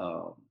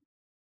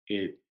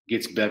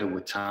gets better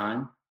with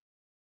time.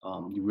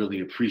 You really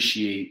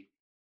appreciate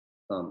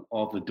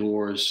all the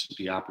doors,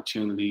 the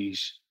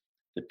opportunities,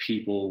 the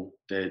people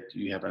that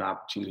you have an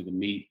opportunity to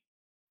meet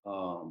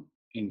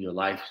in your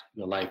life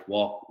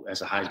walk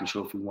as a Heisman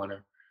Trophy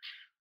winner.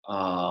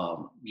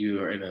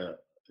 You're in an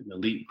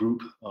elite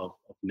group of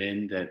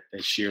men that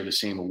share the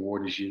same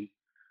award as you.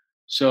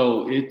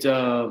 So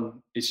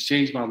it's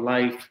changed my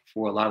life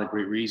for a lot of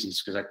great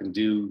reasons, because I can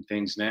do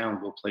things now and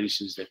go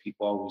places that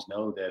people always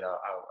know that I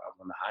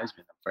won the Heisman.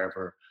 I'm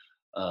forever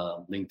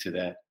linked to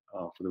that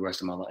for the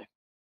rest of my life.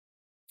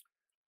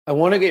 I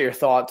want to get your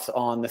thoughts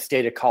on the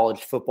state of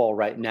college football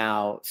right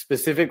now,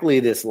 specifically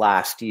this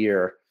last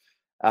year.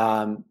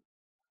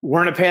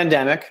 We're in a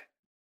pandemic.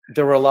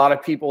 There were a lot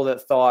of people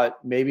that thought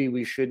maybe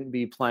we shouldn't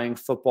be playing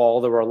football.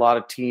 There were a lot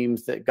of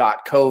teams that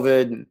got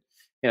COVID,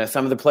 and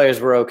some of the players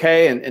were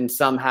okay, and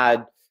some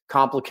had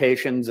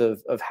complications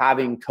of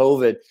having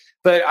COVID.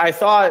 But I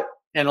thought,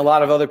 and a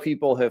lot of other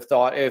people have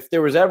thought, if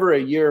there was ever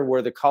a year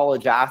where the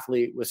college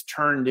athlete was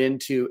turned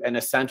into an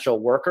essential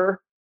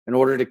worker in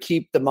order to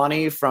keep the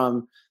money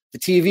from the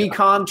TV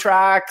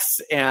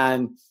contracts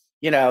and,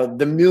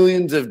 the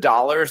millions of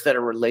dollars that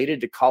are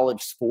related to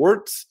college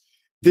sports,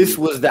 this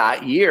was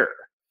that year.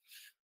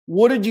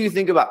 What did you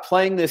think about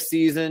playing this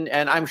season?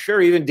 And I'm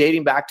sure even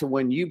dating back to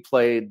when you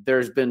played,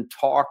 there's been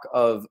talk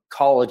of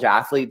college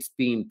athletes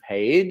being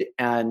paid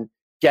and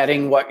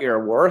getting what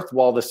you're worth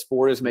while the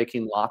sport is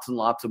making lots and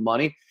lots of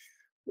money.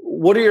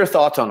 What are your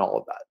thoughts on all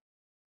of that?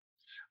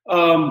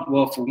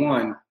 Well, for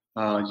one,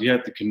 you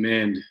have to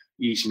commend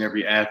each and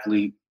every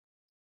athlete,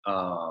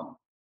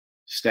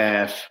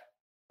 staff,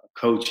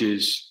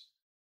 coaches,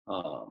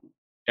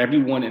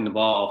 everyone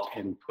involved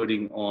in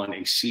putting on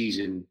a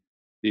season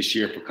this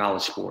year for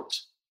college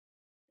sports.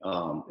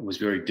 It was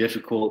very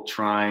difficult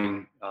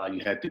trying.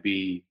 You had to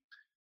be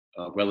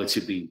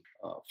relatively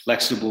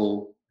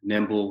flexible,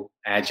 nimble,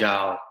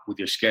 agile with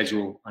your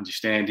schedule,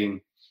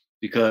 understanding,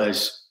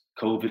 because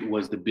COVID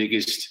was the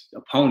biggest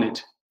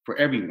opponent for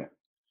everyone.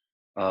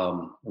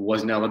 It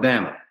wasn't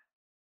Alabama.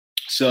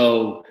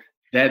 So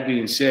that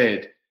being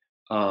said,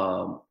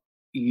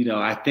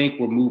 I think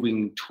we're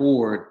moving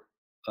toward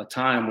a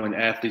time when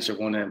athletes are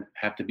going to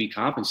have to be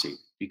compensated,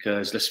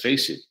 because let's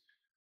face it,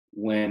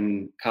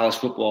 when college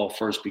football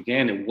first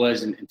began, it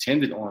wasn't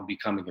intended on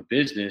becoming a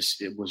business.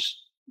 It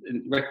was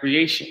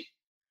recreation.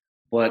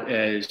 But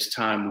as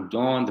time moved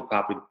on, the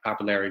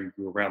popularity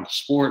grew around the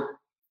sport.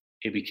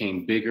 It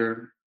became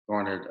bigger,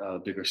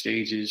 garnered bigger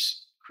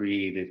stages,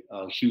 created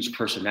huge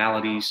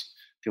personalities.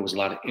 There was a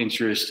lot of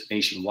interest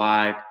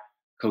nationwide,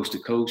 coast to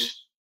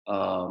coast,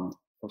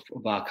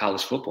 about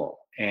college football.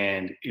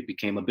 And it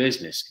became a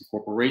business. And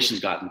corporations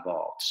got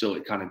involved. So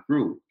it kind of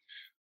grew.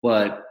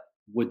 But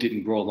what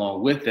didn't grow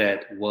along with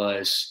that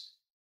was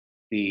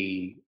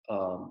the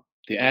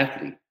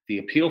athlete, the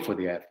appeal for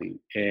the athlete,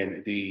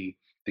 and the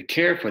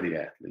care for the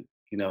athlete.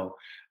 It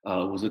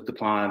was looked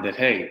upon that,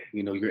 hey,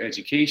 your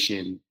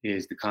education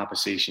is the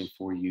compensation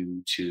for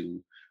you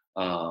to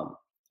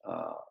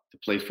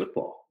play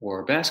football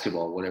or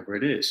basketball, whatever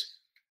it is.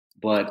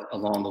 But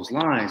along those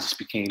lines, this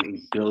became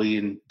 $1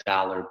 billion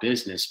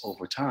business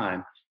over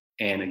time.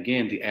 And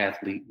again, the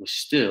athlete was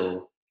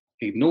still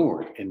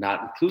ignored and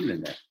not included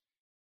in that.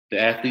 The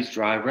athletes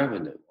drive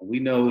revenue. We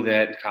know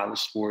that in college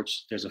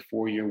sports, there's a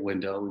 4-year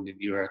window, and then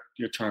your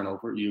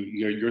turnover,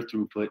 your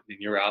throughput, and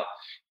you're out,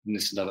 and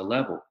it's another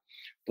level.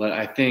 But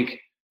I think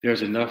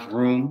there's enough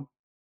room.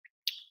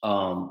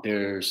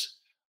 There's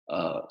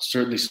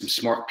certainly some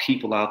smart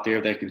people out there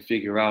that can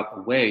figure out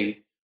a way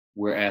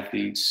where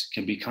athletes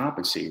can be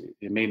compensated.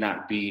 It may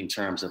not be in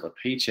terms of a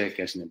paycheck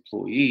as an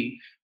employee,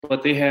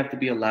 but they have to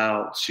be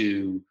allowed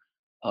to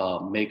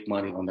make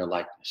money on their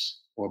likeness,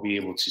 or be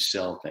able to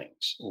sell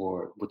things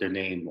or with their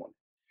name on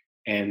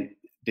it. And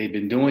they've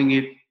been doing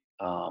it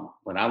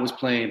when I was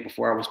playing,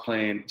 before I was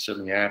playing,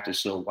 certainly after.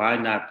 So why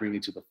not bring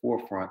it to the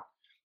forefront,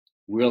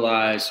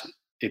 realize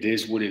it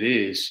is what it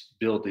is,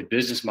 build a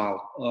business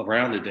model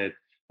around it that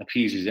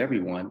appeases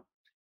everyone,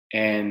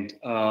 and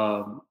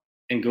go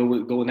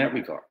in that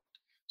regard.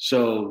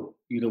 So,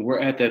 we're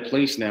at that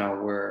place now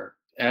where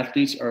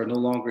athletes are no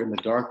longer in the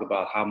dark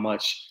about how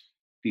much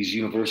these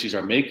universities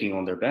are making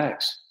on their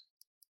backs.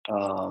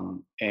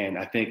 And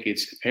I think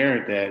it's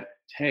apparent that,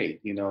 hey,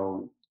 they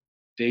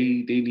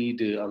need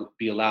to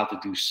be allowed to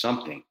do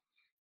something.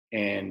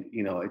 And,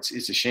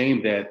 it's a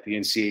shame that the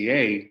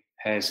NCAA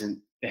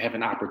they have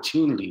an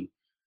opportunity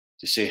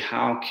to say,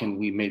 how can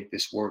we make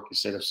this work,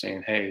 instead of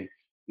saying, hey,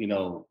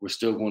 we're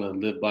still going to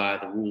live by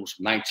the rules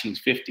from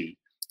 1950,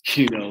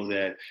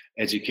 that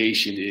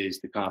education is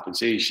the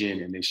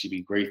compensation and they should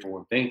be grateful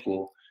and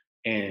thankful.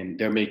 And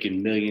they're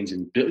making billions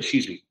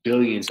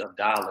of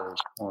dollars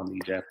on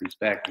these athletes'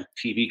 back with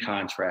TV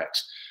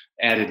contracts,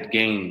 added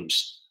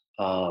games,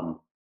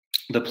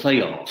 the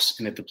playoffs.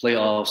 And if the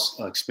playoffs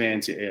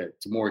expand to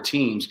more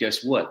teams,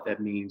 guess what?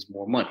 That means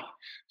more money.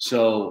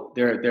 So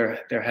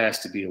there has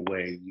to be a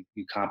way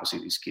you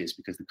compensate these kids,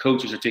 because the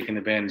coaches are taking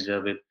advantage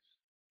of it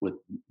with $1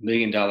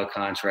 million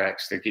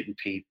contracts. They're getting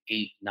paid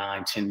 $8,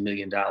 $9, $10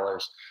 million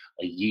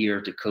a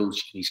year to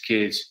coach. These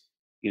kids,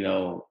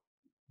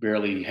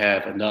 barely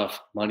have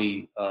enough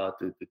money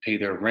to pay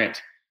their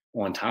rent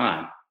on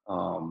time.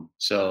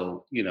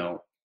 So,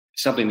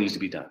 something needs to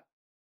be done.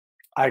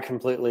 I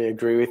completely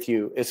agree with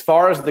you. As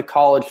far as the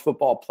college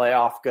football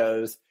playoff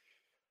goes,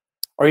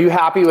 are you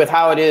happy with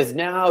how it is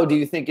now? Do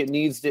you think it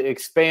needs to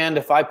expand?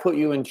 If I put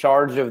you in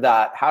charge of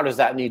that, how does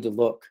that need to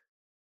look?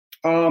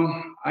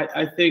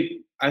 I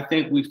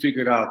think we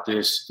figured out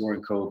this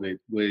during COVID,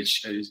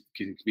 which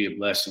can be a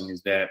blessing,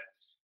 is that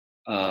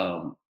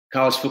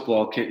college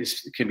football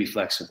can be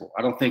flexible.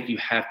 I don't think you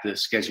have to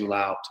schedule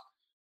out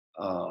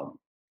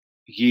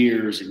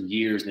years and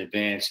years in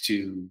advance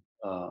to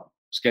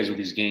schedule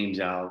these games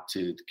out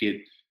to get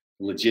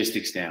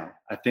logistics down.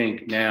 I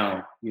think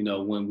now,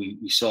 when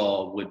we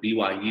saw what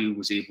BYU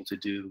was able to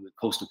do with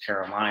Coastal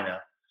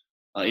Carolina,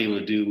 able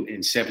to do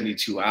in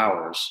 72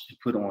 hours, and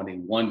put on a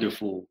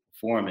wonderful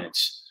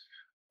performance,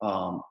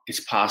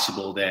 it's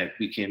possible that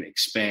we can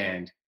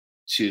expand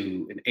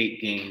to an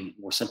 8-game,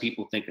 or some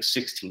people think a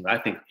 16. I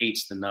think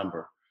 8's the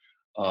number,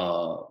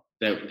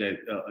 that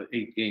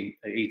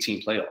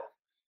 18 playoff.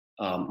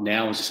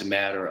 Now it's just a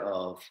matter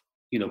of,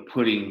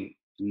 putting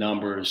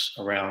numbers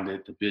around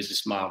it, the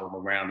business model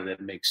around it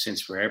that makes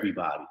sense for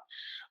everybody.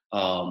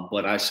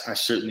 But I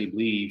certainly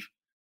believe,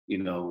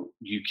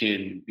 you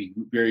can be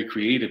very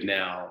creative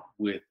now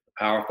with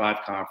Power 5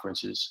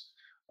 conferences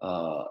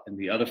and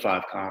the other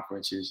 5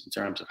 conferences in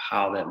terms of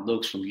how that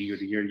looks from year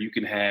to year. You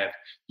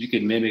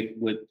can mimic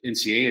what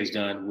NCAA has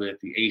done with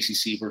the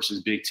ACC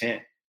versus Big Ten,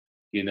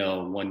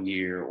 one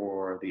year,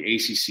 or the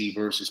ACC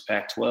versus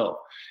Pac-12.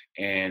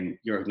 And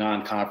your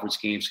non-conference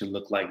games can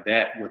look like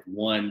that with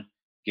one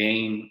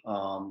game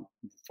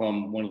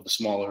from one of the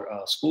smaller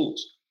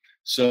schools.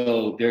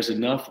 So there's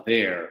enough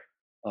there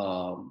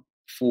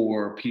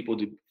for people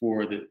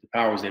for the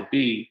powers that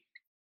be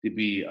to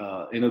be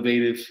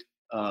innovative,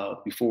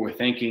 be forward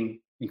thinking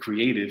and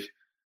creative,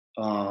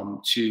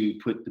 to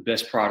put the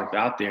best product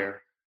out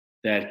there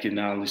that can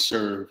not only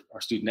serve our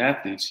student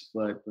athletes,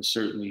 but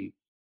certainly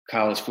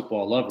college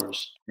football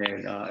lovers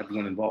and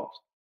everyone involved.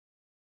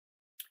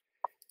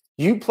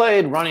 You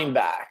played running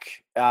back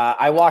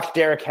I watched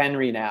Derrick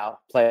Henry now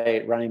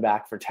play running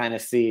back for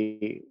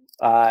Tennessee.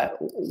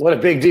 What a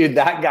big dude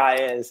that guy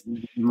is.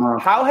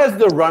 How has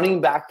the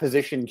running back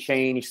position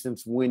changed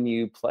since when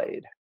you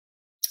played?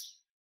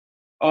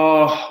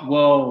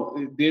 Well,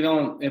 they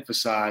don't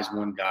emphasize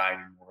one guy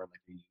anymore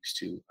like they used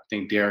to. I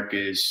think Derrick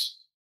is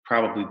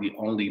probably the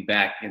only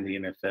back in the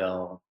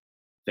NFL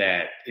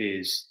that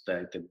is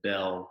the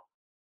bell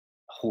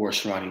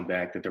horse running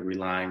back that they're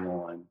relying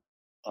on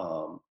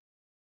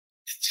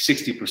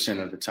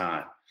 60% of the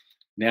time.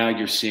 Now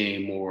you're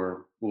seeing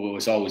more, well,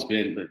 it's always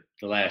been, but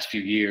the last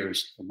few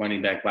years, a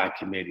running back by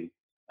committee,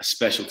 a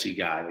specialty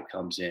guy that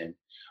comes in.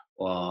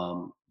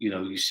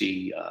 You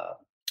see a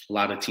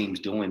lot of teams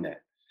doing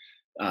that.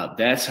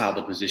 That's how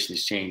the position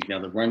has changed.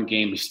 Now the run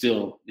game you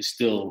still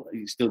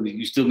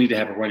need to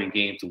have a running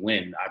game to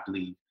win, I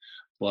believe.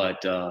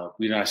 But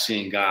we're not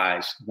seeing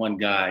one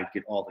guy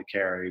get all the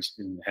carries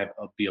and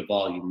be a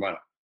volume runner.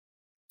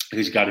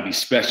 He's got to be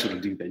special to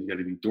do that. You got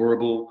to be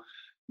durable.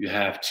 You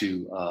have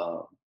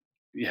to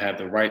you have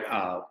the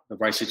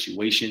right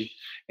situation,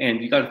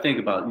 and you got to think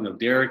about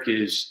Derrick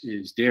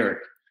is Derrick,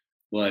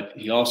 but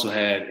he also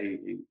had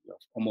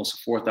almost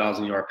a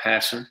 4,000-yard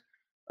passer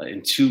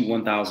and 2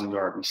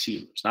 1,000-yard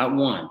receivers, not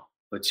one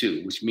but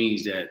 2, which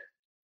means that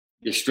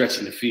you're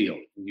stretching the field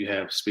and you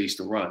have space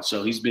to run.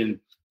 So he's been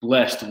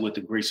blessed with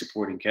a great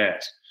supporting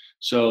cast.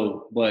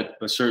 So, but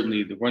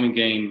certainly the running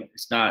game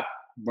is not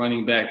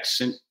running back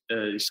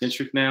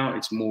centric now.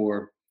 It's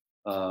more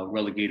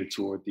relegated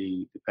toward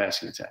the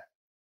passing attack.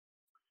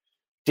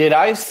 Did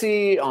I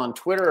see on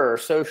Twitter or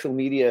social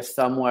media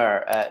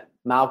somewhere at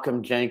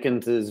Malcolm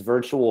Jenkins's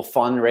virtual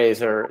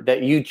fundraiser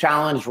that you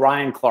challenged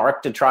Ryan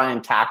Clark to try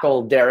and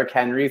tackle Derrick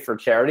Henry for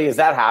charity? Is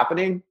that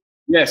happening?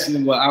 Yes.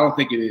 Well, I don't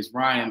think it is.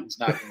 Ryan is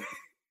not.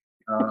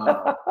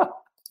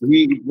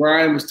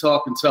 Ryan was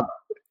talking tough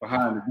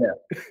behind the desk.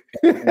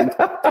 He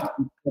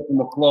him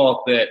a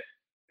cloth that,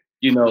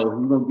 he's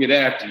going to get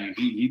after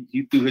you.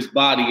 He threw his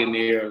body in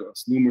there on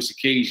numerous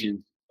occasions,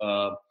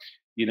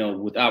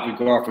 without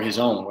regard for his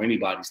own or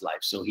anybody's life.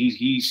 So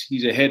he's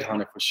a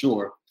headhunter for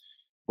sure.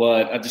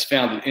 But I just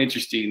found it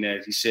interesting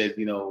that he said,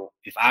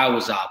 if I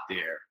was out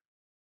there,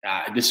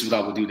 this is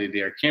what I would do to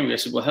Derrick Henry. I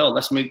said, well, hell,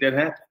 let's make that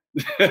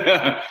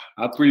happen.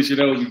 I'm pretty sure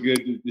that would be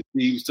good to see.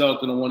 He was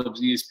talking on one of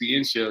his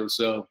ESPN shows.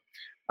 So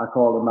I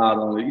called him out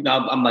on it.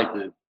 I'm like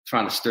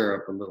trying to stir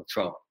up a little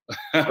trouble.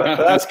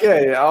 That's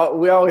good.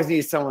 We always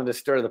need someone to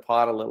stir the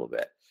pot a little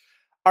bit.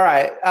 All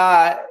right.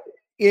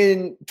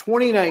 In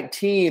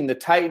 2019, the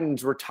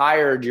Titans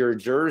retired your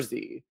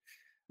jersey.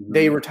 Mm-hmm.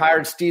 They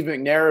retired Steve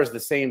McNair's the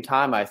same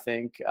time, I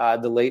think,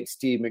 the late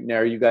Steve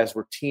McNair. You guys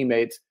were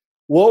teammates.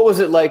 What was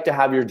it like to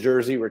have your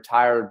jersey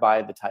retired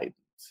by the Titans?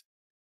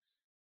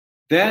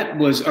 That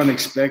was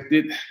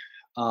unexpected.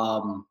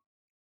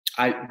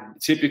 I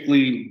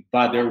typically,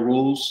 by their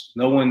rules,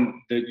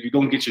 you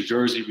don't get your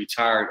jersey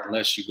retired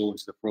unless you go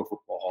into the Pro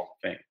Football Hall of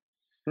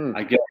Fame.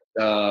 I guess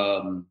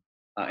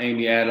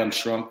Amy Adams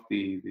Strunk,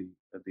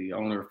 the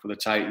owner for the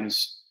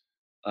Titans,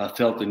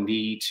 felt the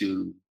need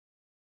to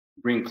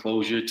bring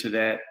closure to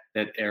that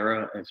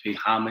era and pay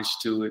homage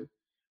to it.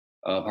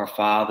 Her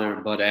father,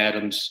 Bud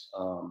Adams,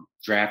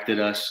 drafted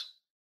us,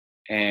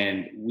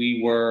 and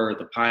we were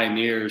the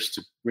pioneers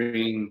to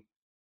bring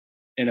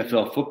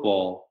NFL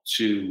football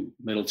to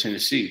Middle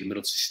Tennessee, the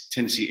Middle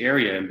Tennessee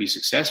area, and be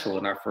successful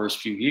in our first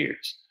few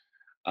years.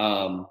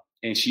 And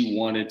she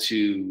wanted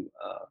to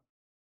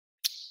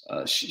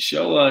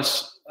show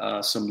us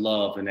some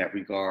love in that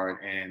regard,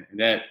 and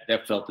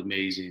that felt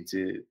amazing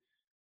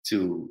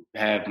to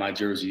have my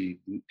jersey,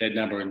 that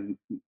number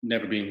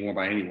never being worn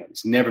by anyone.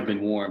 It's never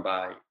been worn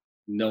by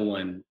no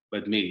one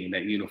but me in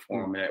that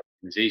uniform and that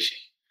organization.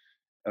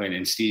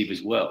 And Steve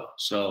as well.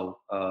 So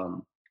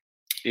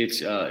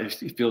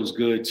it feels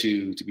good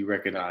to be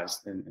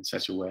recognized in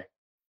such a way.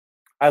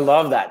 I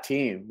love that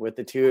team with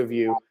the two of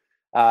you.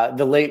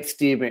 The late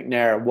Steve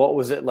McNair, what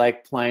was it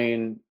like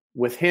playing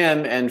with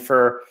him? And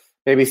for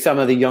maybe some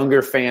of the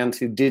younger fans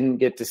who didn't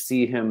get to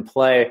see him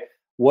play,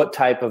 what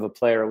type of a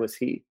player was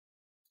he?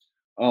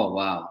 Oh,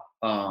 wow.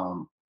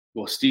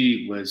 Well,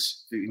 Steve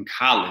was in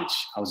college.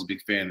 I was a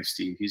big fan of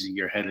Steve. He's a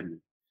year ahead of me.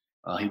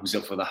 He was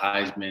up for the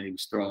Heisman. He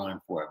was throwing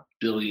for 1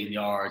 billion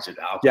yards at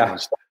Alcorn.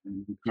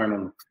 You turn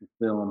on the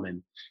film,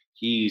 and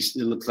it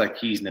looks like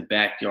he's in the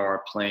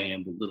backyard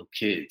playing with little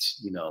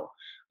kids.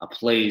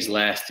 Plays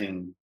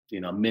lasting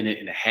a minute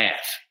and a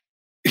half.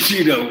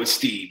 With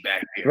Steve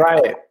back there,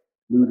 right?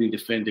 Looting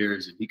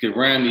defenders, and he could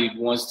run if he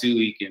wants to.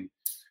 He can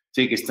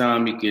take his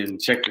time. He can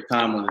check the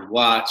time on his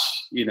watch.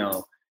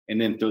 And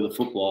then throw the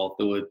football,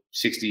 throw it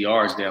 60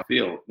 yards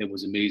downfield. It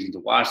was amazing to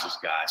watch this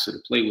guy. So to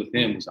play with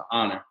him was an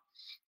honor.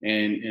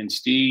 And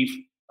Steve,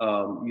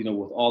 with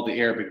all the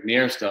Eric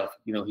McNair stuff,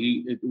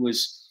 it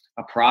was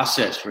a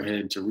process for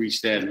him to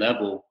reach that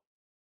level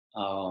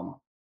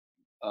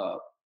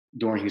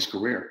during his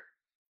career.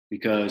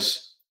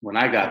 Because when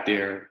I got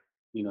there,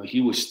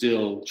 he was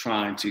still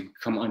trying to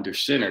come under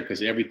center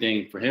because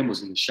everything for him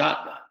was in the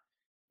shotgun.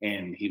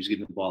 And he was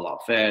getting the ball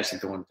out fast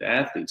and throwing it to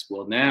athletes.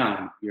 Well,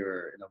 now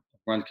you're in a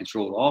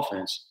run-controlled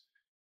offense.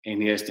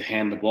 and he has to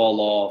hand the ball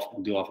off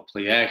and do off a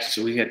play action.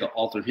 So he had to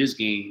alter his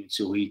game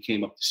until he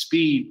came up to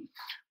speed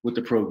with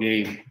the pro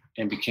game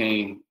and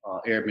became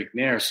Air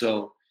McNair.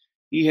 So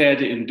he had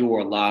to endure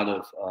a lot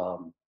of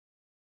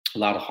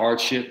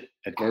hardship,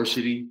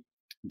 adversity,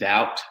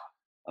 doubt.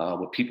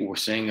 What people were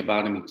saying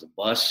about him, he was a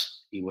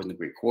bust. He wasn't a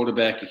great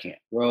quarterback. He can't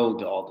throw,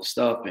 all this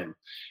stuff, and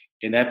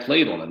that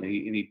played on him.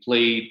 And he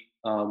played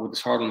with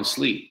his heart on his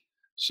sleeve.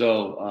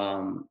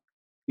 So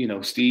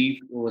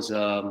Steve was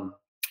an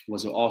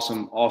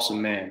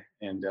awesome man,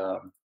 and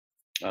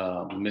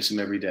we miss him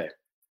every day.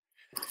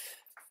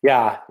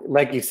 Yeah,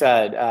 like you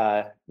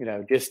said,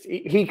 just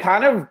he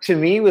kind of, to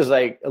me, was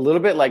like a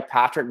little bit like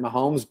Patrick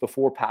Mahomes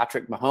before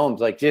Patrick Mahomes.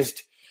 Like,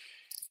 just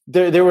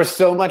there was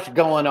so much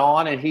going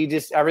on, and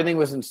everything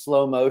was in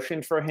slow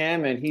motion for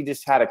him, and he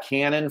just had a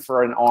cannon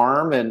for an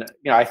arm. And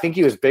I think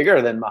he was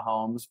bigger than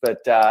Mahomes,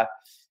 but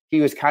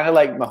he was kind of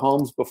like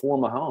Mahomes before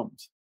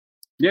Mahomes.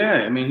 Yeah,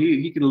 I mean,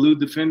 he could elude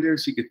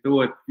defenders. He could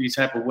throw it any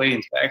type of way.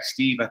 In fact,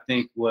 Steve, I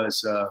think,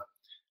 was a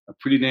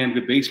pretty damn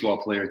good baseball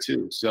player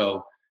too.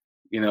 So,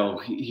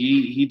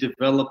 he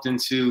developed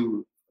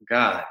into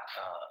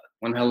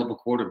one hell of a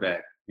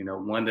quarterback.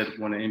 One that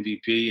won an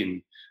MVP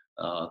and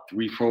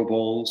 3 Pro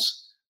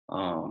Bowls.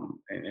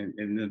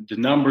 And the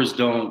numbers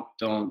don't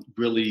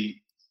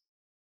really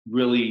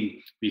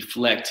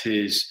reflect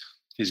his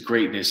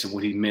greatness and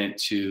what he meant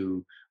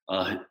to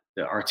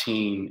our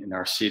team and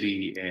our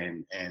city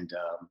and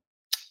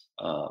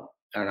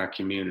our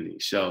community.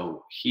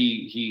 So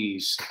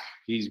he's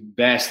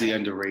vastly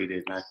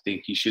underrated, and I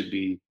think he should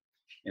be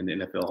in the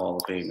NFL Hall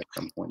of Fame at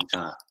some point in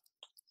time.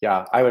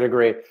 Yeah, I would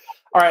agree.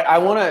 All right, I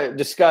want to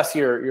discuss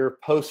your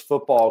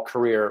post-football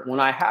career. When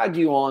I had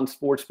you on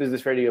Sports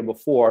Business Radio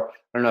before, I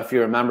don't know if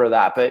you remember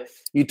that, but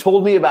you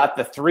told me about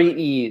the 3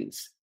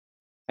 E's,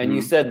 and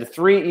you said the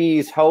 3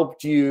 E's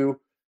helped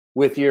you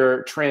with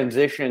your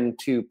transition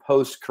to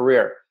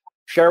post-career.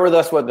 Share with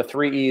us what the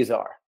 3 E's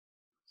are.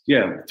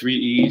 Yeah, the 3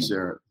 E's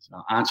are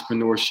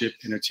entrepreneurship,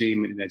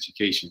 entertainment, and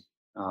education.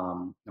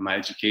 In my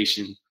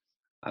education,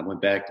 I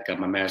went back, got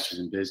my master's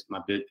in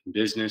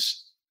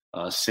business.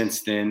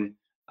 Since then,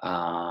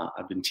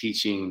 I've been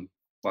teaching,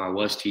 or I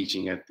was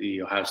teaching at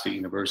the Ohio State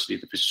University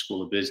at the Fisher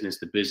School of Business,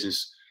 the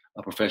business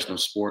of professional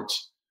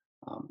sports,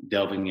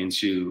 delving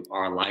into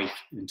our life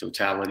in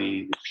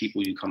totality, the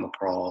people you come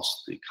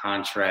across, the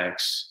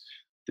contracts,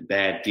 the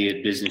bad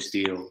business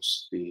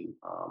deals, the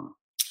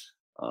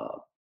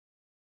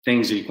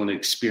things that you're going to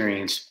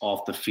experience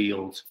off the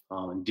field,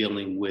 and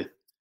dealing with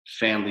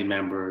family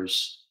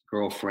members,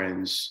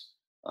 girlfriends,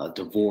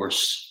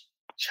 divorce,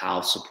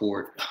 child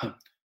support,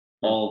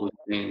 all the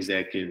things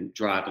that can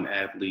drive an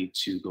athlete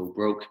to go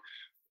broke,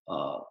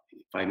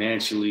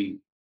 financially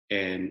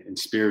and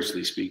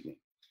spiritually speaking.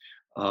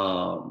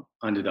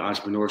 Under the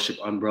entrepreneurship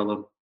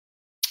umbrella,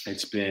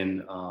 it's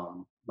been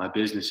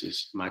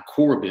my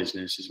core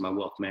business is my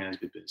wealth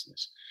management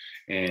business.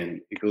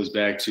 And it goes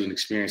back to an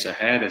experience I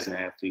had as an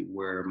athlete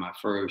where my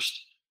first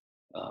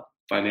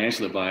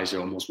financial advisor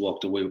almost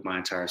walked away with my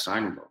entire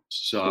signing bonus.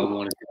 So I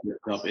wanted to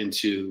get up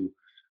into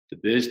the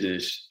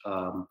business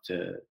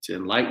to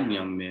enlighten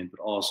young men,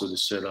 but also to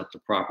set up the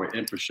proper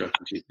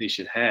infrastructure they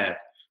should have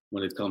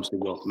when it comes to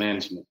wealth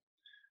management.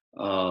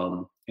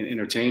 And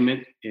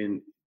entertainment,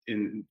 and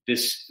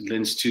this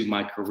lends to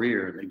my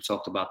career. You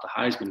talked about the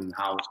Heisman and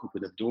how it's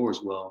opened up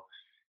doors. Well,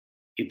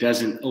 it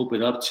doesn't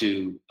open up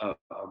to a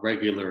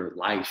regular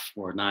life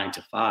or a 9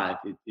 to 5.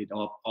 It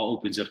all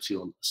opens up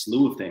to a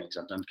slew of things.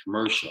 I've done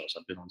commercials.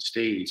 I've been on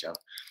stage.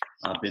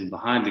 I've been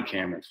behind the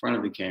camera, in front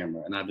of the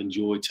camera, and I've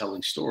enjoyed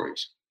telling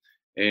stories.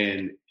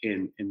 And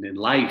in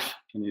life,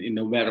 and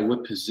no matter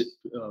what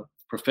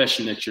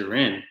profession that you're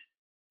in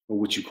or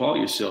what you call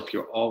yourself,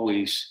 you're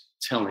always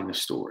telling a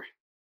story.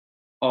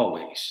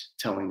 Always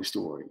telling a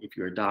story. If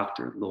you're a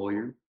doctor,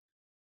 lawyer,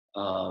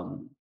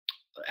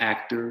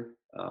 actor,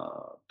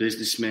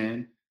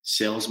 businessman,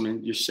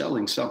 salesman, you're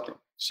selling something.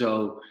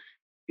 So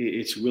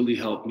it's really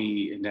helped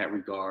me in that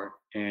regard.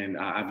 And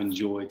I've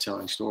enjoyed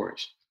telling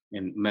stories,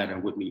 no matter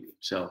what medium.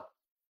 So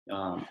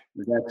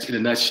that's in a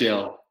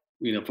nutshell,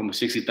 from a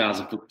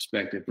 60,000 foot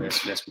perspective,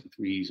 that's what the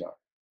 3 E's are.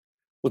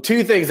 Well,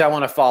 2 things I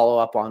want to follow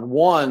up on.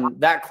 One,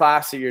 that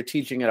class that you're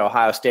teaching at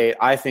Ohio State,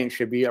 I think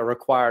should be a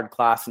required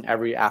class in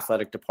every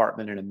athletic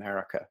department in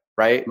America,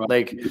 right?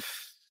 Like,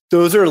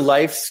 those are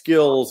life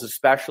skills,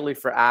 especially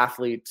for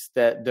athletes,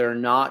 that they're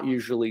not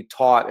usually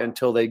taught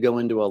until they go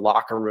into a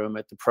locker room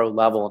at the pro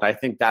level. And I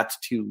think that's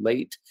too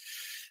late.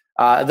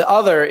 The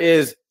other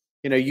is,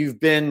 you've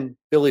been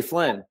Billy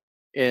Flynn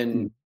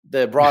in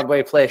the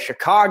Broadway play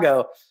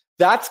Chicago.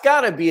 That's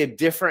got to be a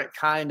different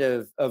kind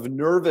of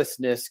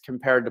nervousness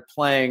compared to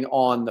playing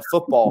on the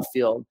football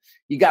field.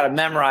 You got to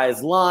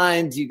memorize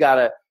lines. You got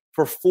to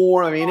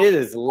perform. I mean, it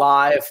is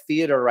live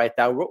theater right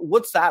there.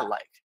 What's that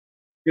like?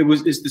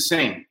 It's the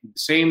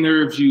same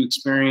nerves you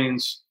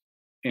experience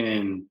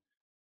in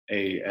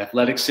a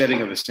athletic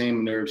setting are the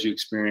same nerves you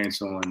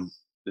experience on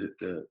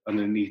the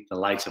underneath the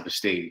lights of a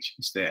stage.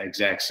 It's the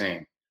exact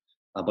same,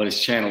 but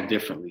it's channeled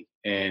differently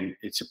and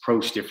it's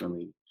approached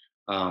differently.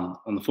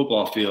 On the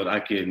football field, I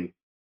can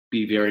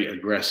be very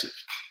aggressive,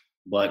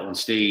 but on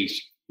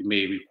stage, it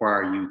may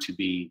require you to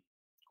be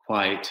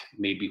quiet,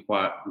 may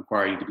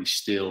require you to be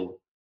still,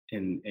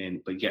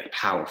 but yet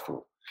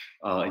powerful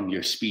in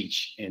your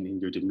speech and in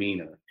your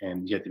demeanor,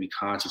 and you have to be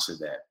conscious of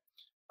that.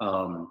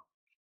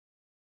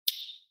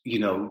 You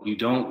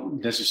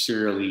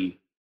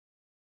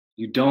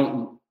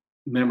don't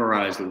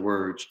memorize the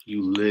words.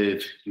 You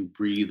live, you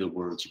breathe the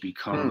words, you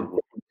become the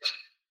words.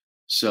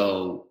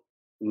 So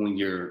when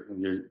you're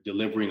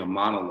delivering a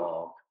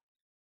monologue,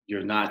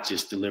 you're not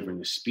just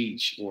delivering a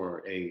speech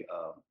or a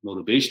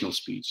motivational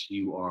speech.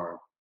 You are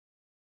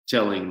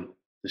telling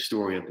the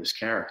story of this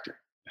character,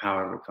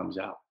 however it comes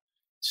out.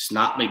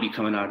 Snot may be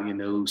coming out of your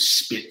nose,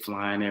 spit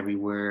flying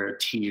everywhere,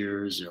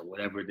 tears, or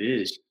whatever it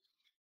is.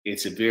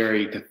 It's a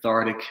very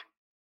cathartic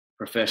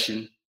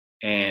profession,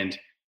 and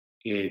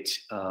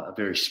it's a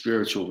very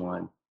spiritual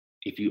one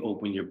if you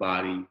open your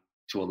body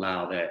to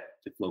allow that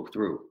to flow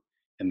through.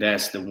 And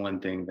that's the one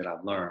thing that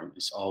I've learned,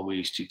 is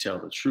always to tell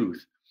the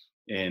truth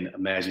in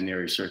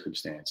imaginary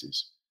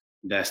circumstances.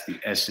 That's the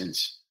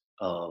essence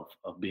of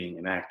being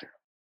an actor.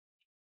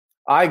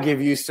 I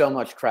give you so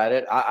much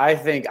credit. I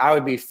think I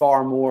would be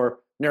far more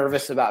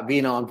nervous about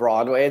being on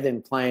Broadway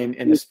than playing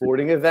in a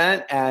sporting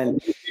event. And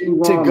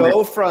to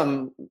go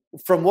from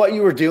what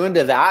you were doing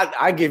to that,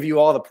 I give you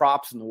all the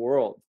props in the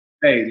world.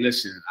 Hey,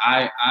 listen,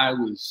 I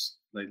was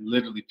like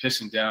literally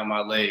pissing down my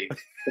leg.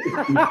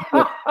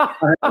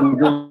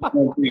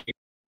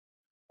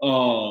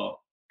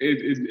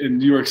 In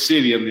New York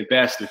City, the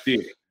Ambassador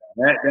Theater.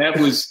 That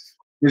was,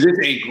 because it's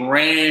a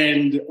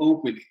grand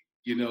opening.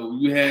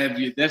 You have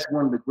that's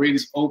one of the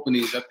greatest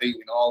openings, I think,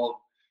 in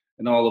all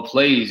the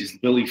plays, is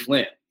Billy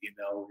Flynn.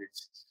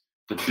 It's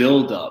the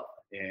build-up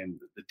and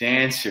the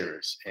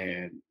dancers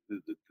and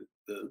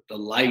the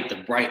light, the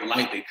bright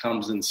light that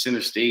comes in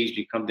center stage.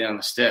 You come down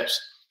the steps,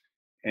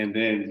 and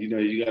then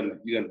you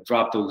gotta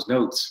drop those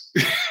notes.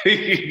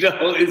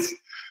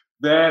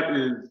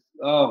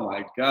 Oh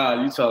my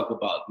God! You talk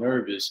about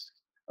nervous.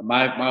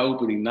 My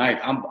opening night,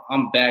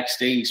 I'm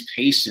backstage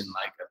pacing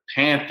like a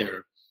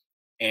panther.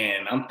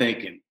 And I'm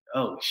thinking,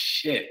 oh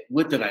shit,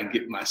 what did I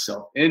get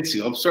myself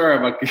into? I'm sorry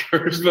if I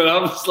curse, but I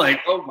was like,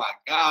 oh my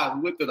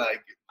God, what did I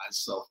get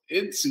myself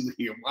into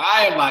here?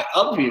 Why am I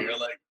up here?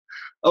 Like,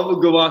 I'm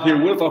gonna go out here.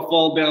 What if I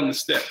fall down the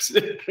steps?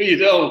 Billy,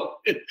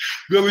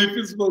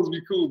 it's supposed to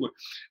be cool, but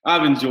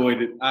I've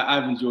enjoyed it.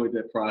 I've enjoyed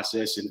that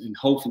process, and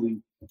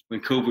hopefully,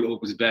 when COVID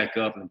opens back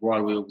up and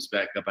Broadway opens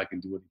back up, I can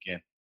do it again.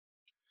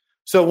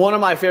 So one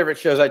of my favorite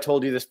shows, I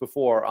told you this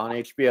before, on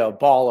HBO,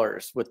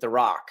 Ballers with The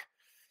Rock.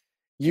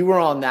 You were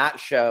on that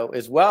show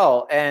as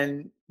well.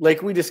 And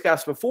like we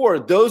discussed before,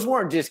 those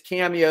weren't just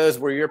cameos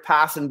where you're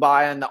passing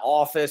by in the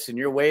office and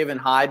you're waving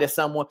hi to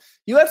someone.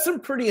 You had some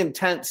pretty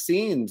intense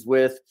scenes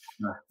with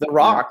The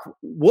Rock.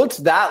 What's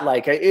that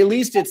like? At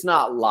least it's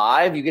not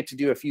live. You get to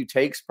do a few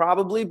takes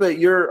probably, but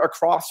you're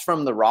across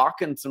from The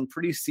Rock and some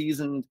pretty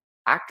seasoned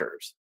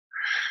actors.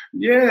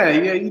 Yeah.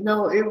 It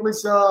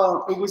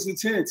was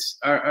intense.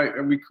 I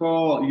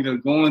recall,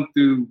 going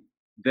through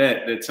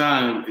that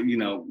time,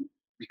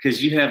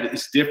 because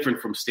it's different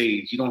from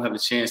stage. You don't have a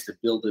chance to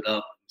build it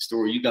up. The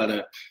story, you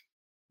gotta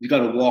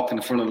walk in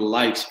the front of the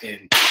lights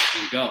and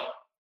go,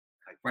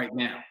 like right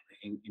now,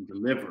 and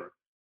deliver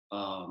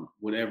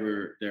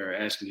whatever they're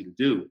asking you to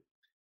do.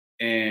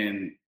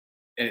 And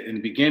in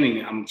the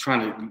beginning, I'm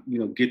trying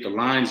to get the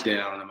lines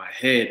down in my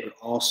head, but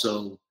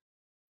also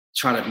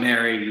try to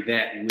marry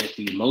that with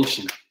the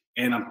emotion.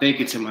 And I'm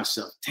thinking to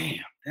myself, damn,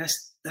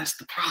 that's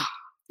the problem.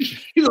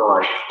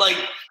 Like,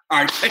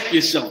 all right, check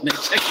yourself. Now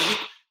check it.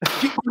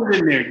 Keep it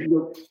in there.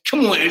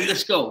 Come on, Eddie,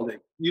 let's go.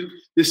 Like,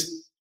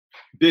 this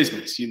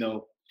business,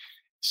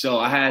 So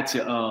I had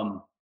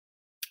to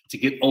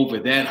get over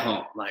that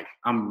hump. Like,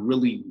 I'm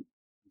really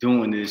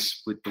doing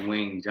this with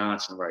Dwayne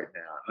Johnson right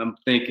now. I'm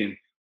thinking,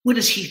 what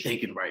is he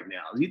thinking right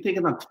now? Is he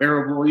thinking I'm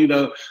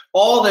terrible?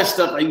 All that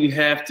stuff. Like, you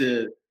have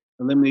to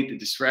eliminate the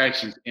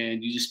distractions,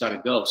 and you just got to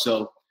go.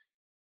 So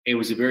it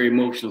was a very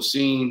emotional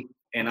scene,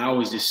 and I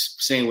was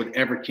just saying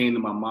whatever came to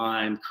my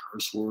mind,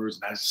 curse words,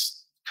 and I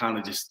just kind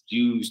of just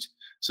used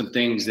some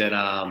things that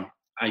I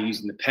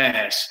used in the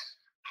past,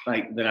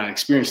 like that I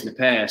experienced in the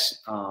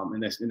past in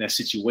that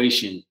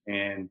situation.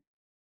 And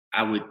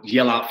I would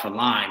yell out for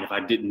line if I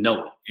didn't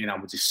know it, and I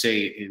would just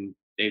say it, and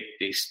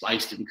they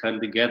spliced it and cut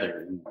it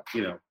together, and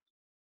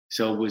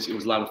so it was a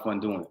lot of fun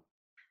doing it.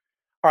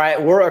 All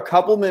right, we're a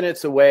couple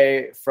minutes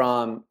away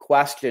from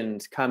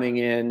questions coming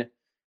in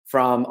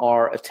from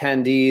our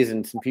attendees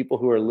and some people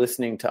who are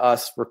listening to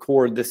us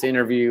record this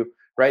interview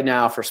right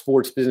now for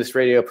Sports Business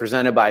Radio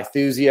presented by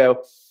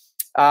Thuzio.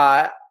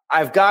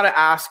 I've got to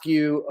ask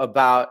you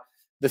about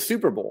the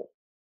Super Bowl.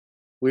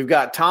 We've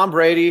got Tom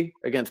Brady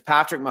against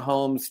Patrick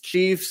Mahomes,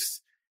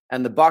 Chiefs,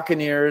 and the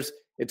Buccaneers.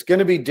 It's going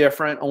to be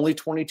different. Only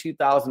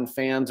 22,000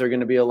 fans are going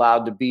to be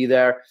allowed to be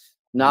there.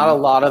 Not a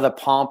lot of the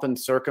pomp and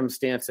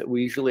circumstance that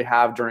we usually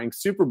have during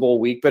Super Bowl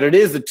week, but it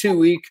is a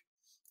 2-week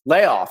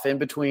layoff in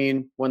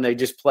between when they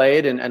just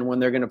played and when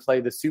they're going to play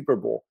the Super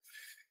Bowl.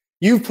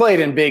 You've played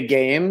in big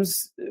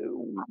games.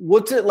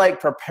 What's it like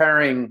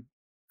preparing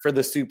for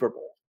the Super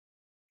Bowl?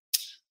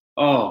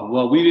 Oh,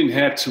 well, we didn't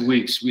have 2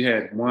 weeks. We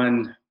had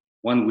one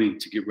week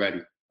to get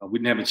ready. We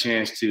didn't have a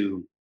chance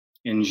to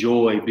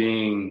enjoy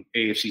being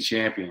AFC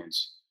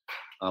champions.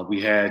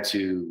 We had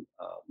to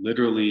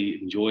literally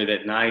enjoy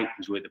that night,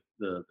 enjoy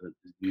the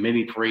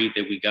mini parade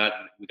that we got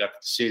to the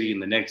city,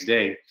 and the next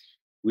day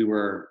we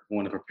were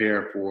going to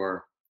prepare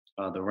for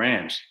the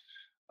Rams.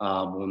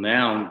 Well,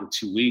 now in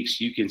 2 weeks,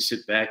 you can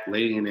sit back,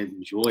 lay in it,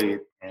 enjoy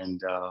it,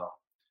 and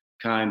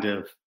kind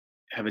of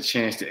have a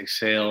chance to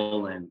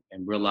exhale and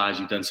realize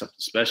you've done something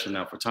special.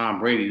 Now, for Tom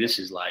Brady, this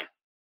is like,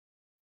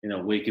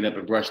 waking up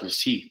and brushing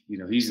his teeth.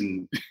 He's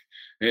in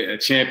a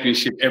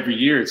championship every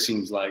year, it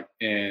seems like.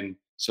 And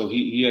so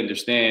he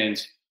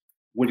understands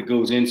what it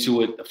goes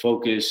into it, the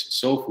focus, and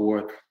so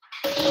forth,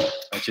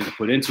 to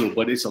put into it.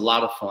 But it's a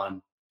lot of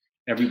fun.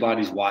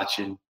 Everybody's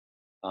watching.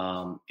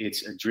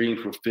 It's a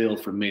dream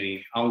fulfilled for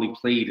many. I only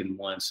played in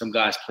one. Some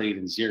guys played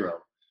in zero.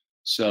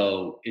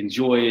 So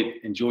enjoy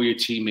it. Enjoy your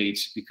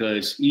teammates,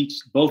 because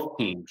both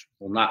teams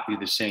will not be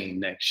the same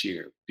next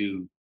year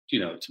due,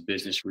 to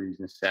business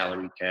reasons,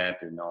 salary cap,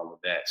 and all of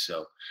that.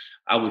 So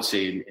I would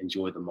say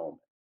enjoy the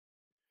moment.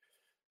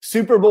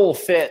 Super Bowl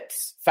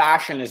fits.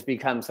 Fashion has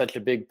become such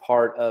a big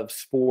part of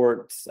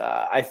sports.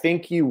 I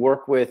think you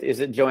work with,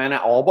 is it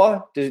Joanna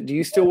Alba? Do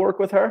you still work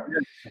with her? Yeah,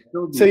 I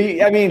still do.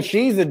 So,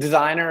 she's a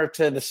designer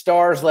to the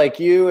stars like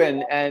you.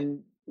 And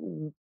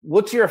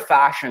what's your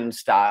fashion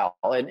style?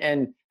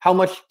 And how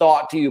much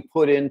thought do you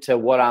put into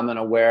what I'm going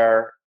to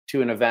wear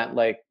to an event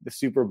like the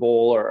Super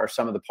Bowl or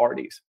some of the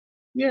parties?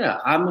 Yeah,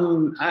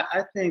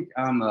 I think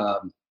I'm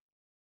a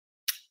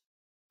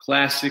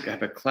classic. I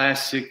have a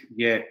classic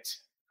yet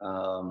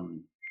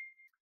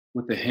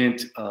with a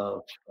hint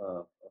of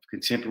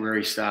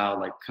contemporary style,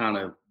 like kind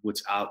of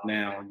what's out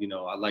now.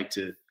 I like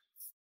to.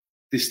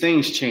 These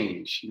things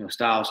change.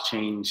 Styles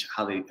change.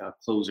 How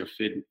clothes are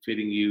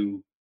fitting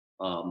you,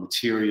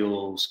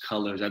 materials,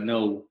 colors. I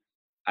know.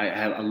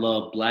 I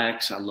love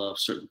blacks. I love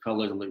certain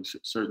colors. I like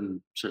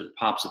certain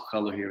pops of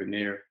color here and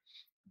there,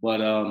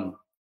 but I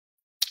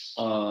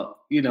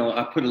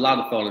put a lot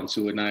of thought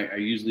into it, and I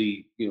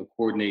usually,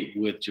 coordinate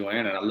with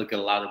Joanna. And I look at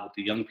a lot of what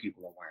the young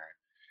people are wearing,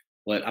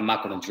 but I'm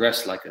not going to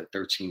dress like a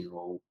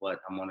 13-year-old, but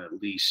I'm going to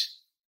at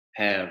least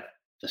have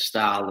the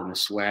style and the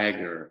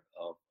swagger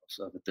of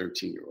a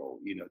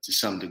 13-year-old, to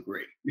some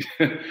degree.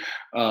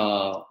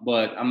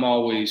 But I'm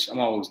always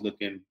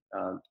looking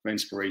for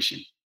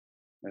inspiration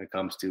when it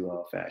comes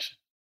to fashion.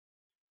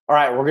 All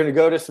right, we're going to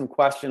go to some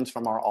questions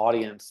from our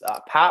audience.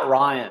 Pat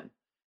Ryan,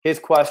 his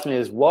question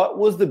is, what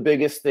was the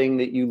biggest thing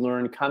that you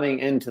learned coming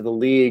into the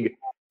league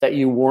that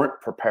you weren't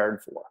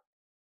prepared for?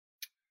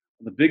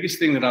 The biggest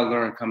thing that I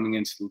learned coming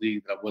into the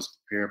league that I wasn't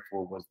prepared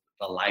for was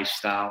the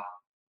lifestyle.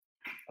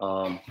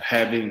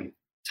 Having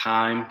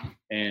time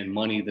and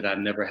money that I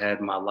never had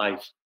in my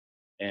life,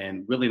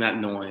 and really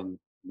not knowing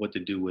what to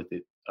do with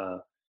it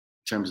in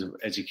terms of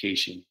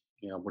education.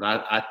 What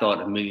I thought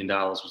 $1 million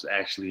was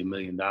actually $1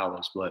 million,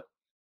 but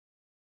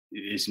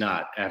it's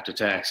not. After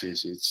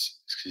taxes, it's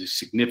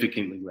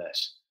significantly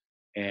less.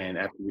 And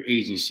after your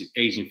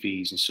agent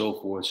fees and so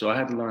forth. So I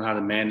had to learn how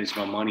to manage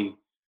my money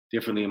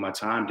differently and my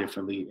time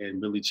differently, and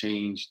really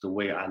change the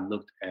way I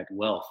looked at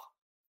wealth.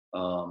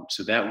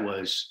 So that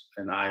was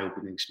an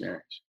eye-opening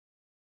experience.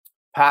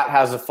 Pat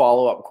has a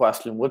follow-up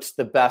question. What's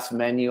the best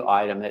menu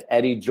item at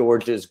Eddie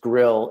George's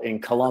Grill in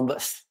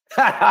Columbus?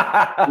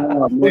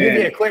 We'll give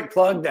you a quick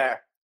plug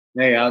there.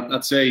 Hey, I'll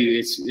tell you,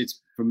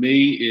 it's for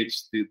me,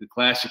 it's the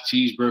classic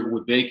cheeseburger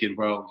with bacon,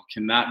 bro. You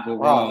cannot go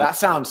wrong. Oh, that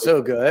sounds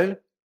so good.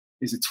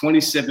 It's a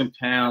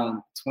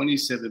 27-pound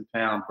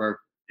burger.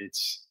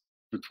 It's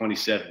for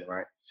 27,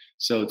 right?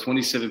 So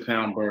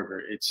 27-pound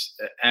burger. It's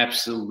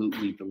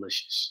absolutely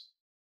delicious.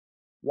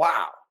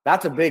 Wow,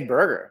 that's a big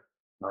burger.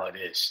 Oh, it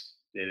is.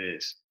 It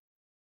is.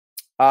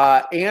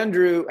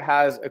 Andrew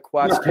has a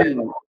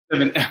question.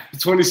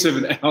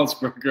 27-ounce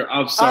burger.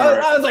 I'm sorry.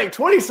 I was like,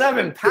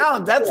 27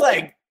 pounds. That's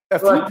like a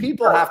few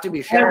people have to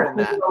be sharing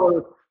that.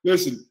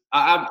 Listen,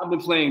 I've been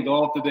playing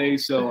golf today,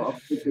 so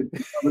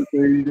I'm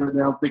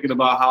thinking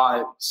about how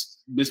I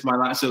missed my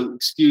line. So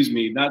excuse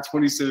me, not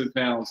 27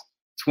 pounds,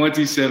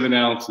 27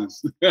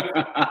 ounces.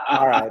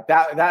 All right,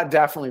 that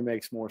definitely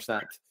makes more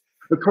sense.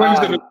 The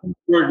 27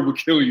 burger will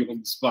kill you on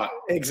the spot.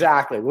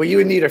 Exactly. Well, you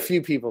would need a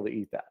few people to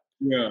eat that.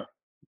 Yeah.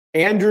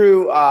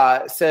 Andrew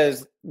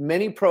says,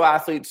 many pro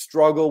athletes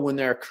struggle when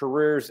their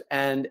careers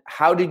end.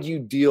 How did you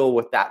deal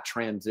with that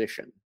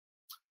transition?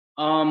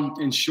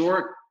 In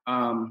short,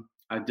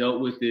 I dealt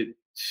with it.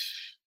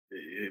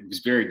 It was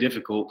very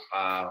difficult.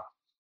 I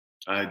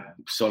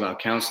sought out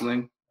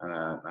counseling.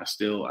 I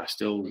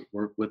still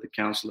work with a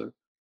counselor,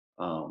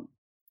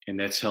 and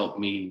that's helped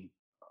me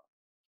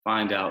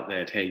find out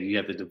that, hey, you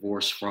have to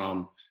divorce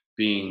from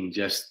being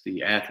just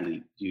the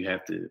athlete. You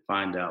have to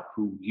find out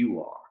who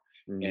you are,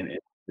 and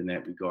in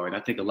that regard, I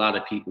think a lot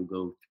of people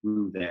go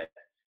through that.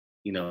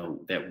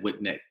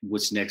 That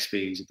what's next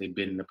phase if they've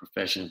been in the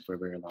profession for a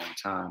very long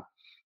time.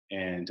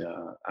 And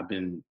I've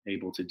been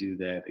able to do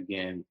that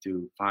again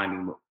through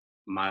finding what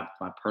my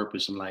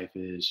purpose in life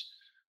is,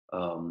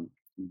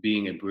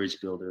 being a bridge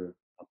builder,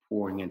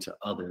 pouring into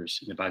others.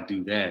 And if I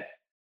do that,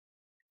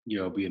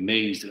 you'll be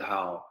amazed at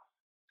how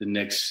the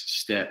next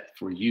step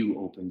for you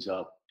opens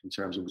up in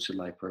terms of what your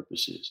life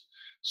purpose is.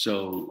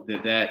 So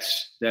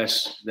that's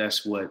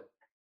what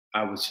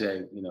I would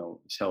say,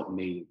 has helped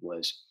me,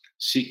 was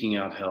seeking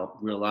out help,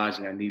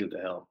 realizing I needed the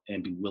help,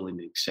 and be willing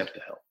to accept the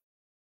help.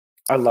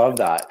 I love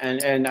that.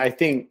 And I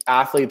think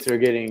athletes are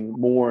getting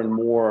more and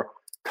more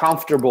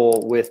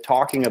comfortable with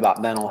talking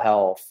about mental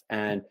health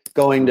and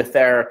going to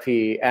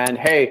therapy. And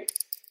hey,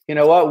 you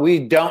know what? We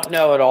don't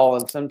know it all.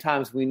 And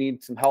sometimes we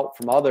need some help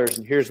from others.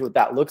 And here's what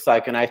that looks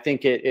like. And I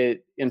think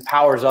it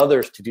empowers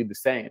others to do the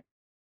same.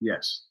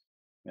 Yes.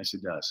 Yes,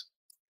 it does.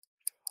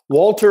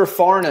 Walter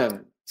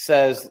Farnham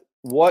says,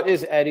 what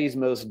is Eddie's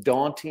most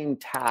daunting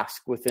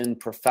task within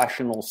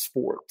professional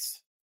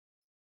sports?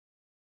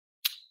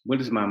 What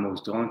is my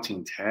most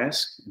daunting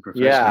task in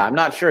professional? Yeah, I'm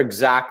not sure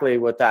exactly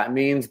what that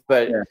means,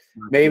 but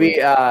maybe, is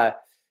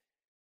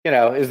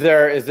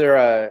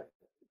there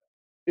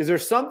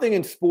something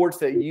in sports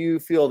that you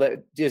feel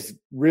that just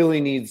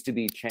really needs to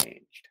be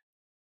changed?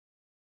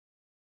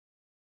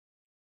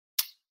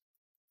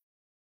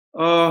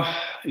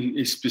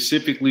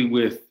 Specifically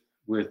with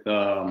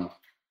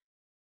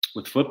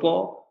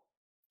football.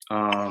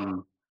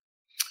 I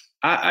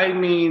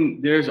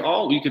mean,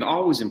 you can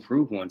always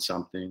improve on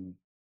something.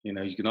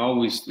 You can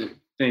always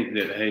think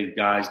that, hey,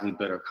 guys need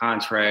better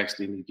contracts,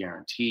 they need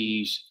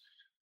guarantees.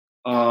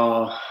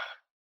 But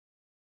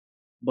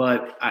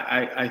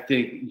I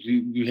think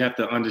you have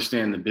to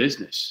understand the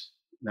business.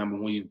 Number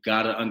one, you've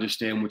got to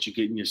understand what you're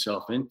getting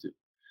yourself into.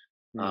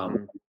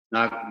 You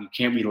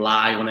can't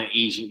rely on an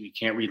agent. You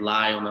can't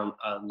rely on a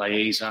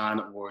liaison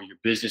or your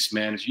business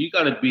manager. You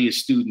got to be a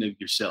student of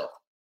yourself.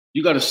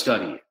 You got to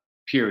study it,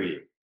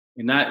 period.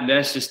 And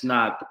that's just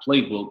not the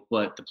playbook,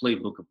 but the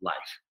playbook of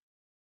life.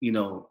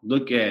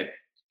 Look at,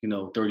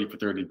 30 for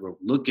 30 group.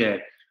 Look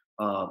at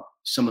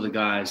some of the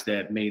guys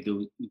that made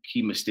those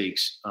key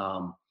mistakes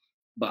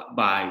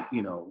by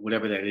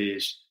whatever that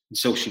is, in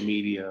social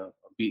media, or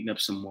beating up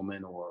some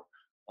woman, or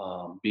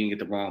being at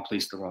the wrong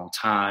place at the wrong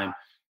time,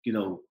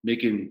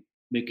 making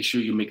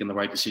sure you're making the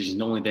right decisions,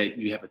 knowing that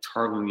you have a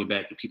target on your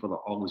back and people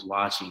are always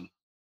watching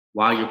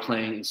while you're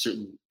playing and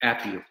certain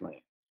after you're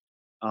playing.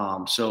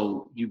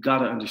 So you've got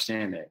to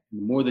understand that.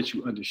 And the more that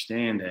you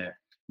understand that,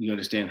 you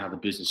understand how the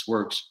business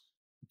works,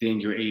 then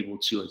you're able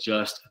to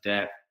adjust,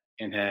 adapt,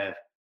 and have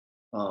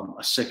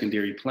a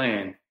secondary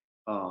plan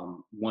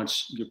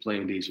once your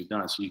playing days are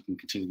done, so you can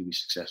continue to be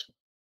successful.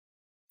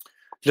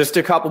 Just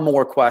a couple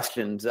more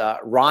questions.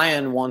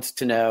 Ryan wants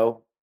to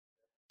know,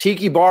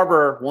 Tiki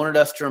Barber wanted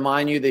us to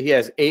remind you that he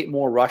has 8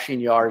 more rushing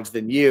yards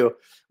than you.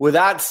 With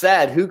that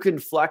said, who can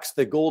flex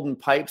the golden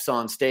pipes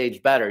on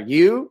stage better,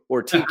 you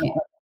or Tiki?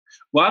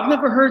 Well, I've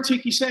never heard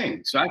Tiki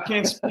sing, so I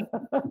can't speak.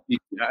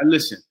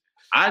 Listen,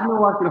 I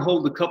know I can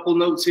hold a couple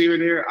notes here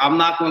and there. I'm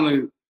not going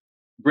to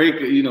break,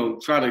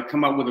 try to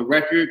come up with a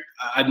record.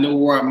 I know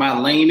where my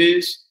lane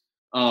is.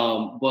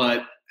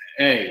 But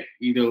hey,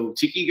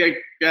 Tiki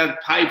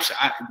got pipes.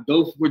 I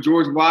go for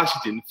George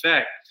Washington. In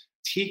fact,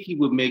 Tiki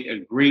would make a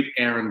great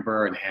Aaron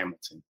Burr in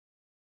Hamilton.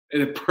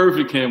 And a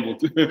perfect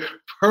Hamilton.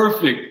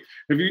 Perfect.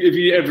 If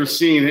you ever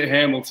seen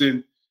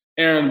Hamilton,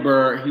 Aaron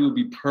Burr, he would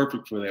be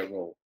perfect for that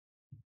role.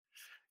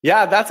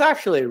 Yeah, that's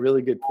actually a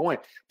really good point.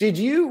 Did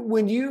you,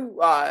 when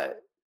you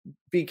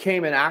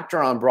became an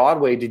actor on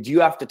Broadway, did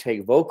you have to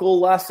take vocal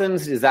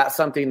lessons? Is that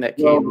something that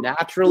came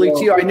naturally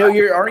to you? I know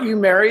aren't you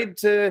married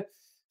to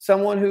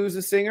someone who's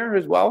a singer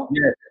as well?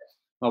 Yeah,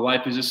 my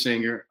wife is a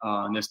singer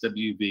in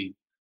SWV.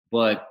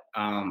 But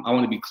I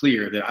want to be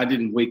clear that I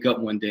didn't wake up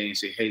one day and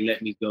say, hey,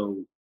 let me go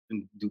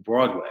and do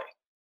Broadway.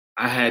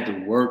 I had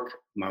to work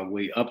my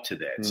way up to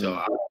that. So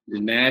I was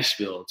in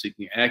Nashville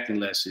taking acting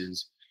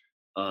lessons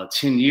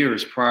 10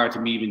 years prior to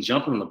me even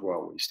jumping on the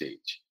Broadway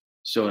stage.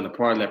 So in a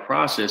part of that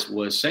process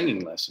was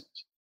singing lessons.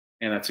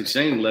 And I took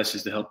singing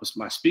lessons to help with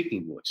my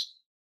speaking voice.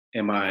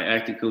 And my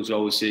acting coach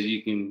always said,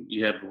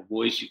 you have a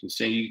voice, you can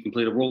sing, you can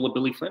play the role of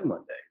Billy Flynn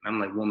one day. And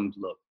I'm like, woman,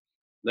 look,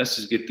 let's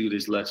just get through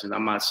this lesson.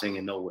 I'm not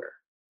singing nowhere.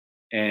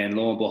 And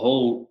lo and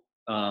behold,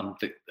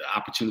 the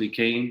opportunity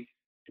came.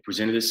 It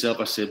presented itself.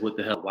 I said, what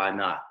the hell? Why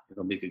not?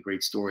 It'll make a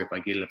great story if I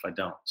get it, if I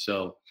don't.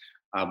 So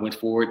I went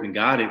forward and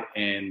got it.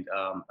 And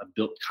I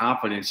built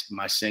confidence in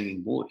my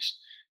singing voice.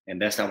 And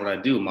that's not what I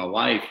do. My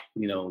wife,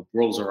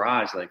 rolls her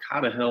eyes like,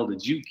 how the hell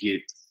did you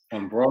get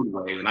on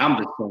Broadway? And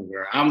I'm the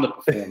singer. I'm the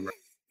performer.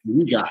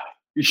 You got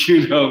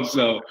it.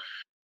 So,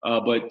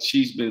 but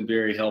she's been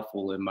very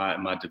helpful in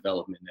my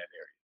development in that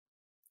area.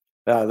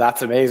 Oh,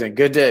 that's amazing.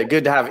 Good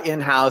to have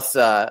in-house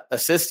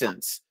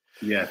assistants.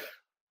 Yeah.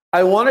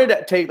 I wanted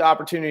to take the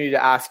opportunity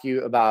to ask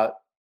you about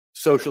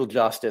social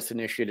justice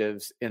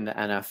initiatives in the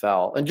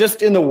NFL and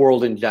just in the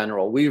world in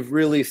general. We've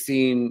really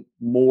seen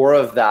more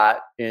of that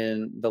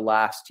in the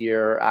last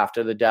year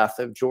after the death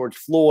of George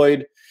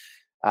Floyd,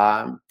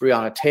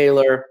 Breonna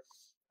Taylor.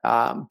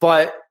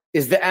 But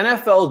Is the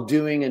NFL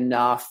doing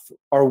enough?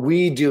 Are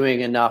we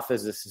doing enough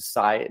as a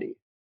society?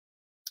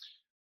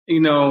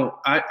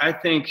 I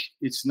think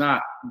it's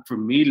not for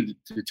me to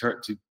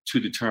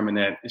determine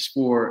that. It's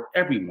for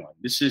everyone.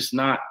 This is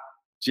not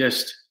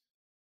just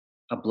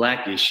a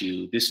Black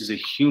issue. This is a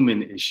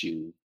human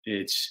issue.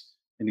 It's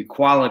an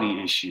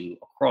equality issue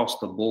across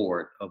the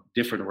board of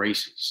different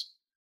races.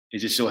 It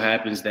just so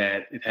happens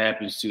that it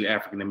happens to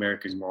African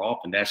Americans more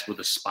often. That's where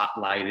the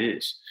spotlight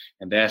is.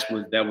 And that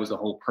was the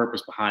whole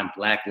purpose behind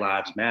Black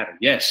Lives Matter.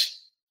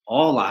 Yes,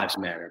 all lives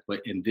matter.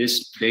 But in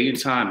this day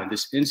and time, in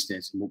this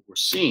instance, what we're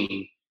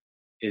seeing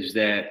is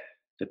that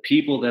the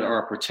people that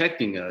are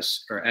protecting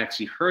us are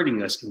actually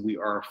hurting us, and we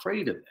are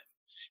afraid of them.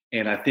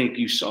 And I think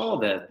you saw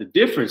that the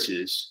difference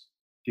is,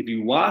 if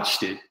you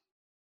watched it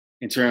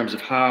in terms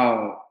of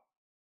how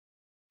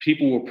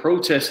people were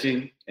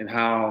protesting and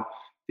how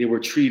they were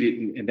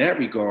treated in that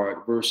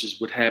regard versus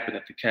what happened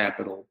at the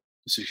Capitol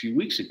just a few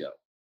weeks ago.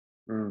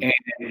 And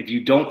if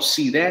you don't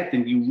see that,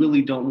 then you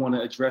really don't want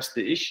to address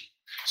the issue.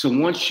 So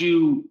once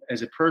you,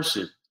 as a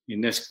person,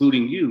 and that's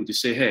including you, to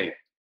say, hey,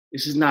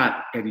 this is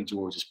not Eddie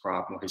George's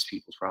problem or his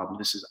people's problem.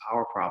 This is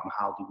our problem.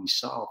 How do we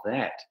solve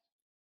that?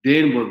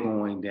 Then we're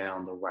going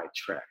down the right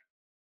track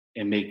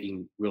and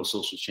making real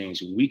social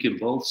change. And we can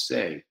both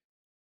say,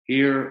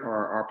 here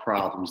are our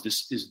problems.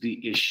 This is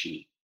the issue.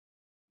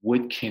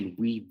 What can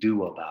we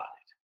do about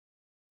it?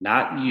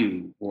 Not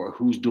you or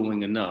who's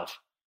doing enough,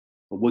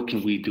 but what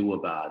can we do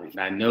about it?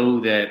 And I know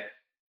that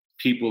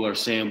people are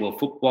saying, well,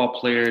 football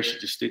players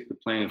should just stick to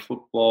playing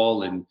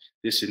football and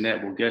this and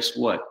that. Well, guess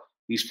what?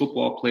 These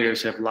football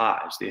players have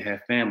lives. They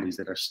have families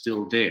that are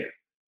still there.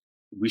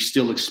 We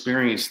still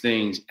experience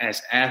things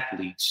as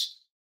athletes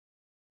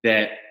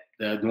that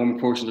the normal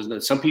person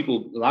doesn't.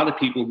 A lot of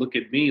people look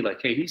at me like,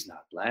 hey, he's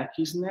not Black.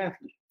 He's an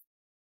athlete.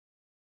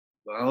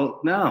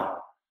 Well, no.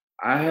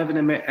 I have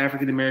an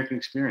African-American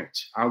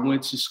experience. I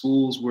went to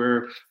schools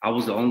where I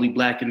was the only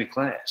Black in the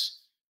class,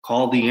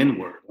 called the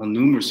N-word on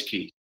numerous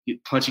occasions,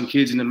 punching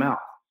kids in the mouth.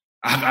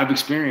 I've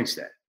experienced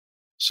that.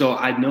 So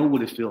I know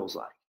what it feels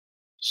like.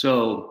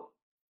 So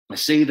I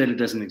say that it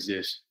doesn't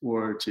exist,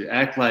 or to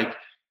act like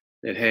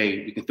that,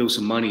 hey, we can throw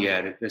some money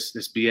at it. That's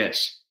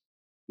BS.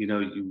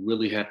 You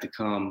really have to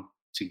come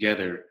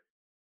together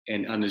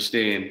and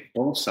understand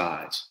both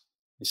sides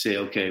and say,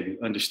 okay, we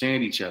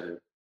understand each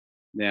other.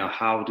 Now,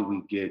 how do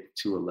we get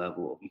to a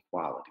level of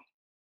equality?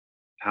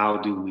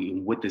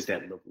 What does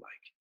that look like?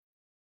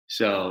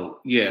 So,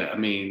 yeah, I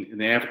mean, in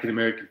the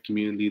African-American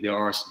community, there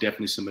are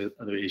definitely some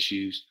other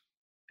issues.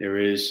 There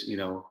is,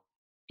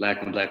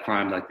 Black on Black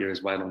crime like there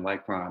is white on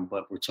white crime,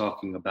 but we're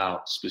talking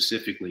about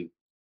specifically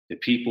the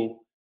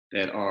people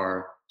that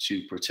are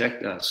to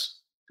protect us,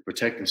 to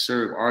protect and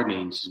serve our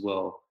needs as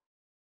well.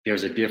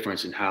 There's a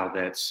difference in how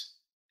that's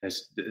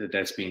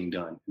being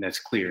done, and that's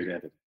clear and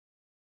evident.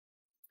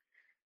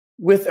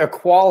 With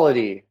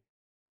equality,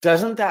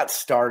 doesn't that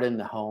start in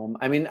the home?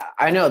 I mean,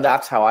 I know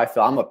that's how I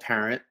feel. I'm a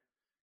parent,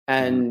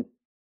 and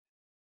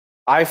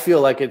I feel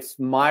like it's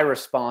my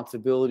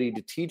responsibility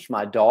to teach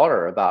my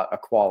daughter about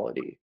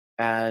equality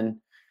and,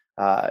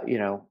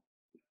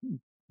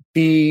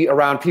 be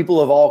around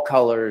people of all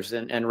colors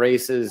and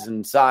races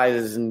and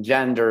sizes and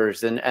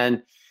genders.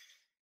 And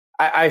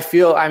I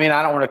feel, I mean,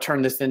 I don't want to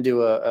turn this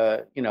into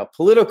a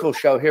political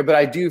show here, but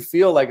I do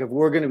feel like if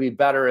we're going to be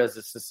better as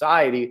a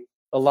society,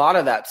 a lot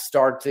of that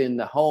starts in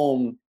the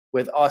home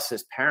with us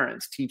as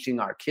parents teaching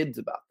our kids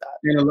about that.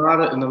 And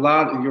a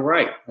lot, you're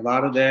right. A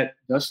lot of that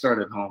does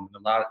start at home.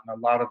 And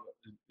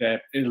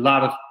a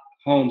lot of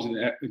homes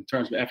in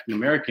terms of African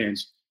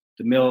Americans,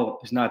 the male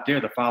is not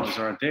there. The fathers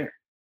aren't there.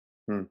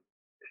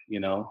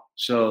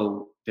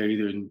 So they're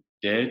either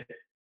dead,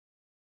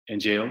 in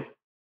jail,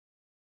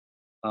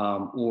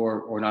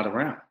 or not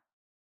around.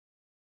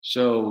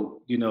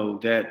 So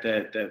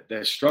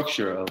that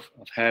structure of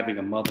having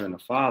a mother and a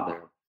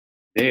father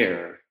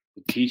there,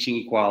 teaching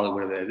equality,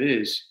 whatever that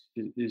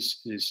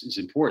is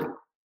important.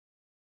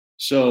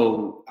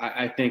 So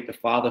I think the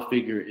father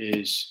figure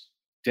is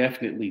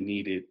definitely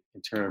needed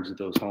in terms of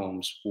those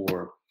homes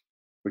for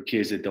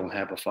kids that don't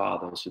have a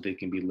father, so they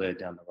can be led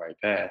down the right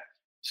path,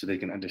 so they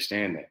can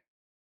understand that.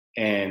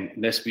 And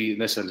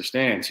let's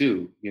understand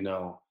too,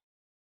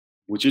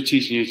 what you're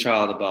teaching your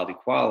child about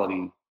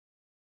equality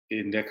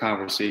in that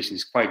conversation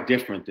is quite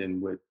different than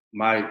what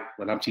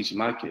I'm teaching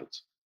my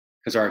kids,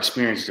 because our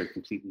experiences are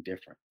completely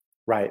different.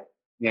 Right.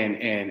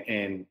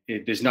 And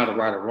there's not a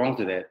right or wrong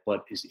to that,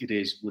 but it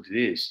is what it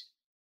is.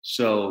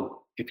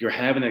 So if you're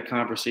having that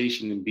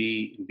conversation and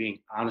being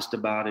honest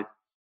about it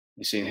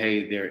and saying,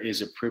 hey, there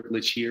is a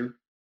privilege here,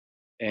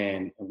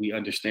 and we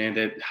understand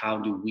that, how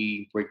do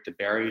we break the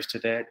barriers to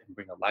that and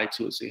bring a light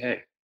to it? Say,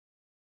 hey,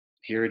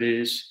 here it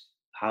is.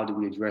 How do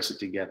we address it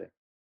together?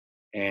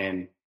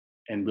 And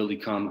really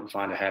come and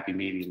find a happy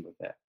medium with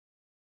that.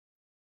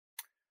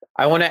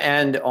 I want to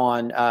end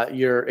on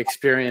your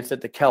experience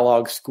at the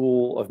Kellogg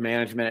School of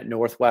Management at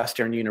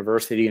Northwestern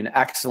University, an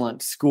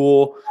excellent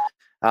school.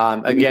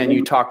 Again,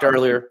 you talked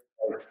earlier.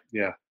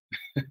 Yeah.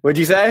 What'd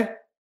you say?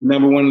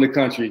 Number one in the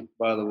country,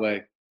 by the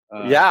way.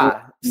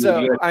 Yeah.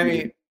 So, I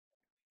mean,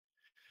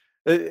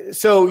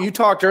 So you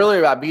talked earlier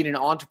about being an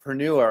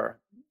entrepreneur.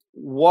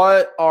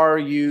 What are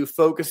you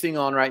focusing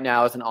on right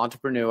now as an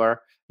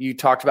entrepreneur? You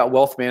talked about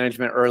wealth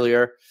management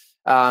earlier.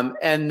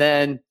 And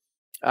then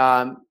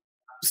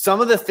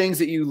some of the things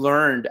that you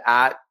learned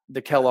at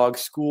the Kellogg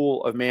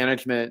School of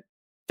Management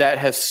that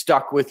has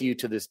stuck with you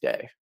to this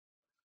day.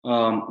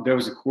 There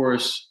was a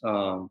course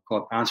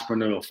called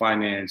Entrepreneurial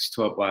Finance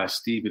taught by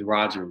Steven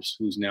Rogers,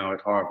 who's now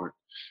at Harvard.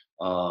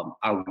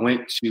 I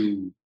went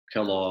to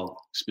Kellogg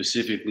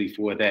specifically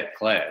for that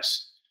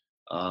class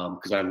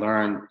because I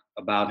learned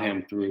about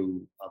him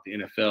through the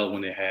NFL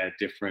when they had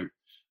different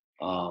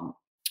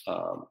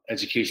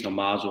educational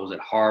modules at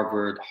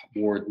Harvard,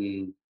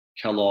 Wharton,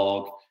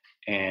 Kellogg,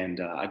 and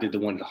I did the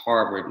one at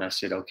Harvard, and I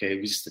said, okay,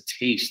 it was just a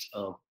taste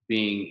of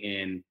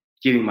getting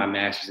my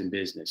master's in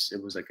business.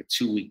 It was like a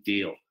 2-week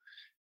deal.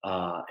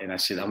 And I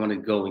said, I want to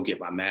go and get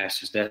my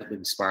master's. That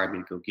inspired me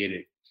to go get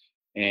it.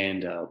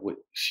 And what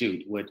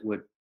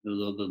the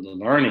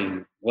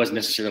learning wasn't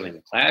necessarily in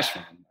the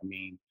classroom. I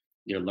mean,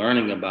 you're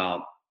learning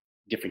about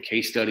different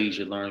case studies.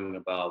 You're learning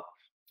about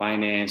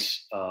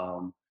finance,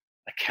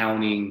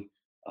 accounting,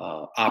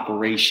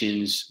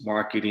 operations,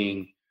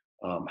 marketing,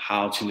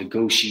 how to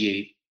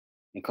negotiate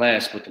in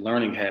class, but the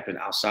learning happened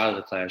outside of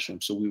the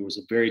classroom. So we was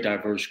a very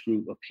diverse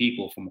group of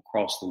people from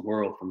across the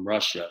world, from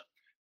Russia,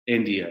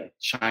 India,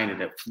 China,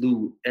 that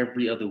flew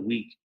every other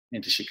week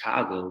into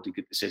Chicago to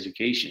get this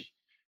education.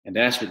 And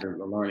that's where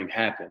the learning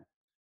happened.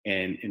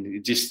 And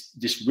it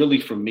just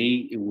really, for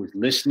me, it was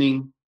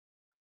listening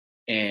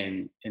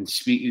and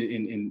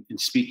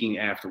speaking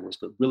afterwards,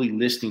 but really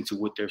listening to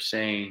what they're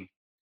saying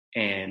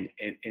and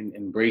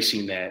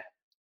embracing that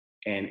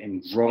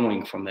and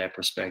growing from that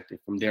perspective,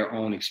 from their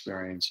own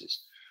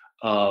experiences.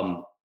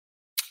 And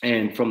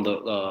from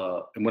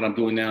and what I'm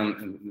doing now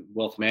in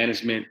wealth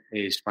management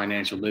is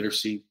financial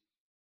literacy.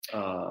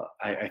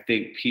 I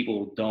think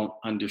people don't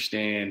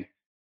understand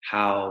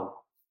how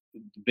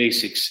the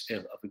basics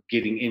of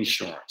getting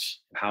insurance,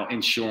 how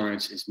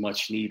insurance is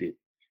much needed.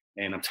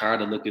 And I'm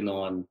tired of looking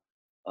on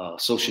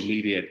social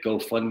media at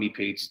GoFundMe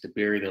pages to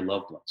bury their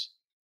loved ones.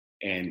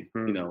 And,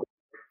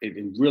 it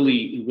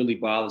really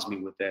bothers me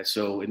with that.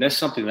 So, and that's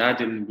something that I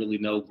didn't really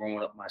know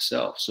growing up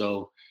myself.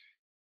 So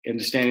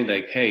understanding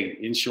like, hey,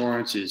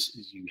 insurance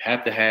is you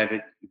have to have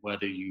it,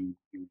 whether you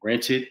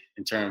rent it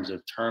in terms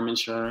of term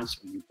insurance,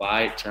 or you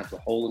buy it in terms of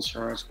whole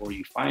insurance, or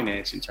you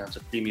finance in terms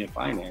of premium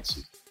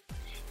financing,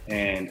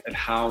 and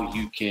how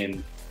you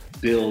can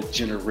build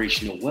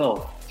generational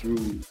wealth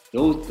through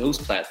those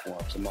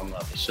platforms, among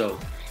others. So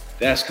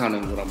that's kind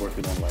of what I'm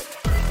working on right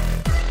now.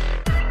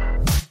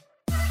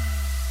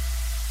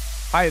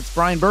 Hi, it's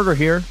Brian Berger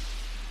here.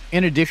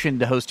 In addition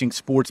to hosting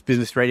Sports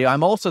Business Radio,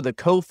 I'm also the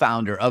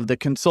co-founder of the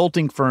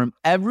consulting firm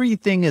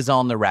Everything is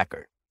on the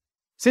Record.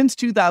 Since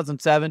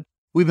 2007,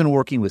 we've been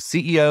working with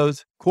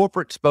CEOs,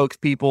 corporate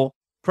spokespeople,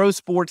 pro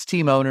sports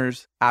team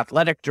owners,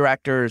 athletic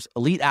directors,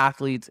 elite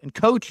athletes, and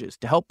coaches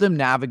to help them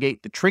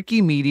navigate the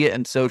tricky media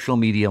and social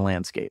media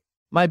landscape.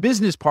 My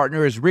business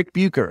partner is Rick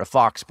Bucher of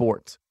Fox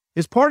Sports.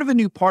 As part of a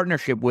new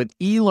partnership with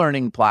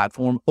e-learning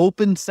platform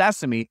Open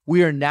Sesame,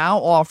 we are now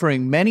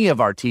offering many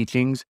of our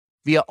teachings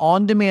via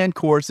on-demand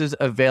courses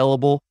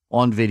available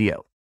on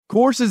video.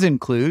 Courses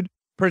include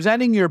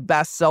presenting your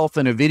best self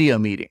in a video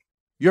meeting,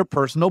 your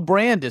personal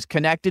brand is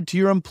connected to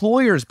your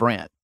employer's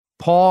brand,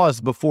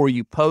 pause before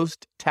you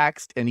post,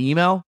 text, and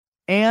email,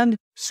 and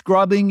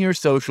scrubbing your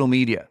social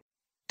media.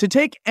 To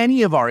take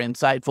any of our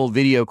insightful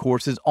video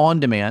courses on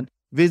demand,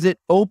 visit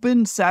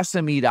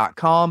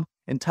opensesame.com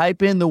and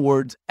type in the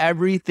words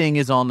 "Everything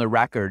is on the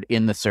Record"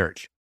 in the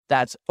search.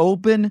 That's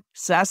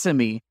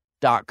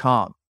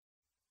opensesame.com.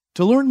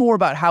 To learn more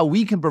about how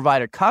we can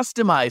provide a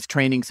customized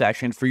training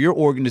session for your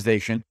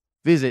organization,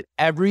 visit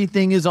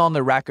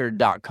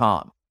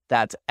everythingisontherecord.com.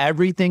 That's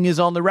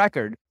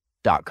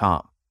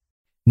everythingisontherecord.com.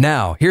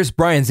 Now, here's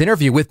Brian's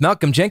interview with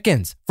Malcolm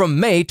Jenkins from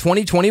May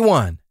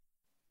 2021.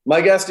 My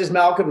guest is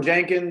Malcolm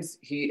Jenkins.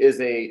 He is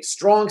a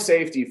strong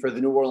safety for the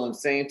New Orleans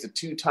Saints, a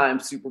 2-time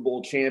Super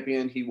Bowl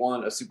champion. He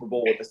won a Super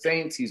Bowl with the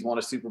Saints. He's won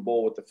a Super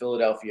Bowl with the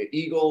Philadelphia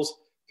Eagles,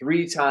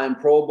 3-time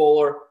Pro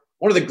Bowler,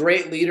 one of the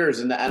great leaders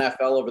in the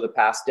NFL over the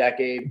past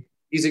decade.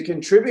 He's a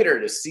contributor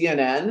to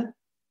CNN.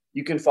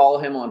 You can follow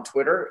him on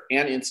Twitter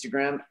and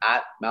Instagram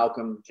at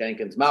Malcolm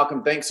Jenkins.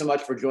 Malcolm, thanks so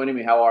much for joining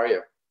me. How are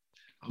you?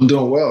 I'm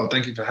doing well.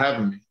 Thank you for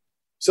having me.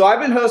 So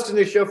I've been hosting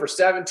this show for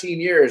 17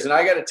 years, and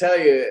I got to tell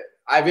you,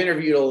 I've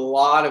interviewed a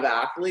lot of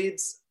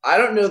athletes. I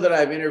don't know that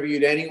I've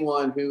interviewed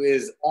anyone who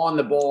is on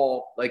the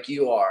ball like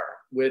you are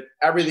with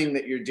everything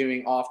that you're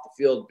doing off the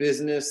field,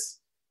 business,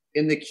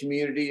 in the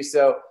community.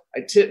 So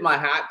I tip my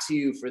hat to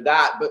you for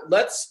that. But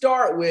let's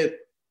start with,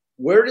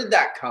 where did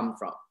that come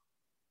from?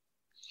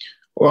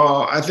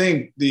 Well, I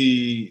think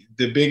the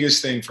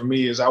biggest thing for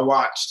me is I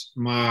watched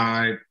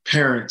my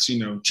parents,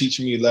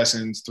 teaching me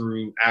lessons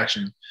through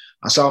action.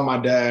 I saw my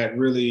dad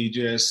really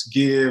just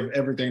give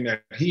everything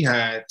that he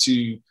had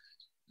to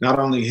not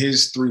only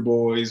his 3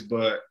 boys,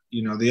 but,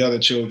 the other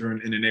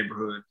children in the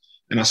neighborhood.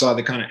 And I saw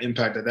the kind of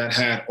impact that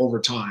had over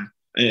time.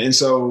 And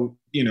so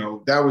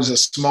that was a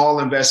small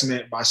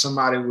investment by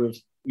somebody with,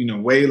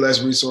 way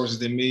less resources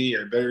than me,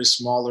 a very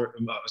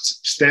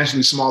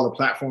substantially smaller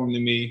platform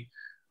than me,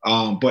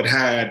 but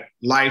had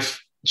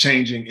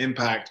life-changing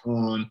impact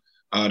on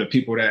the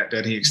people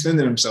that he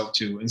extended himself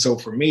to. And so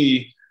for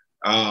me,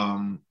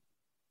 I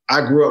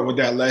grew up with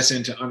that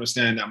lesson to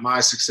understand that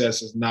my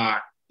success is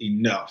not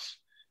enough.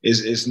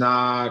 It's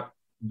not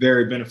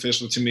very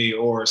beneficial to me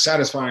or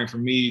satisfying for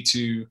me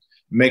to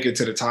make it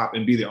to the top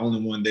and be the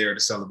only one there to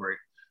celebrate.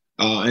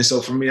 And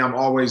so for me, I'm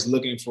always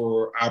looking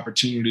for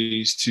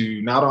opportunities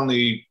to not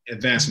only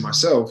advance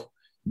myself,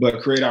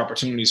 but create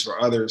opportunities for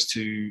others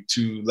to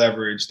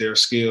leverage their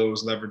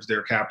skills, leverage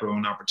their capital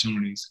and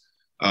opportunities.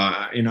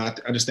 I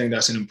just think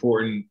that's an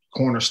important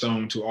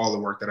cornerstone to all the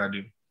work that I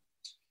do.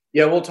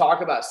 Yeah, we'll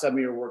talk about some of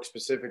your work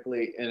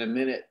specifically in a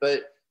minute.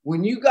 But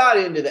when you got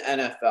into the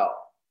NFL,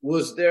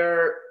 was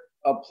there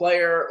a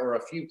player or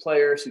a few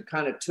players who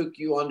kind of took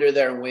you under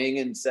their wing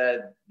and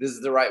said, this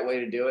is the right way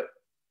to do it?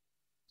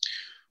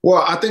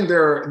 Well, I think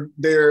they're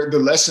the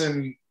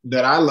lesson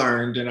that I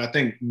learned, and I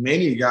think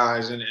many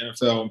guys in the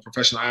NFL and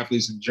professional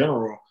athletes in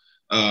general,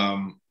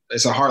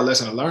 it's a hard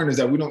lesson to learn, is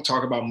that we don't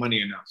talk about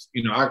money enough.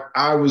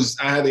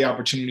 I had the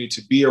opportunity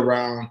to be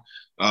around.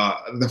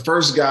 The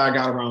first guy I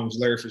got around was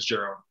Larry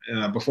Fitzgerald.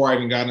 Before I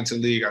even got into the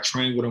league, I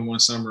trained with him one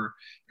summer,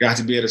 got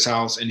to be at his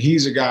house, and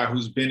he's a guy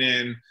who's been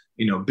in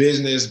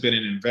business, been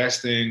in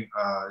investing,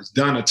 has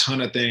done a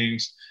ton of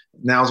things.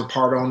 Now is a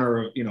part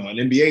owner of, an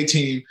NBA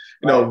team,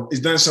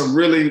 he's done some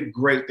really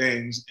great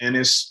things. And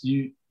it's,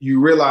 you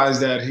realize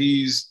that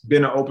he's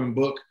been an open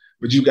book,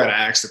 but you got to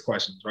ask the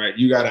questions, right?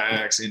 You got to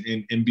ask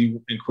and be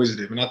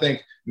inquisitive. And I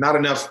think not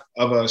enough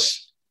of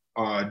us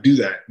do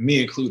that,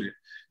 me included.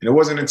 And it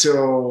wasn't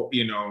until,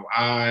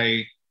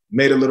 I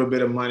made a little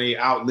bit of money,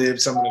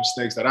 outlived some of the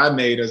mistakes that I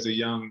made as a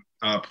young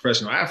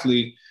professional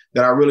athlete,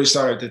 that I really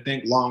started to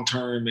think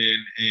long-term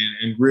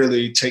and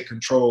really take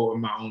control of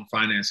my own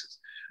finances.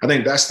 I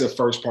think that's the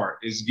first part,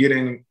 is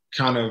getting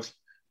kind of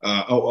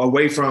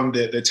away from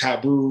the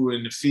taboo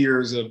and the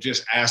fears of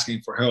just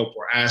asking for help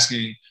or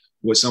asking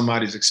what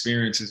somebody's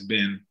experience has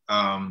been.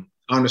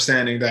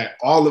 Understanding that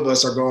all of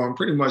us are going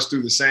pretty much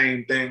through the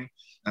same thing.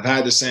 I've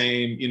had the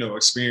same,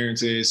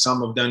 experiences.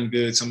 Some have done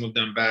good, some have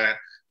done bad.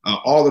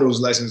 All of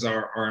those lessons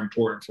are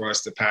important for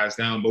us to pass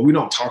down, but we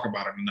don't talk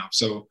about it enough.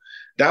 So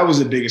that was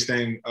the biggest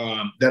thing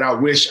that I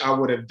wish I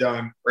would have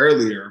done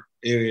earlier,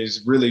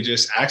 is really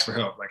just ask for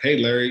help. Like, hey,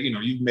 Larry,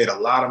 you've made a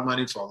lot of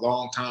money for a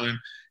long time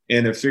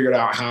and have figured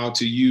out how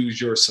to use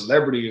your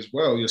celebrity as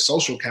well, your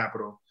social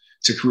capital,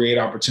 to create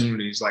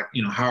opportunities. Like,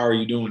 how are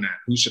you doing that?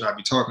 Who should I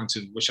be talking to?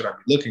 What should I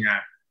be looking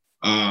at?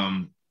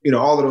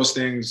 All of those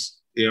things,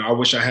 I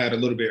wish I had a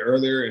little bit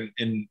earlier.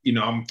 And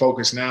I'm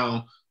focused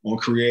now on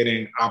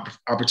creating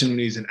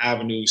opportunities and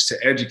avenues to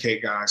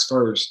educate guys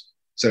first,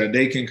 so that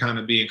they can kind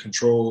of be in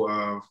control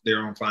of their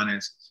own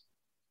finances.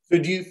 So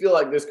do you feel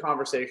like those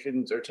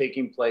conversations are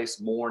taking place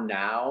more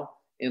now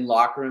in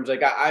locker rooms?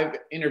 Like I've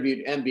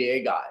interviewed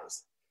NBA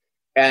guys,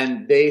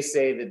 and they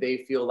say that they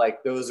feel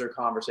like those are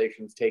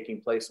conversations taking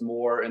place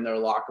more in their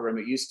locker room.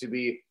 It used to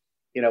be,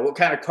 what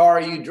kind of car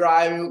are you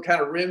driving? What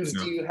kind of rims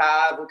do you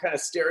have? What kind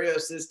of stereo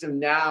system?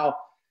 Now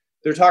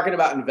they're talking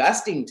about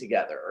investing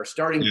together or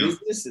starting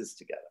businesses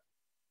together.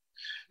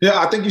 Yeah,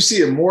 I think you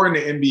see it more in the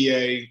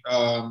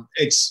NBA.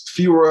 It's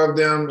fewer of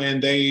them,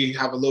 and they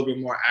have a little bit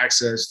more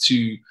access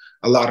to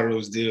a lot of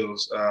those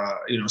deals.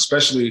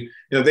 Especially,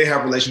 they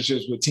have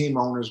relationships with team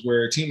owners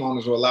where team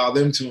owners will allow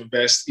them to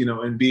invest,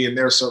 and be in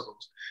their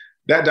circles.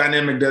 That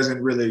dynamic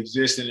doesn't really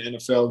exist in the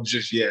NFL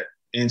just yet.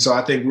 And so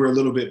I think we're a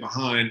little bit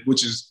behind,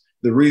 which is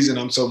the reason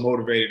I'm so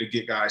motivated to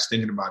get guys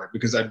thinking about it,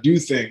 because I do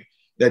think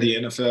that the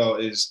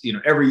NFL is,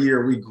 every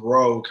year we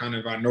grow kind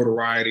of our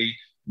notoriety,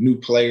 new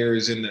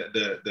players, and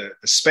the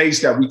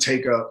space that we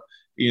take up,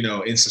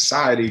 in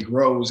society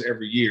grows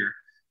every year.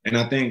 And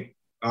I think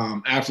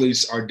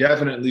athletes are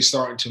definitely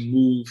starting to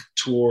move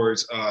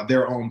towards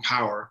their own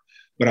power.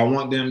 But I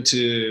want them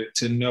to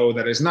know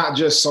that it's not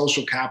just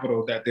social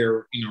capital that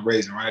they're,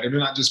 raising, right? They're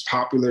not just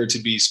popular to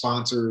be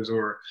sponsors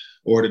or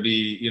to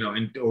be,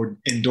 or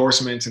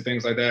endorsements and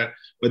things like that,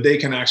 but they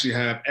can actually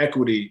have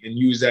equity and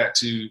use that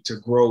to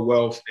grow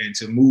wealth and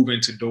to move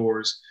into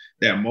doors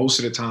that most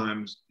of the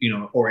times,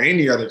 or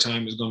any other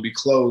time, is going to be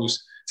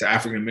closed to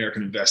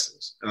African-American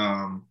investors.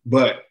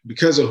 But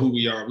because of who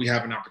we are, we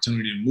have an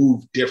opportunity to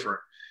move different.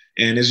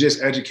 And it's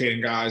just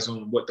educating guys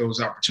on what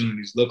those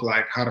opportunities look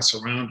like, how to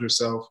surround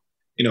yourself.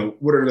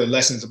 What are the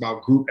lessons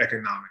about group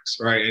economics,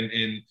 right?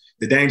 And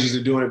the dangers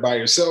of doing it by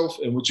yourself,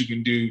 and what you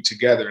can do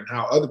together, and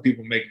how other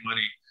people make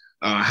money.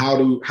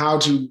 How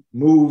to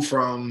move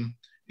from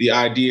the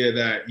idea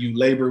that you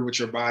labor with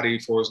your body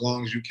for as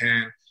long as you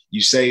can,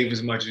 you save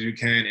as much as you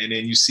can, and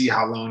then you see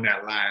how long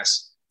that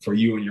lasts for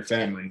you and your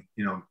family.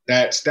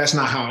 That's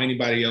not how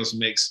anybody else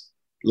makes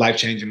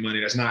life-changing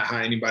money. That's not how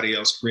anybody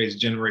else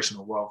creates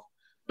generational wealth.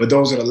 But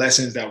those are the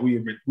lessons that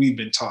we've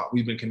been taught.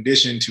 We've been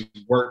conditioned to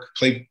work,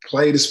 play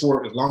the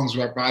sport as long as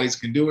our bodies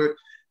can do it.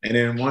 And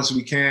then once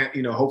we can't,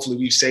 hopefully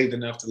we've saved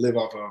enough to live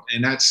off of.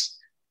 And that's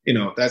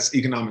that's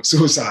economic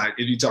suicide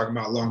if you talk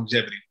about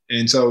longevity.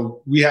 And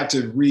so we have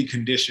to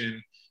recondition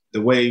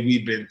the way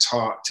we've been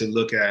taught to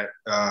look at,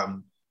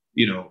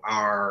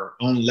 our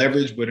own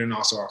leverage, but then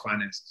also our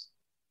finances.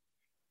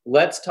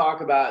 Let's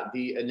talk about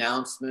the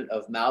announcement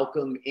of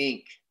Malcolm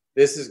Inc.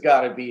 This has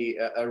got to be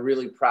a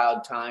really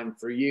proud time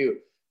for you.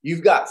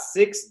 You've got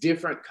 6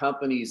 different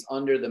companies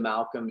under the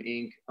Malcolm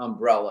Inc.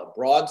 umbrella: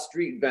 Broad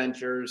Street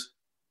Ventures,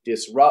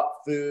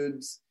 Disrupt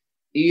Foods,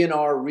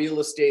 E&R Real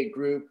Estate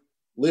Group,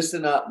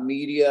 Listen Up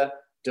Media,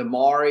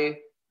 Damari,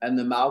 and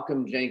the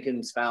Malcolm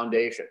Jenkins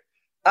Foundation.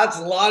 That's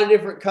a lot of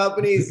different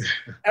companies.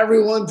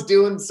 Everyone's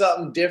doing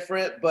something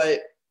different,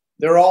 but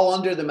they're all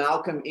under the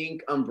Malcolm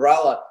Inc.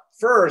 umbrella.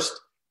 First,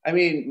 I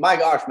mean, my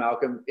gosh,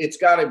 Malcolm, it's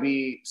got to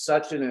be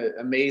such an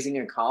amazing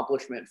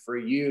accomplishment for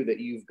you that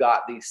you've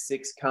got these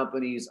 6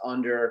 companies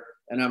under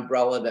an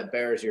umbrella that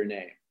bears your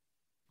name.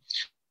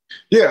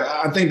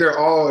 Yeah, I think they're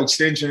all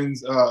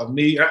extensions of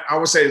me. I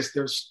would say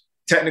there's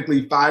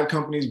technically 5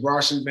 companies.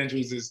 Broad Street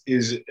Ventures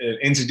is an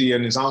entity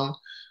in its own,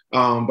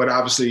 but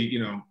obviously,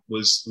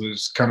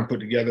 was kind of put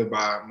together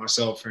by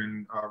myself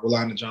and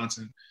Rolanda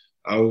Johnson,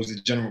 who was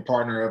the general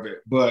partner of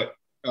it. But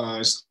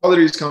all of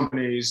these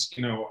companies,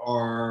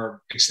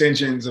 are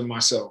extensions of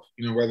myself,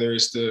 whether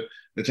it's the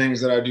things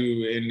that I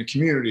do in the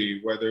community,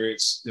 whether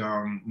it's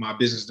my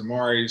business,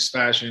 Damari's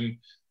Fashion.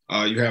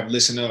 You have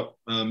Listen Up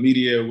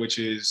Media, which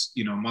is,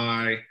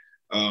 my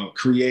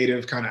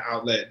creative kind of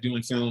outlet,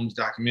 doing films,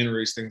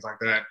 documentaries, things like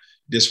that.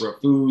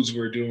 Disrupt Foods,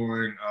 we're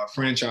doing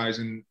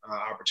franchising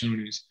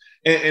opportunities.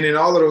 And in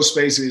all of those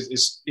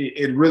spaces,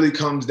 it really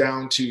comes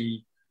down to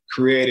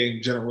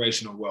creating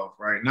generational wealth,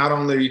 right? Not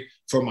only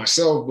for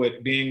myself,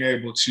 but being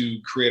able to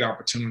create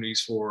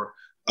opportunities for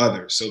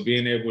others. So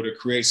being able to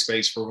create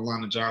space for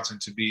Rolanda Johnson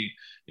to be,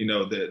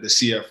 the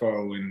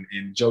CFO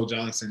and Joe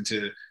Johnson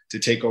to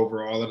take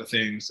over all of the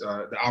things,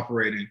 the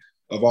operating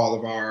of all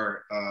of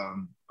our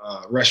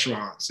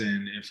restaurants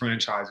and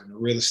franchising and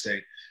real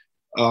estate.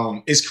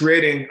 Is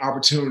creating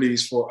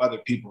opportunities for other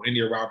people.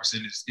 India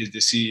Robertson is the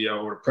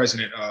CEO or the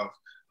president of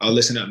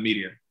Listen Up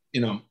Media,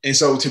 and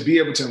so to be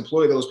able to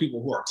employ those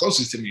people who are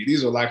closest to me,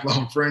 these are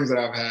lifelong friends that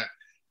I've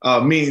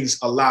had, means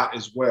a lot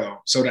as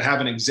well. So to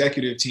have an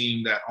executive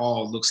team that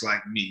all looks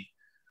like me,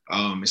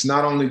 it's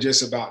not only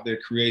just about the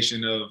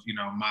creation of,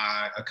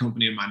 a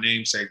company and my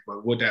namesake,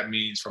 but what that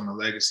means from a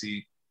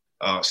legacy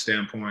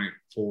standpoint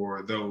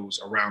for those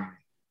around me.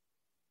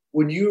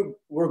 When you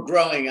were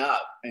growing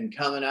up and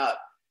coming up,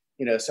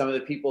 some of the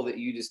people that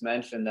you just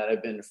mentioned that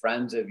have been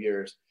friends of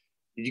yours,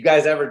 did you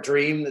guys ever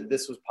dream that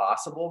this was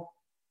possible?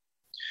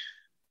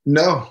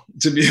 No,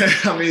 to be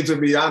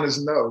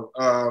honest, no.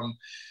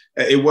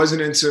 It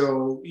wasn't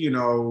until,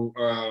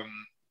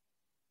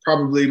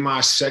 probably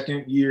my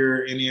second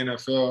year in the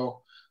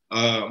NFL,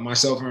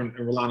 myself and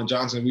Rolanda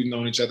Johnson, we've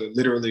known each other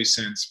literally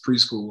since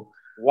preschool.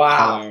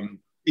 Wow.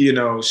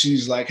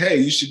 She's like, hey,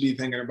 you should be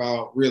thinking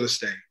about real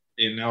estate.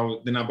 And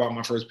then I bought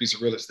my first piece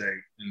of real estate.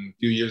 And a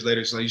few years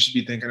later, she's like, you should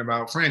be thinking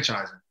about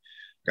franchising.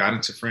 Got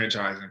into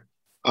franchising.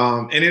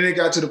 And then it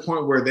got to the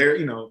point where they're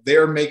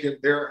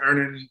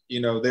earning,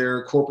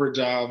 their corporate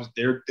jobs.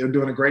 They're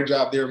doing a great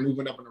job. They're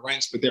moving up in the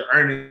ranks, but they're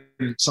earning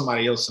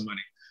somebody else some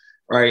money.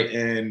 Right.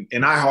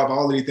 And I have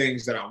all of the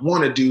things that I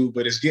want to do,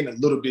 but it's getting a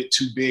little bit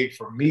too big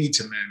for me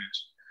to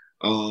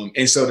manage.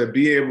 And so to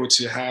be able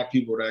to have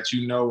people that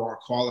are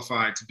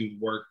qualified to do the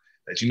work,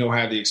 that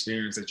have the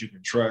experience, that you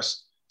can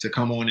trust, to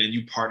come on and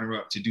you partner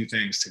up to do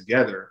things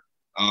together,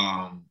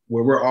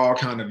 where we're all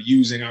kind of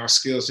using our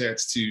skill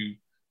sets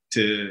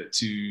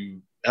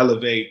to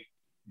elevate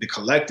the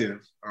collective.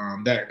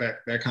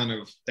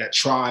 That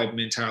tribe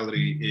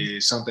mentality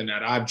is something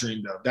that I've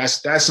dreamed of.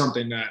 That's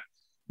something that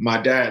my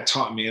dad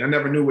taught me, and I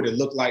never knew what it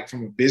looked like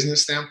from a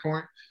business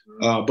standpoint.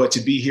 But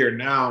to be here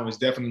now is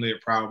definitely a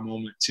proud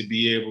moment to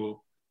be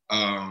able,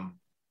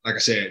 like I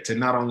said, to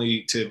not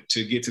only to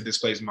get to this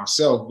place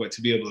myself, but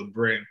to be able to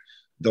bring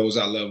those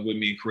I love with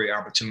me and create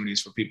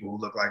opportunities for people who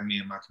look like me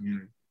in my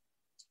community.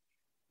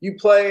 You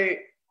play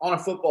on a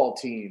football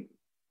team.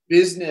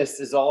 Business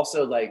is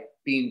also like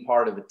being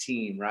part of a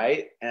team,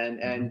 right?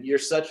 And you're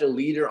such a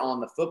leader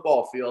on the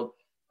football field.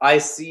 I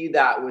see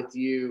that with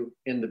you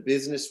in the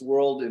business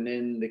world and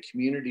in the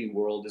community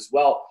world as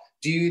well.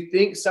 Do you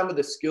think some of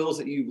the skills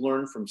that you've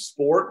learned from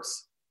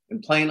sports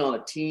and playing on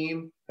a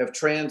team have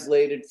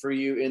translated for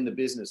you in the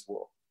business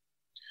world?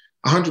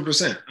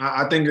 100%.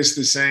 I think it's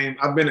the same.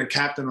 I've been a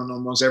captain on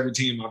almost every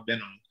team I've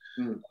been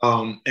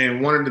on.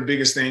 And one of the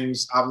biggest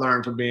things I've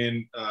learned from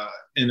being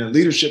in a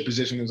leadership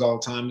position all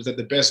the time is that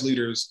the best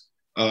leaders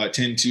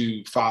tend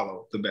to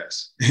follow the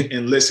best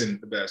and listen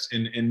the best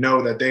and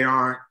know that they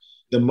aren't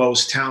the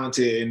most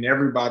talented, and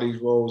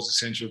everybody's role is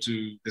essential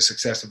to the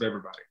success of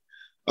everybody.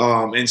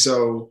 And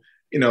so,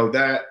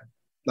 that,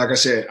 like I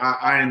said,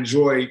 I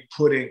enjoy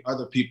putting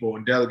other people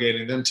and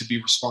delegating them to be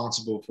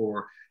responsible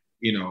for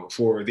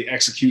the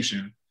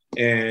execution.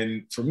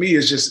 And for me,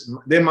 it's just,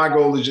 then my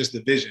goal is just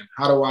the vision.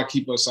 How do I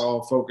keep us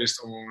all focused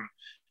on,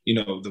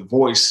 the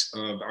voice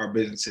of our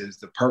businesses,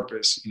 the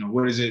purpose,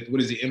 what is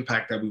the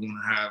impact that we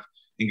want to have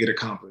and get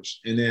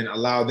accomplished, and then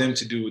allow them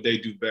to do what they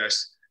do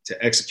best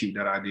to execute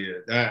that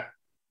idea. That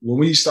when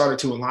we started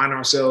to align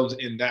ourselves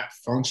in that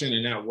function,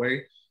 in that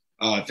way,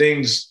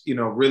 things,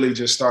 really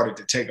just started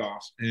to take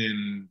off.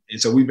 And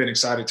so we've been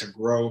excited to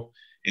grow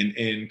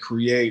and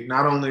create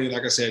not only,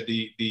 like I said,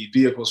 the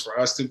vehicles for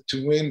us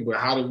to win, but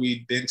how do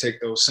we then take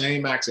those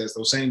same access,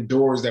 those same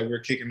doors that we're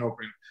kicking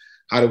open,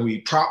 how do we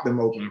prop them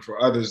open for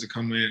others to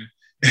come in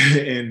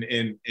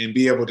and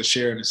be able to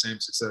share in the same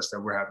success that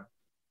we're having?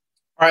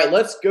 All right,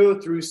 let's go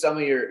through some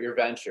of your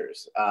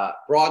ventures.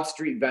 Broad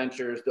Street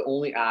Ventures, the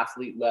only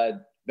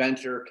athlete-led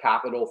venture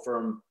capital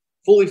firm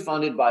fully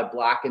funded by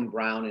Black and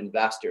Brown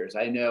investors.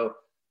 I know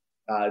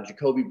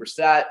Jacoby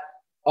Brissett,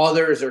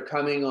 others are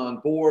coming on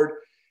board.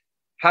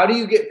 How do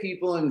you get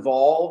people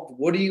involved?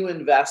 What are you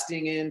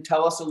investing in?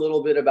 Tell us a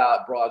little bit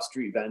about Broad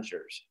Street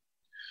Ventures.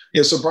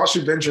 Yeah, so Broad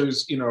Street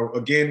Ventures,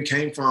 again,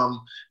 came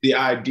from the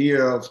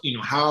idea of,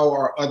 how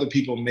are other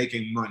people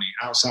making money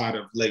outside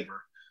of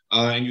labor?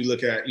 And you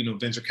look at,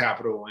 venture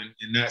capital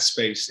in that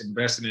space,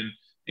 investing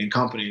in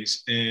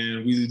companies.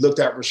 And we looked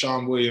at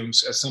Rashawn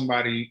Williams as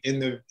somebody in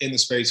the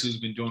space who's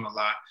been doing a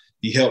lot.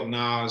 He helped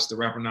Nas, the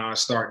rapper Nas,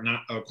 start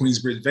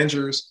Queensbridge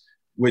Ventures,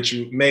 which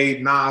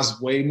made Nas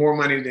way more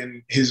money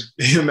than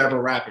him ever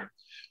rapping,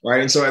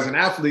 right? And so as an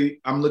athlete,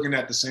 I'm looking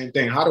at the same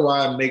thing. How do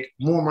I make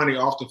more money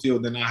off the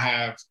field than I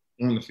have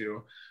on the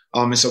field?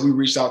 And so we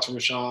reached out to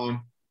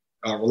Rashawn,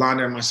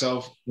 Rolanda and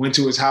myself, went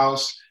to his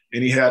house,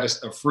 and he had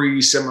a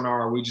free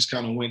seminar. We just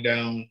kind of went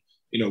down,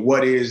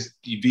 what is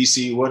the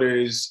VC, what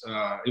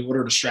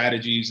are the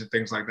strategies and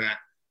things like that.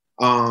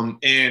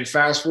 And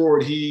fast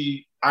forward,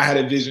 I had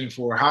a vision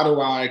for how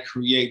do I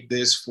create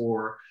this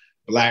for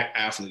Black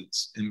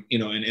athletes and,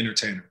 and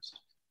entertainers.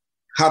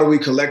 How do we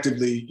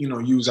collectively,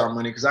 use our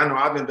money? Because I know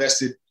I've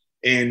invested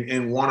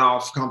in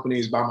one-off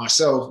companies by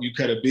myself. You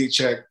cut a big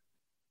check,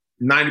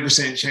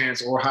 90%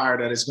 chance or higher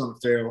that it's going to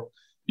fail.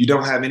 You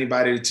don't have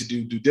anybody to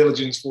do due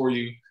diligence for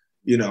you.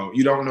 You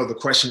don't know the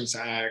questions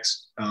to ask.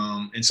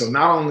 And so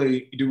not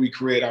only do we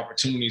create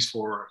opportunities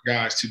for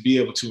guys to be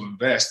able to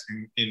invest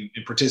and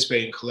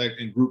participate and collect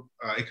in group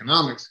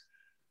economics,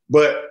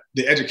 but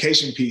the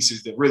education piece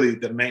is really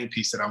the main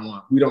piece that I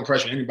want. We don't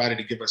pressure anybody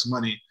to give us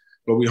money,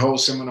 but we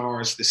hold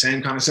seminars, the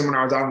same kind of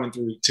seminars I went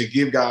through, to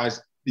give guys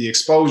the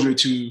exposure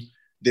to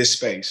this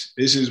space.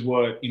 This is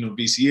what,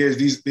 VC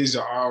is. These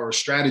are our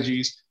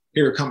strategies.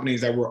 Here are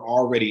companies that we're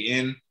already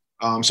in.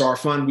 So our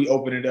fund, we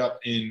opened it up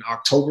in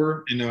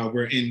October, and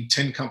we're in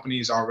 10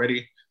 companies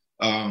already.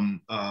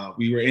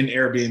 We were in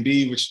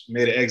Airbnb, which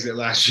made an exit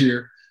last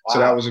year. Wow. So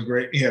that was a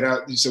great, we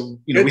haven't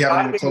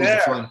even closed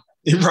the fund.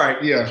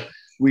 Right, yeah.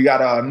 We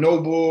got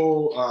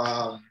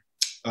Noble,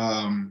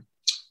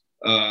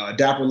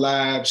 Dapper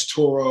Labs,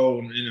 Toro,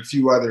 and a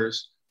few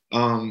others.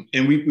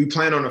 And we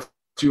plan on a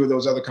few of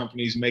those other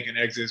companies making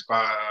exits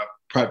by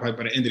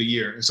the end of the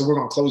year. And so we're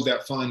going to close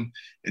that fund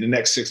in the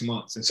next 6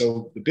 months. And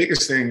so the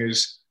biggest thing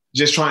is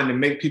just trying to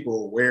make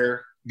people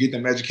aware, get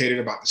them educated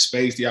about the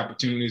space, the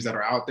opportunities that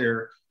are out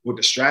there, what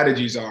the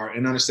strategies are,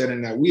 and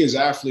understanding that we as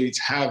athletes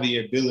have the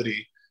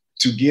ability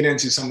to get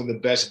into some of the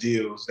best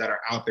deals that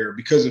are out there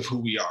because of who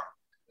we are.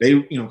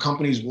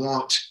 Companies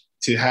want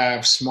to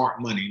have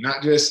smart money,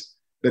 not just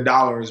the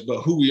dollars,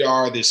 but who we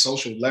are, the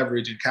social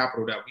leverage and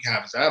capital that we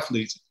have as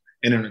athletes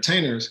and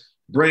entertainers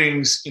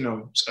brings,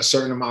 a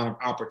certain amount of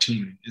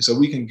opportunity. And so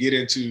we can get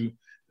into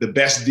the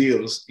best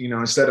deals,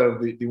 instead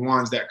of the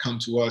ones that come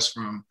to us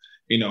from,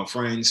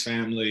 friends,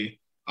 family.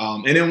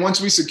 And then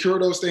once we secure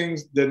those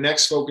things, the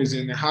next focus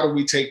is how do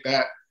we take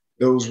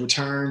those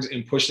returns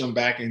and push them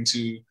back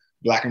into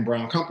Black and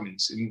Brown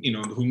companies and,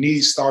 who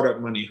need startup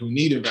money, who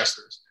need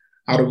investors.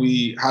 How do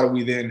we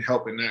then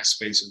help in that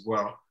space as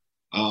well?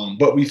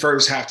 But we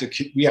first have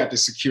to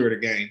secure the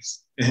gains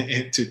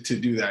to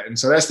do that. And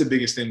so that's the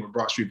biggest thing with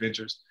Broad Street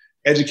Ventures,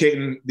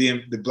 educating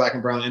the Black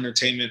and Brown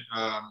entertainment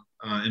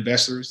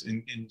investors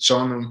and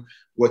showing them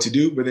what to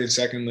do. But then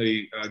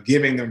secondly,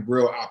 giving them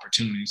real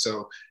opportunity.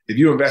 So if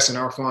you invest in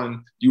our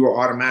fund, you are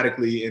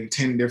automatically in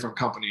 10 different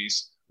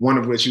companies, one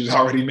of which has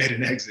already made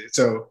an exit.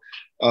 So,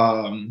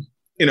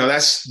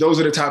 those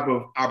are the type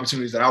of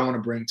opportunities that I want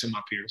to bring to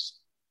my peers.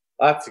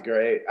 That's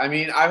great. I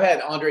mean, I've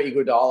had Andre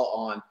Iguodala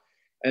on,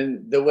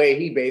 and the way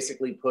he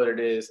basically put it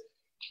is,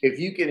 if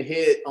you can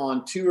hit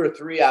on 2 or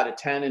 3 out of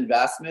 10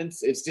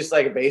 investments, it's just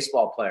like a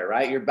baseball player,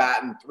 right? You're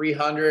batting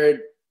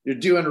 300, you're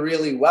doing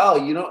really well.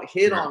 You don't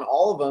hit on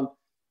all of them,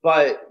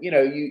 but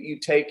you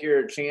take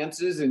your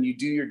chances and you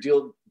do your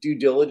due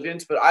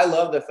diligence. But I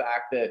love the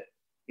fact that,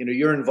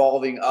 you're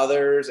involving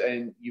others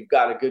and you've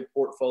got a good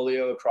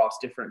portfolio across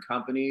different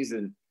companies.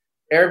 And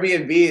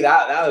Airbnb,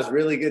 that was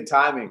really good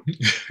timing.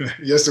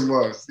 Yes, it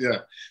was. Yeah.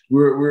 We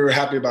were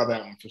happy about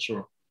that one for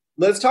sure.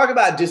 Let's talk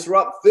about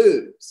Disrupt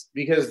Foods,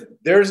 because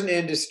there's an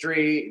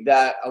industry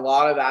that a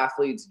lot of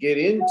athletes get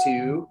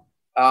into,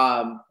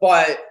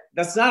 but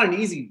that's not an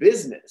easy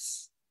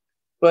business.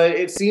 But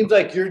it seems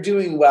like you're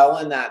doing well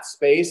in that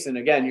space. And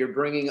again, you're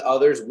bringing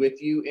others with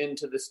you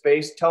into the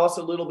space. Tell us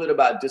a little bit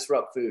about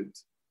Disrupt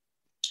Foods.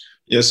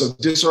 Yeah, so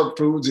Disrupt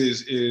Foods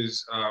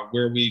is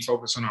where we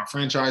focus on our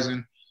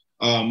franchising.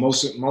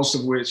 most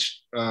of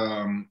which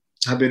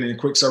have been in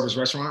quick service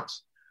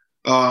restaurants.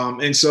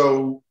 And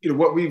so,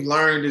 what we've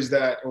learned is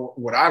that, or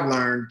what I've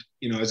learned,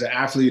 as an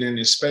athlete in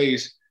this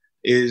space,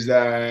 is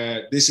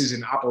that this is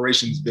an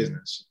operations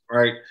business,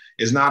 right?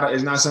 It's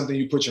not something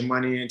you put your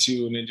money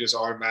into and it just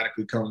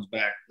automatically comes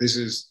back. This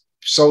is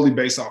solely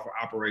based off of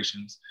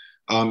operations.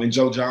 And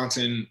Joe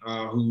Johnson,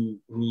 who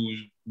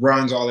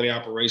runs all of the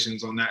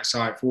operations on that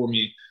side for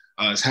me,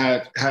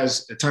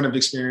 has a ton of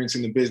experience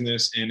in the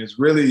business and has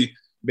really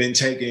been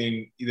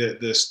taking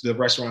the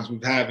restaurants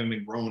we've had and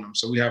been growing them.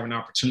 So we have an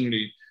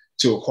opportunity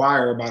to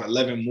acquire about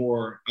 11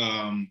 more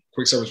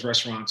quick service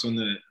restaurants on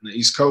the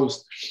East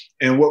Coast.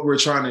 And what we're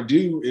trying to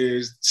do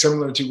is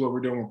similar to what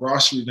we're doing with Broad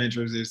Street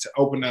Ventures, is to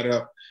open that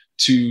up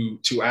to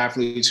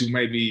athletes who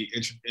may be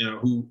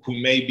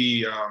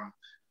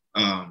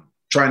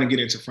trying to get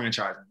into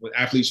franchising. With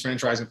Athletes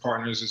Franchising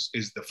Partners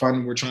is the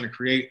fund we're trying to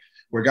create,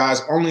 where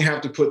guys only have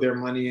to put their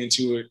money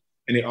into it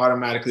and they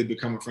automatically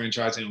become a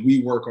franchisee. And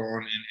we work on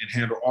and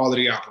handle all of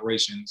the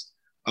operations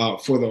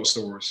for those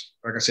stores.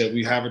 Like I said,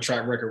 we have a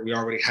track record. We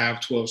already have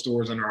 12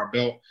 stores under our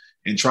belt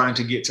and trying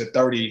to get to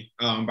 30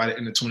 by the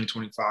end of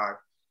 2025.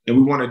 And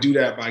we want to do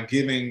that by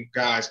giving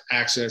guys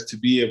access to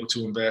be able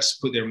to invest,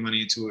 put their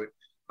money into it.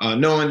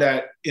 Knowing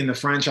that in the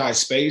franchise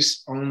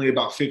space, only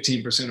about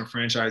 15% of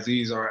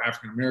franchisees are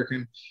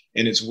African-American,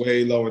 and it's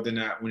way lower than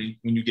that when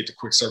you get to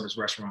quick service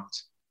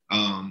restaurants.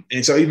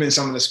 And so even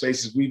some of the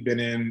spaces we've been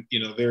in,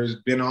 there's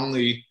been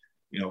only,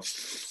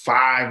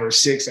 5 or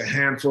 6, a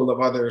handful of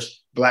other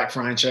Black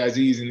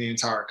franchisees in the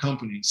entire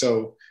company.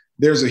 So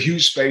there's a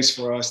huge space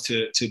for us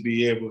to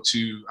be able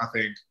to, I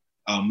think,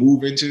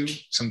 move into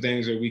some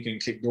things that we can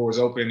kick doors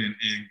open and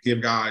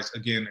give guys,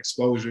 again,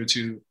 exposure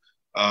to,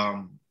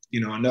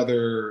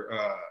 another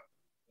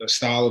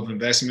style of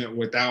investment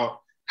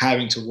without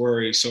having to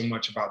worry so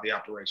much about the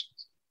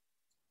operations.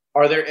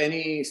 Are there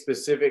any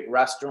specific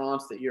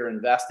restaurants that you're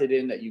invested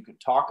in that you could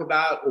talk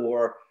about,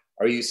 or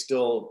are you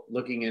still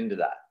looking into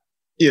that?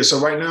 Yeah, so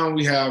right now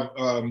we have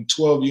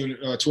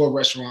 12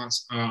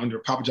 restaurants under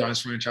Papa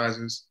John's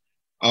franchises.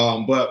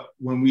 But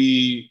when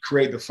we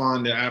create the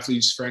fund, the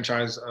Athletes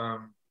Franchise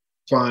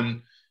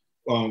Fund,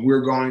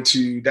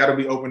 that'll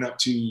be open up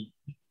to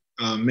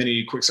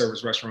many quick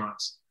service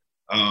restaurants.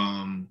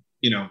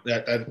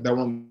 That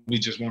won't be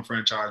just one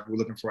franchise. We're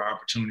looking for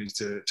opportunities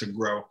to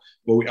grow,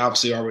 but we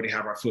obviously already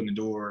have our foot in the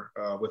door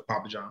with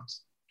Papa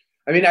John's.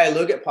 I mean, I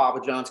look at Papa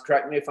John's,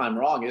 correct me if I'm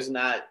wrong, isn't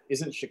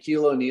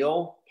Shaquille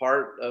O'Neal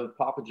part of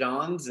Papa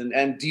John's?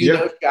 And do you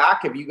know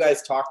Shaq? Have you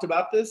guys talked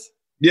about this?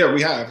 Yeah,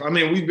 we have. I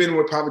mean, we've been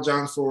with Papa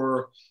John's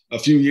for a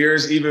few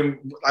years. Even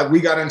we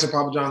got into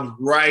Papa John's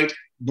right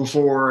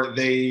before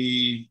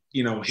they,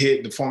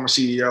 hit the former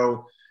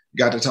CEO,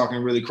 got to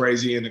talking really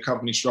crazy, and the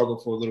company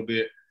struggled for a little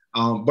bit.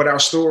 But our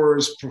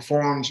stores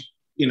performed,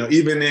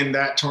 even in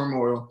that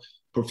turmoil,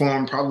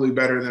 performed probably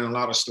better than a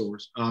lot of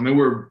stores. And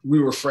we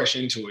were fresh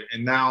into it.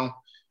 And now,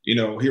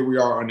 here we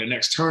are on the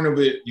next turn of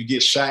it. You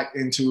get Shaq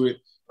into it.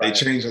 Right.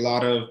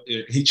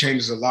 He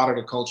changes a lot of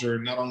the culture,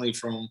 not only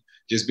from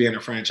just being a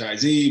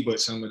franchisee, but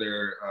some of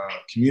their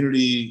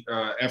community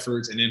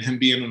efforts. And then him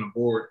being on the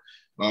board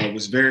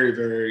was very,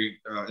 very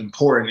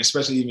important,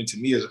 especially even to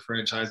me as a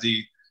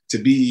franchisee, to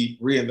be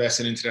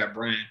reinvested into that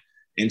brand.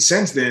 And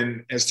since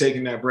then, has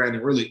taken that brand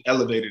and really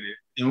elevated it.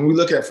 And when we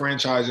look at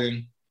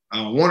franchising,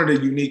 one of the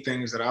unique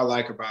things that I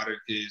like about it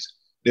is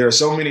there are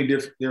so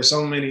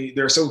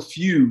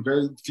few,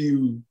 very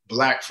few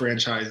Black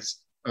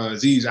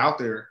franchisees out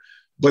there,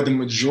 but the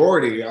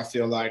majority, I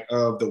feel like,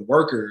 of the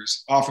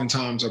workers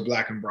oftentimes are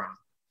Black and brown,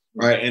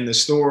 right? And the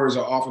stores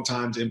are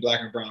oftentimes in Black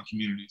and brown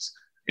communities.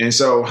 And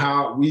so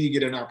how we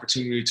get an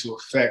opportunity to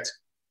affect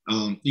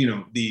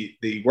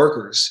the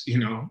workers,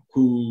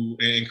 who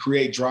and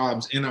create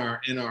jobs in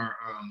our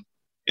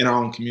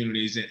own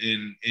communities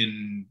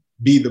and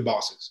be the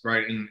bosses,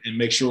 right? And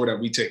make sure that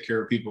we take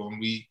care of people and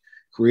we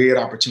create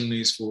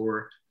opportunities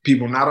for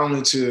people not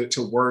only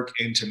to work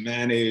and to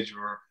manage,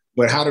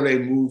 but how do they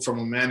move from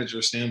a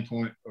manager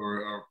standpoint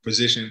or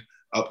position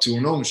up to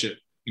an ownership?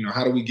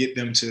 How do we get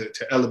them to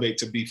elevate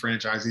to be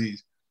franchisees?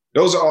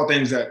 Those are all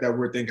things that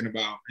we're thinking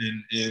about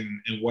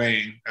and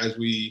weighing as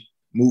we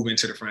move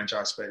into the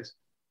franchise space.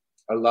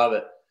 I love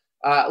it.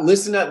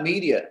 Listen Up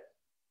Media,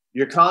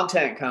 your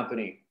content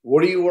company.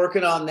 What are you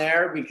working on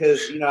there?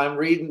 Because, I'm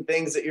reading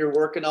things that you're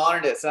working on,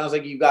 and it sounds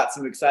like you've got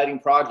some exciting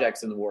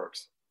projects in the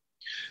works.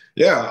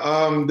 Yeah.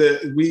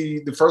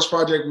 The first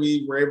project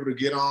we were able to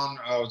get on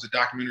was the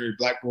documentary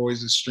Black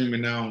Boys. Is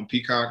streaming now on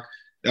Peacock.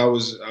 I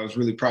was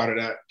really proud of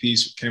that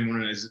piece. Came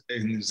on as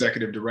an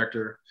executive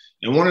director.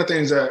 And one of the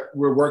things that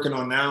we're working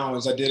on now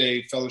is I did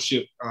a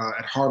fellowship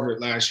at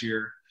Harvard last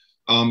year.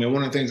 And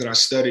one of the things that I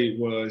studied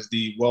was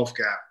the wealth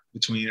gap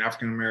between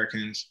African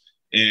Americans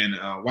and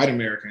white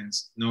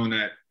Americans, knowing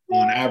that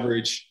on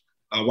average,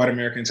 white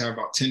Americans have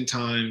about 10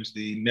 times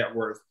the net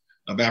worth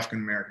of African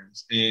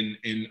Americans, and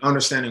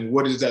understanding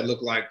what does that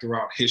look like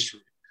throughout history.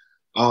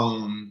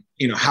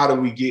 How do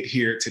we get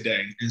here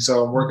today? And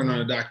so I'm working on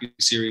a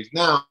docuseries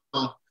now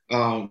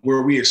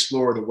where we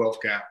explore the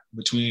wealth gap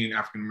between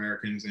African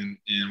Americans and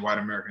white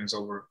Americans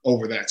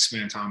over that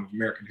span of time of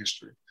American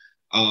history.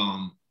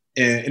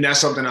 And that's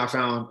something I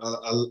found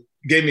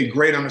gave me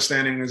great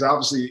understanding. Is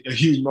obviously a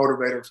huge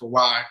motivator for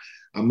why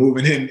I'm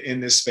moving in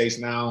this space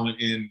now,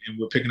 and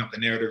we're picking up the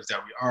narratives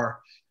that we are,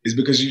 is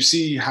because you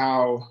see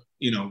how,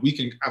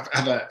 I've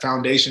had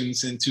foundation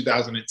since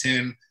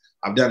 2010.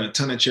 I've done a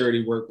ton of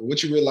charity work, but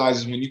what you realize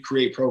is when you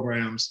create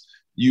programs,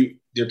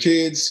 your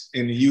kids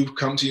and the youth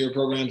come to your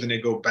programs and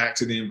they go back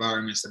to the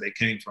environments that they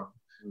came from.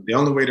 The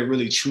only way to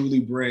really truly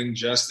bring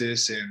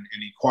justice and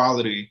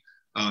equality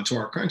to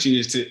our country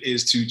is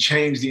to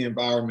change the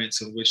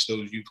environments in which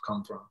those youth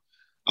come from.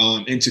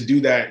 And to do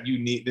that,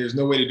 there's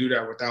no way to do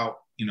that without,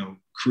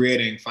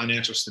 creating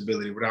financial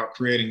stability, without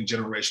creating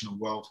generational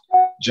wealth,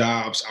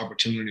 jobs,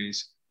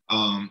 opportunities,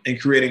 and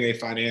creating a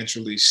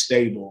financially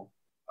stable,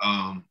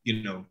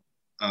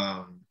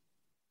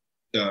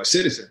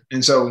 citizen.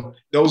 And so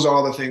those are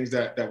all the things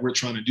that we're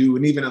trying to do.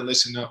 And even in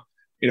Listen Up,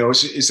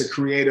 it's a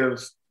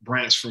creative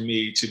branch for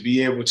me to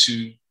be able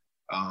to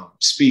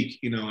speak,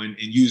 and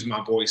use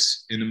my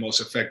voice in the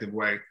most effective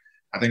way.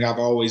 I think I've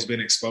always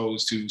been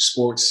exposed to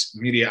sports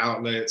media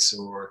outlets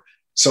or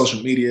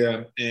social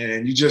media,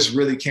 and you just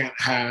really can't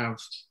have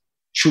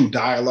true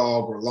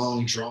dialogue or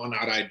long drawn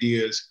out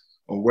ideas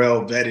or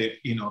well vetted,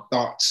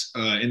 thoughts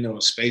in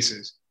those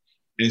spaces.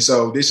 And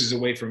so this is a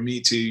way for me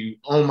to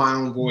own my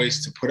own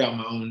voice, to put out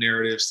my own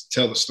narratives, to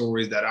tell the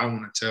stories that I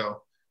want to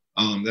tell,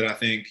 that I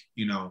think,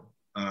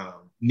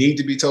 need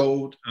to be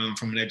told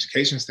from an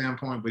education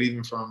standpoint, but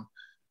even from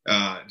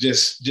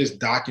just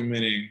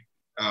documenting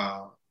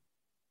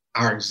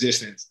our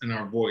existence and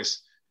our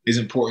voice is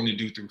important to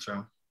do through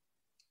film.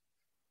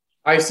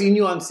 I've seen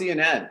you on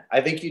CNN.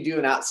 I think you do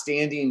an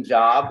outstanding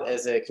job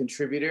as a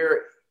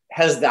contributor.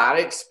 Has that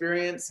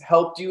experience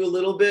helped you a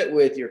little bit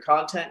with your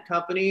content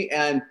company?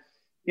 And,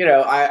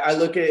 I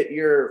look at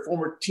your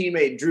former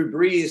teammate, Drew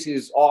Brees,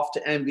 who's off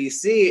to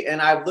NBC,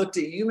 and I've looked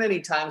at you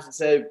many times and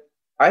said,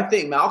 I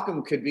think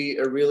Malcolm could be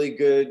a really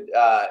good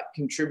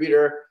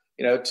contributor,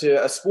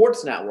 to a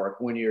sports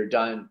network when you're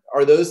done.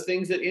 Are those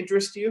things that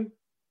interest you?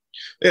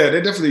 Yeah,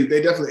 they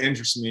definitely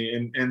interest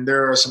me. And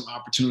there are some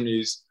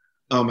opportunities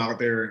out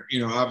there.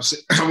 Obviously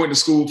I went to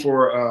school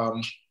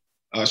for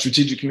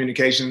strategic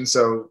communication.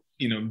 So,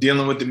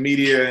 dealing with the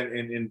media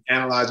and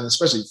analyzing,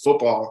 especially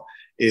football,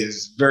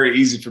 is very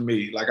easy for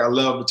me. Like, I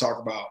love to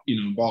talk about,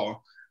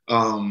 ball.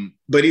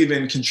 But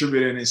even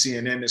contributing in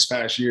CNN this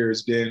past year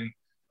has been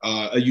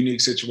a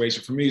unique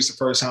situation for me. It's the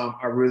first time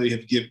I really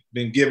have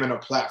been given a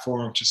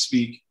platform to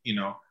speak, in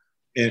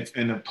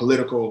a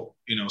political,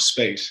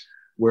 space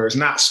where it's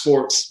not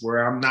sports,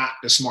 where I'm not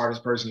the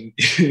smartest person,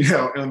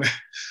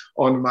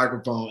 on the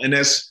microphone.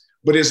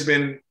 But it's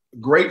been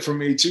great for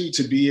me too,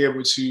 to be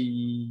able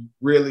to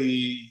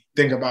really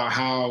think about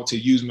how to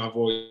use my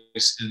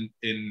voice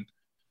in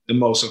the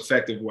most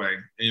effective way.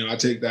 I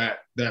take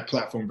that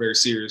platform very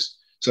serious,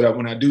 so that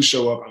when I do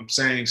show up, I'm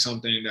saying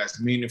something that's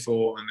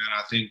meaningful and that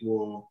I think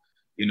will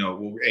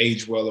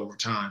age well over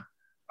time.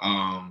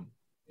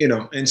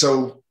 And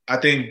so I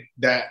think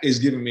that is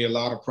giving me a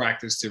lot of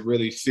practice to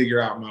really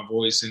figure out my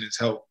voice, and it's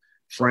helped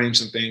frame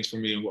some things for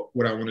me and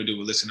what I want to do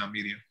with Listen Up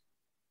Media.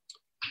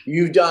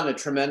 You've done a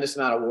tremendous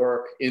amount of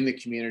work in the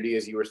community,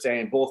 as you were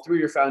saying, both through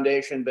your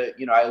foundation, but,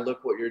 I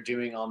look what you're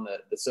doing on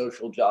the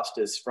social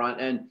justice front.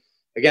 And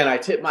again, I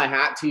tip my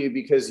hat to you,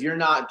 because you're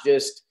not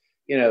just,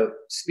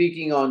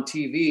 speaking on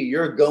TV,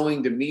 you're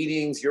going to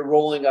meetings, you're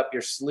rolling up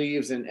your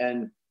sleeves,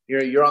 and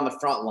you're on the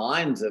front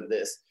lines of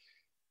this.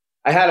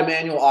 I had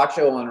Emmanuel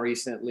Acho on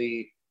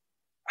recently.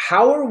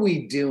 How are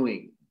we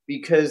doing?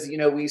 Because,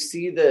 we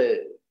see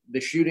the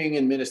shooting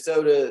in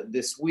Minnesota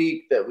this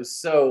week that was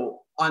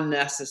so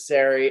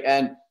unnecessary.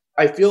 And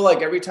I feel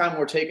like every time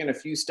we're taking a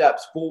few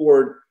steps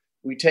forward,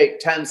 we take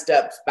 10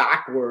 steps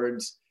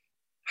backwards.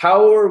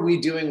 How are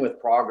we doing with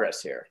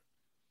progress here?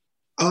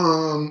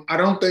 I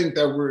don't think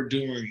that we're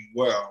doing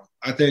well.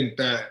 I think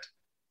that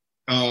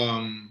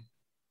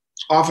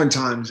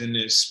oftentimes in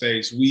this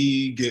space,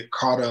 we get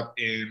caught up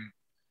in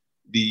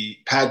the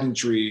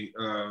pageantry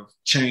of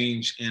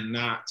change and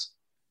not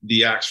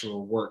the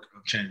actual work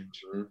of change.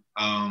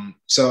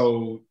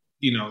 So,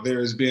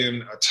 there's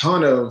been a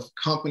ton of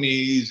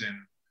companies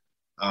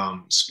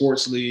and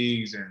sports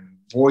leagues and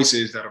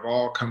voices that have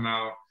all come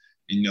out.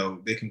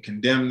 They can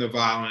condemn the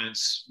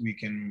violence. We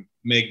can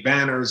make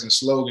banners and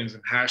slogans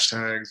and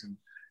hashtags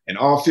and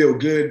all feel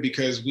good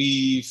because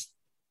we've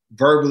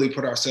verbally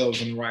put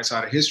ourselves on the right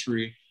side of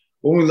history.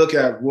 When we look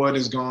at what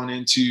has gone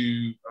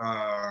into,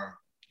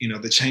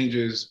 the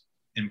changes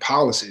in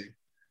policy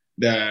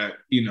that,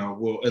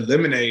 will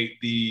eliminate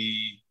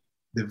the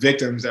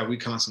victims that we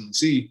constantly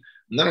see,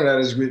 none of that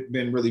has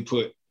been really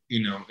put,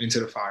 into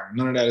the fire.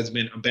 None of that has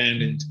been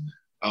abandoned.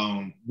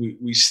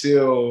 We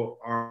still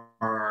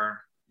are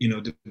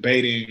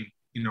debating,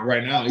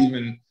 right now,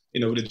 even,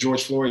 the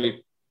George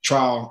Floyd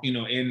trial,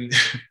 in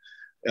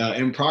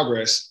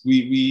progress,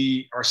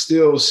 we are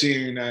still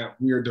seeing that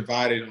we are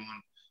divided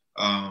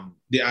on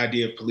the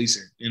idea of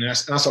policing. And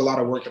that's a lot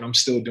of work that I'm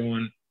still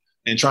doing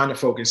and trying to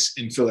focus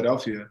in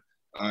Philadelphia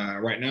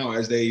right now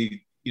as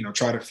they,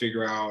 try to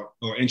figure out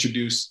or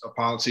introduce a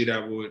policy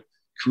that would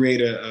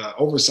create a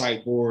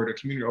oversight board, a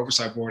community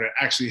oversight board that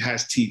actually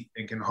has teeth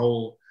and can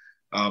hold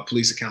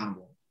police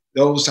accountable.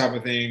 Those type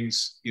of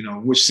things,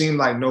 which seem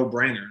like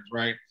no-brainers,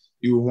 right?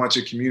 You would want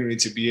your community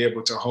to be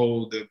able to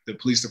hold the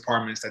police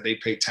departments that they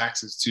pay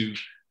taxes to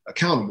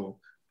accountable.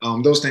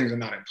 Those things are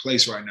not in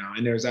place right now,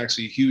 and there's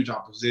actually huge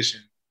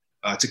opposition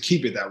to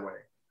keep it that way.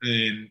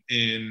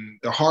 And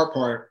the hard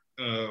part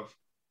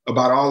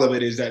about all of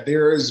it is that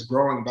there is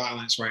growing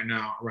violence right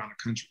now around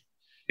the country,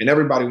 and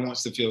everybody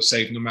wants to feel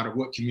safe no matter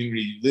what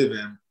community you live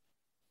in.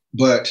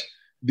 But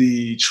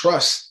the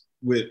trust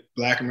with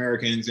Black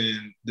Americans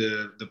and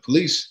the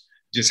police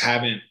just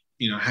hasn't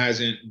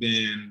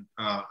been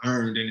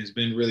earned, and it's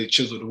been really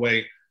chiseled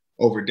away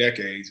over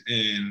decades.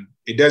 And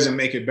it doesn't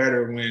make it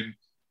better when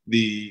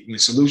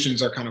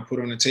solutions are kind of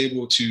put on the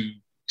table to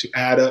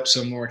add up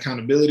some more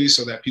accountability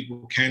so that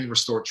people can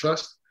restore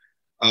trust.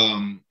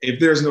 If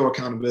there's no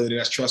accountability,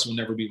 that trust will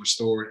never be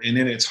restored. And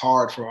then it's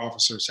hard for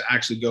officers to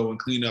actually go and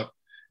clean up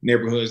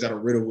neighborhoods that are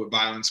riddled with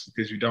violence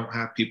because you don't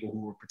have people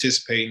who are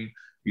participating.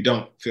 You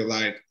don't feel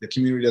like the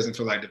community doesn't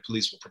feel like the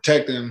police will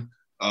protect them,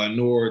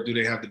 nor do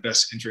they have the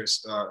best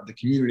interest of the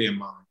community in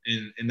mind.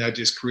 And that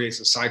just creates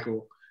a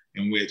cycle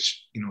in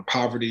which,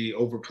 poverty,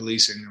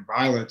 over-policing, and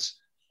violence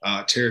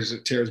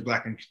tears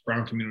Black and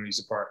brown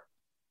communities apart.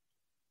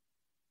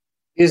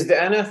 Is the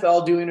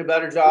NFL doing a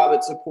better job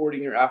at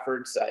supporting your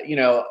efforts?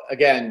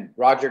 Again,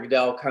 Roger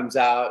Goodell comes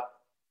out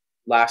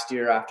last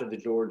year after the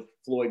George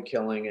Floyd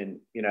killing and,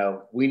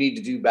 we need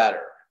to do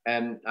better.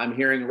 And I'm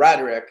hearing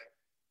rhetoric.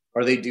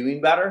 Are they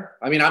doing better?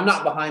 I mean, I'm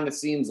not behind the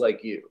scenes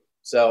like you,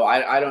 so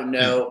I don't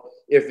know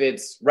if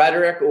it's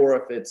rhetoric or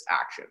if it's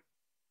action.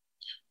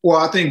 Well,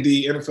 I think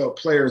the NFL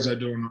players are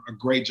doing a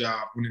great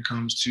job when it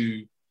comes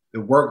to the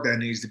work that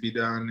needs to be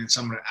done and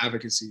some of the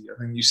advocacy. I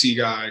think you see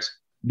guys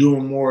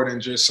doing more than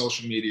just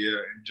social media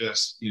and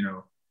just,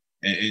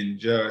 and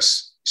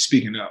just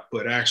speaking up,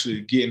 but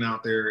actually getting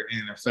out there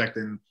and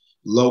affecting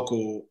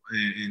local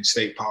and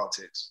state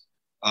politics,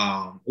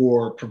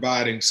 or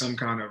providing some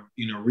kind of,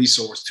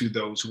 resource to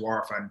those who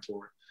are fighting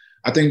for it.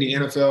 I think the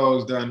NFL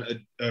has done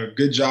a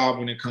good job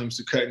when it comes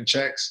to cutting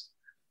checks.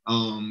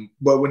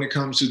 But when it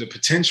comes to the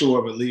potential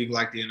of a league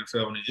like the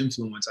NFL and the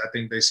influence, I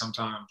think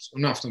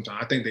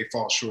I think they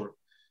fall short.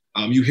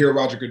 You hear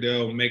Roger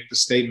Goodell make the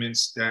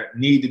statements that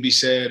need to be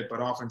said, but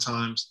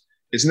oftentimes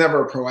it's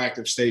never a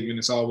proactive statement.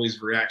 It's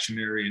always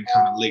reactionary and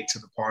kind of late to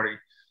the party.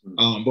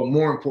 But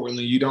more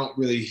importantly, you don't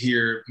really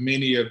hear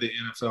many of the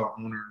NFL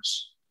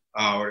owners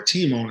or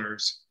team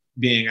owners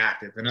being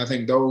active. And I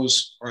think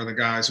those are the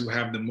guys who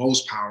have the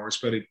most power,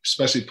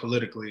 especially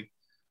politically,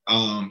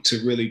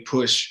 to really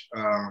push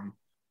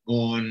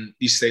on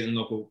these state and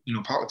local,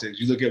 politics.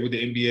 You look at what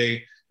the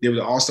NBA did with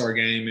the All-Star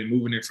game and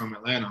moving it from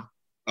Atlanta,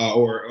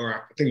 or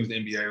I think it was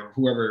the NBA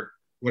or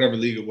whatever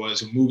league it was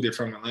who moved it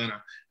from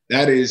Atlanta.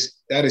 That is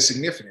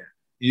significant.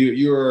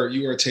 You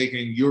are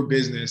taking your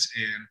business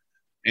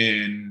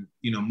and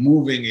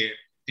moving it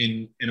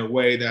in a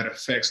way that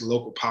affects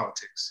local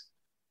politics.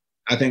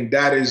 I think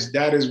that is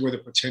where the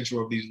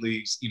potential of these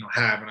leagues,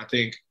 have. And I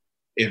think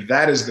if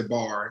that is the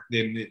bar,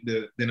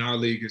 then our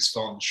league is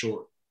falling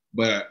short.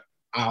 But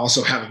I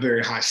also have a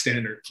very high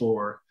standard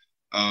for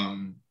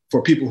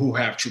people who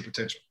have true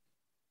potential.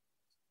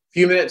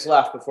 Few minutes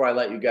left before I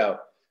let you go.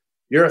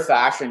 You're a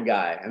fashion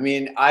guy. I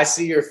mean, I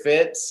see your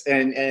fits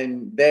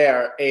and they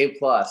are A+.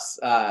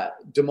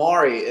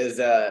 Damari is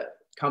a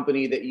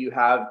company that you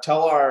have.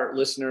 Tell our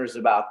listeners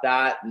about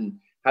that and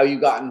how you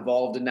got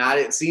involved in that.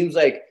 It seems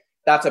like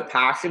that's a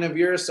passion of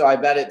yours, so I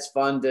bet it's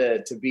fun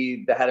to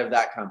be the head of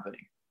that company.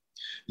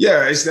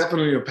 Yeah, it's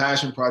definitely a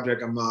passion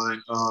project of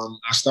mine.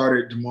 I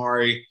started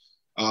Damari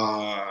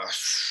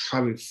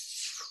probably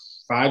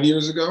 5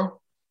 years ago.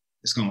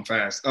 It's going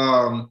fast.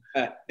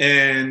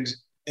 And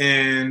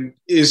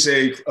it's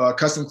a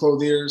custom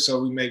clothier.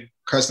 So we make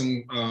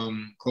custom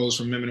clothes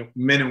for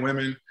men and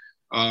women,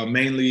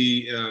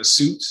 mainly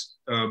suits,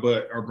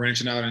 but are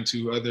branching out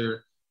into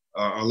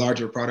a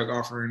larger product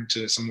offering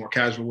to some more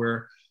casual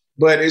wear.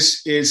 But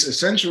it's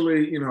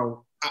essentially,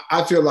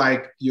 I feel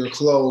like your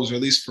clothes, or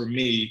at least for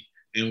me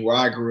and where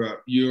I grew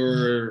up,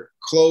 your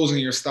clothes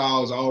and your style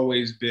has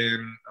always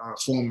been a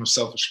form of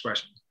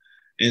self-expression.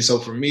 And so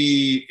for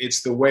me,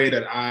 it's the way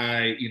that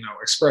I,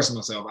 express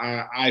myself.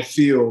 I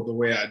feel the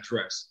way I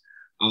dress.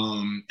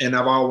 And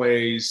I've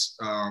always,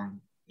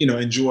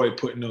 enjoyed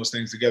putting those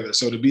things together.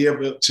 So to be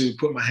able to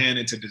put my hand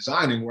into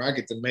designing where I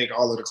get to make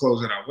all of the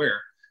clothes that I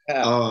wear,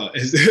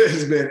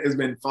 it's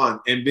been fun.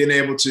 And being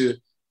able to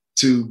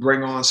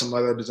bring on some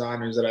other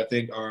designers that I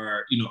think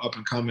are, up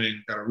and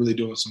coming, that are really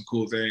doing some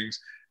cool things.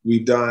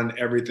 We've done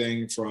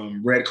everything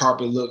from red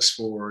carpet looks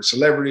for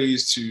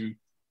celebrities to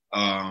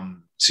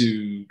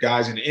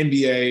guys in the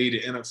NBA,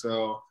 the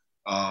NFL,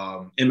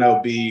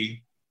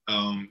 MLB.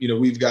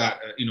 We've got,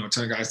 a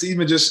ton of guys,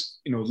 even just,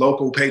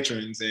 local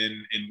patrons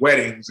and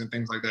weddings and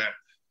things like that.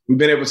 We've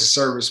been able to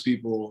service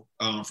people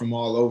from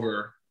all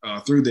over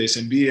through this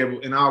and be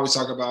able, and I always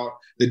talk about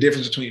the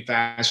difference between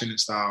fashion and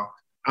style.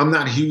 I'm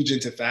not huge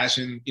into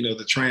fashion,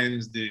 the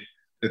trends, the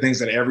things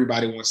that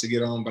everybody wants to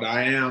get on, but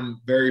I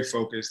am very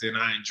focused and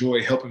I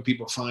enjoy helping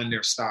people find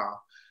their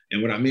style.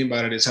 And what I mean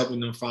by that is helping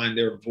them find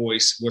their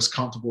voice, what's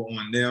comfortable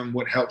on them,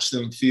 what helps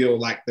them feel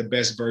like the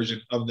best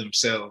version of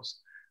themselves,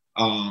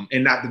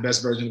 and not the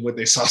best version of what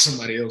they saw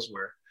somebody else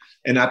wear.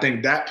 And I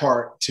think that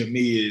part to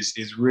me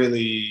is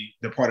really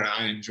the part that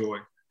I enjoy,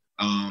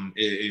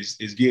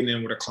 is getting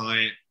in with a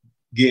client,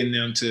 getting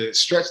them to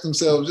stretch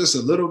themselves just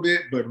a little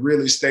bit, but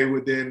really stay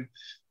within,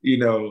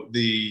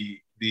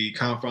 the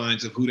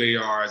confines of who they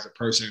are as a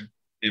person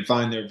and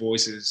find their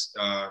voices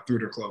through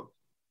their clothes.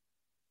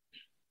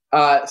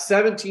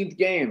 17th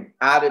game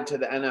added to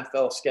the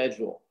NFL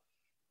schedule.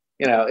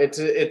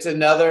 It's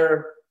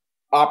another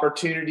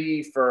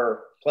opportunity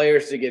for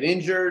players to get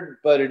injured,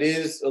 but it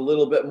is a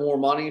little bit more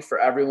money for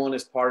everyone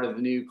as part of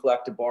the new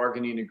collective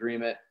bargaining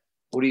agreement.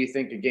 What do you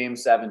think of game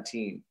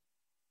 17?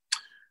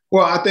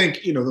 Well, I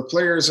think, the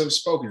players have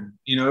spoken.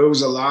 It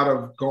was a lot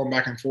of going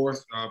back and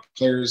forth.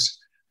 Players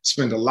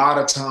spend a lot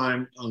of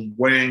time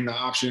weighing the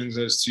options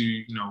as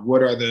to,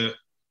 what are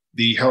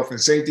the health and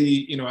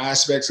safety,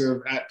 aspects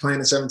of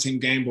playing a 17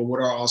 game, but what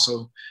are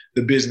also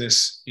the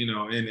business,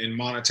 and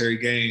monetary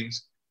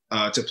gains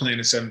to playing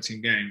a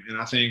 17 game. And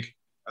I think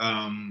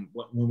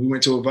when we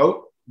went to a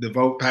vote, the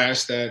vote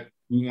passed that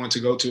we want to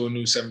go to a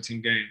new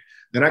 17 game.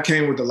 Then that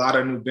came with a lot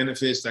of new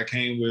benefits that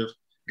came with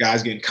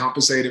guys getting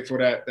compensated for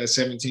that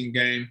 17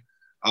 game.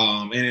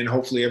 And then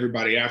hopefully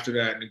everybody after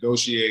that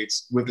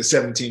negotiates with the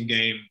 17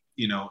 game,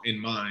 in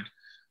mind.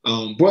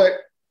 But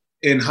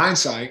in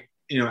hindsight,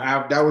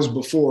 that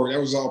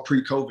was all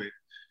pre-COVID.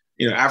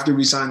 After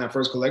we signed that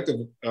first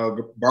collective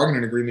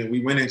bargaining agreement,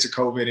 we went into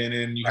COVID, and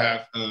then you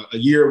have a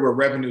year where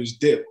revenues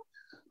dip.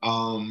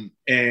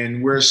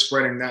 And we're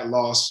spreading that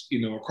loss,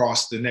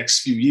 across the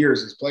next few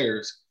years as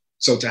players.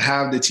 So to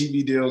have the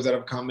TV deals that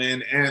have come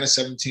in and a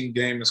 17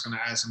 game that's going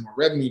to add some more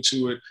revenue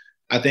to it,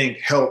 I think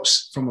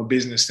helps from a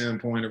business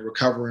standpoint of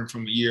recovering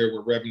from a year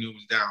where revenue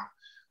was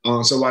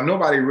down. So while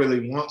nobody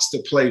really wants to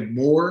play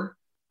more,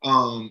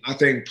 I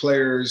think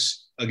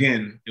players,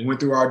 again, it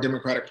went through our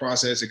democratic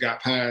process, it got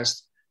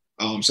passed.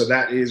 So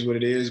that is what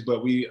it is.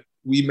 But we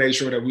made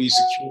sure that we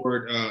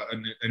secured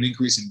an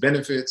increase in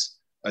benefits,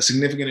 a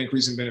significant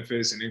increase in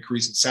benefits, an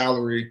increase in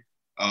salary.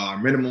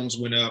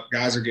 Minimums went up.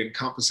 Guys are getting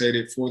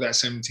compensated for that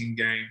 17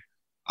 game.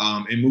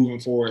 And moving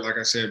forward, like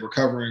I said,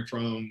 recovering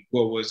from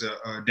what was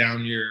a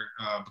down year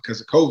because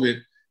of COVID,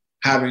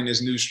 having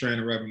this new strand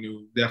of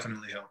revenue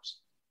definitely helps.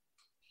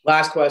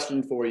 Last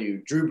question for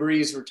you. Drew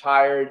Brees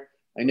retired.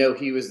 I know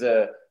he was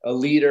a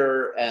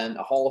leader and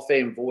a Hall of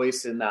Fame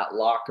voice in that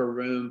locker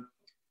room.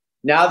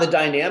 Now the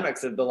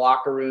dynamics of the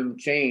locker room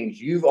change.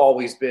 You've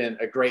always been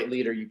a great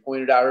leader. You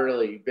pointed out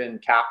earlier, you've been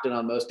captain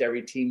on most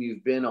every team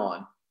you've been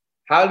on.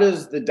 How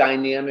does the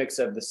dynamics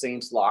of the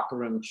Saints locker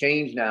room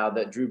change now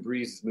that Drew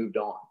Brees has moved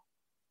on?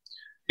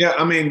 Yeah,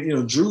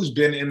 Drew's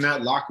been in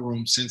that locker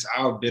room since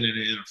I've been in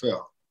the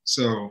NFL.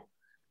 So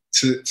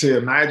to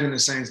imagine the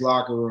Saints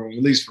locker room,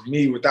 at least for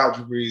me, without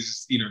Drew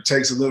Brees,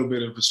 takes a little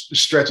bit of a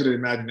stretch of the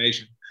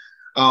imagination.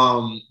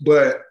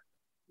 But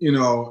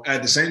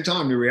at the same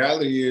time, the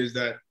reality is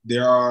that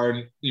there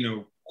are,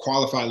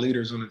 qualified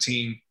leaders on the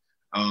team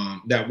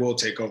that will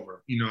take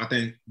over. I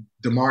think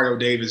Demario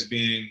Davis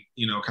being,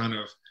 kind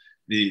of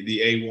the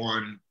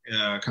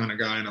A1 kind of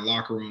guy in the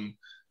locker room,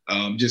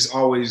 just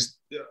always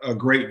a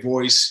great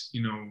voice,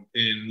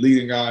 in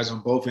leading guys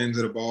on both ends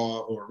of the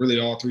ball, or really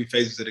all three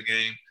phases of the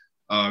game.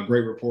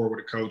 Great rapport with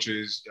the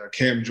coaches.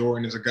 Cam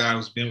Jordan is a guy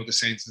who's been with the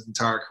Saints his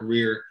entire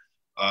career.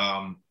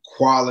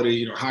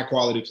 Quality, high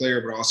quality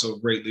player, but also a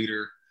great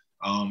leader.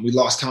 We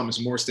lost Thomas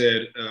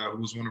Morstead, who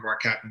was one of our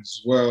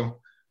captains as well.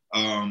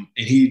 And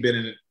he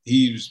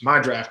was my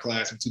draft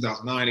class in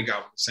 2009. He got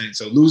with the Saints.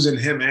 So losing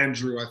him and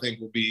Drew, I think,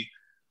 will be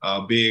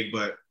big.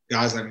 But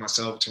guys like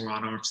myself,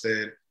 Teron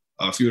Armstead,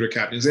 a few of the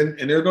captains, and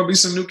there are going to be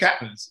some new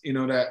captains,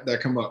 that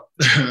come up.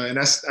 And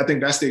I think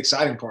that's the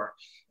exciting part.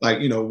 Like,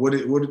 what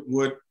do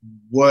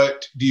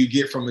you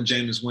get from a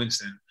Jameis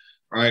Winston,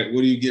 right?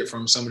 What do you get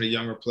from some of the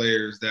younger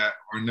players that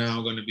are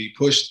now going to be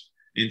pushed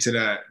into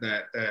that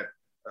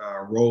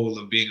role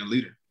of being a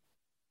leader?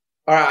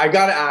 All right, I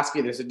got to ask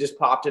you this. It just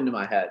popped into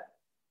my head.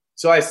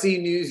 So I see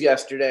news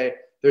yesterday.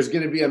 There's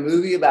going to be a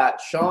movie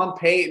about Sean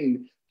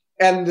Payton,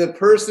 and the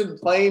person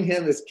playing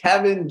him is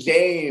Kevin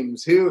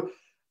James, who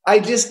I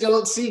just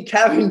don't see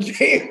Kevin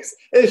James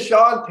as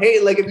Sean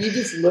Payton. Like, if you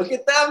just look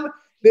at them,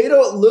 they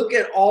don't look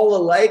at all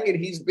alike. And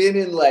he's been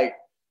in like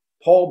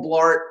Paul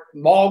Blart,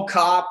 Mall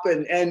Cop,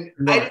 and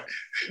right.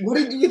 What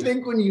did you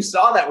think when you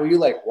saw that? Were you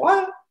like,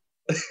 what?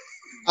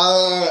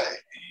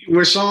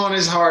 With Sean,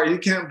 it's hard. You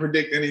can't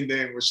predict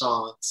anything with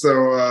Sean.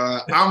 So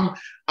I'm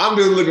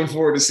just looking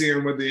forward to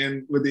seeing what the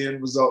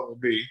end result will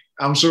be.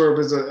 I'm sure if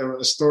it's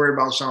a story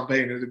about Sean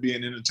Payton, it'll be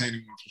an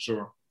entertaining one for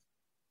sure.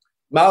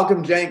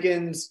 Malcolm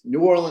Jenkins, New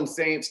Orleans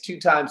Saints,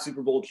 two-time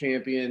Super Bowl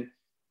champion,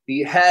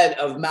 the head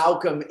of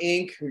Malcolm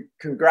Inc.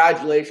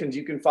 Congratulations.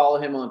 You can follow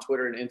him on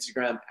Twitter and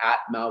Instagram at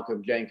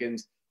Malcolm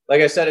Jenkins.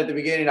 Like I said at the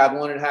beginning, I've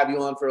wanted to have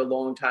you on for a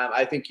long time.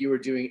 I think you are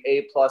doing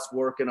A+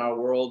 work in our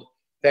world.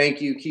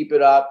 Thank you. Keep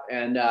it up,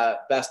 and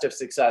best of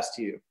success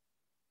to you.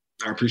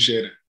 I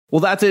appreciate it. Well,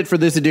 that's it for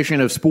this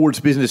edition of Sports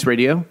Business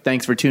Radio.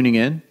 Thanks for tuning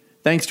in.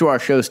 Thanks to our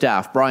show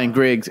staff, Brian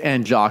Griggs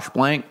and Josh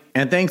Blank.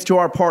 And thanks to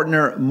our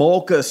partner,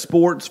 Molka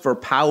Sports, for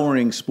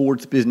powering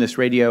Sports Business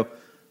Radio.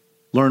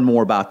 Learn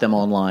more about them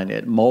online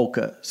at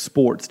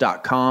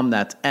molkasports.com.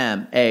 That's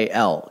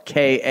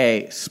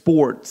MALKA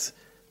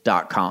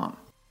sports.com.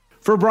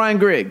 For Brian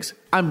Griggs,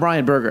 I'm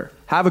Brian Berger.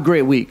 Have a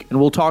great week, and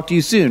we'll talk to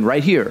you soon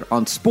right here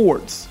on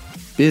Sports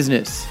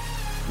Business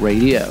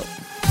Radio.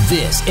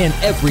 This and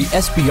every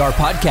SBR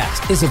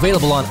podcast is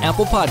available on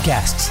Apple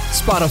Podcasts,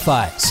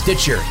 Spotify,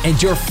 Stitcher,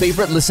 and your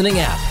favorite listening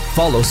app.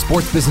 Follow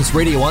Sports Business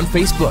Radio on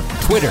Facebook,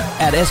 Twitter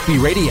at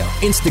SB Radio,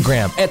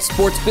 Instagram at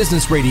Sports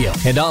Business Radio,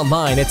 and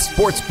online at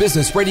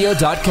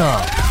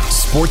sportsbusinessradio.com.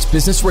 Sports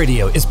Business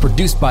Radio is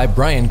produced by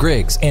Brian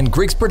Griggs and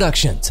Griggs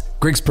Productions,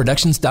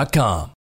 griggsproductions.com.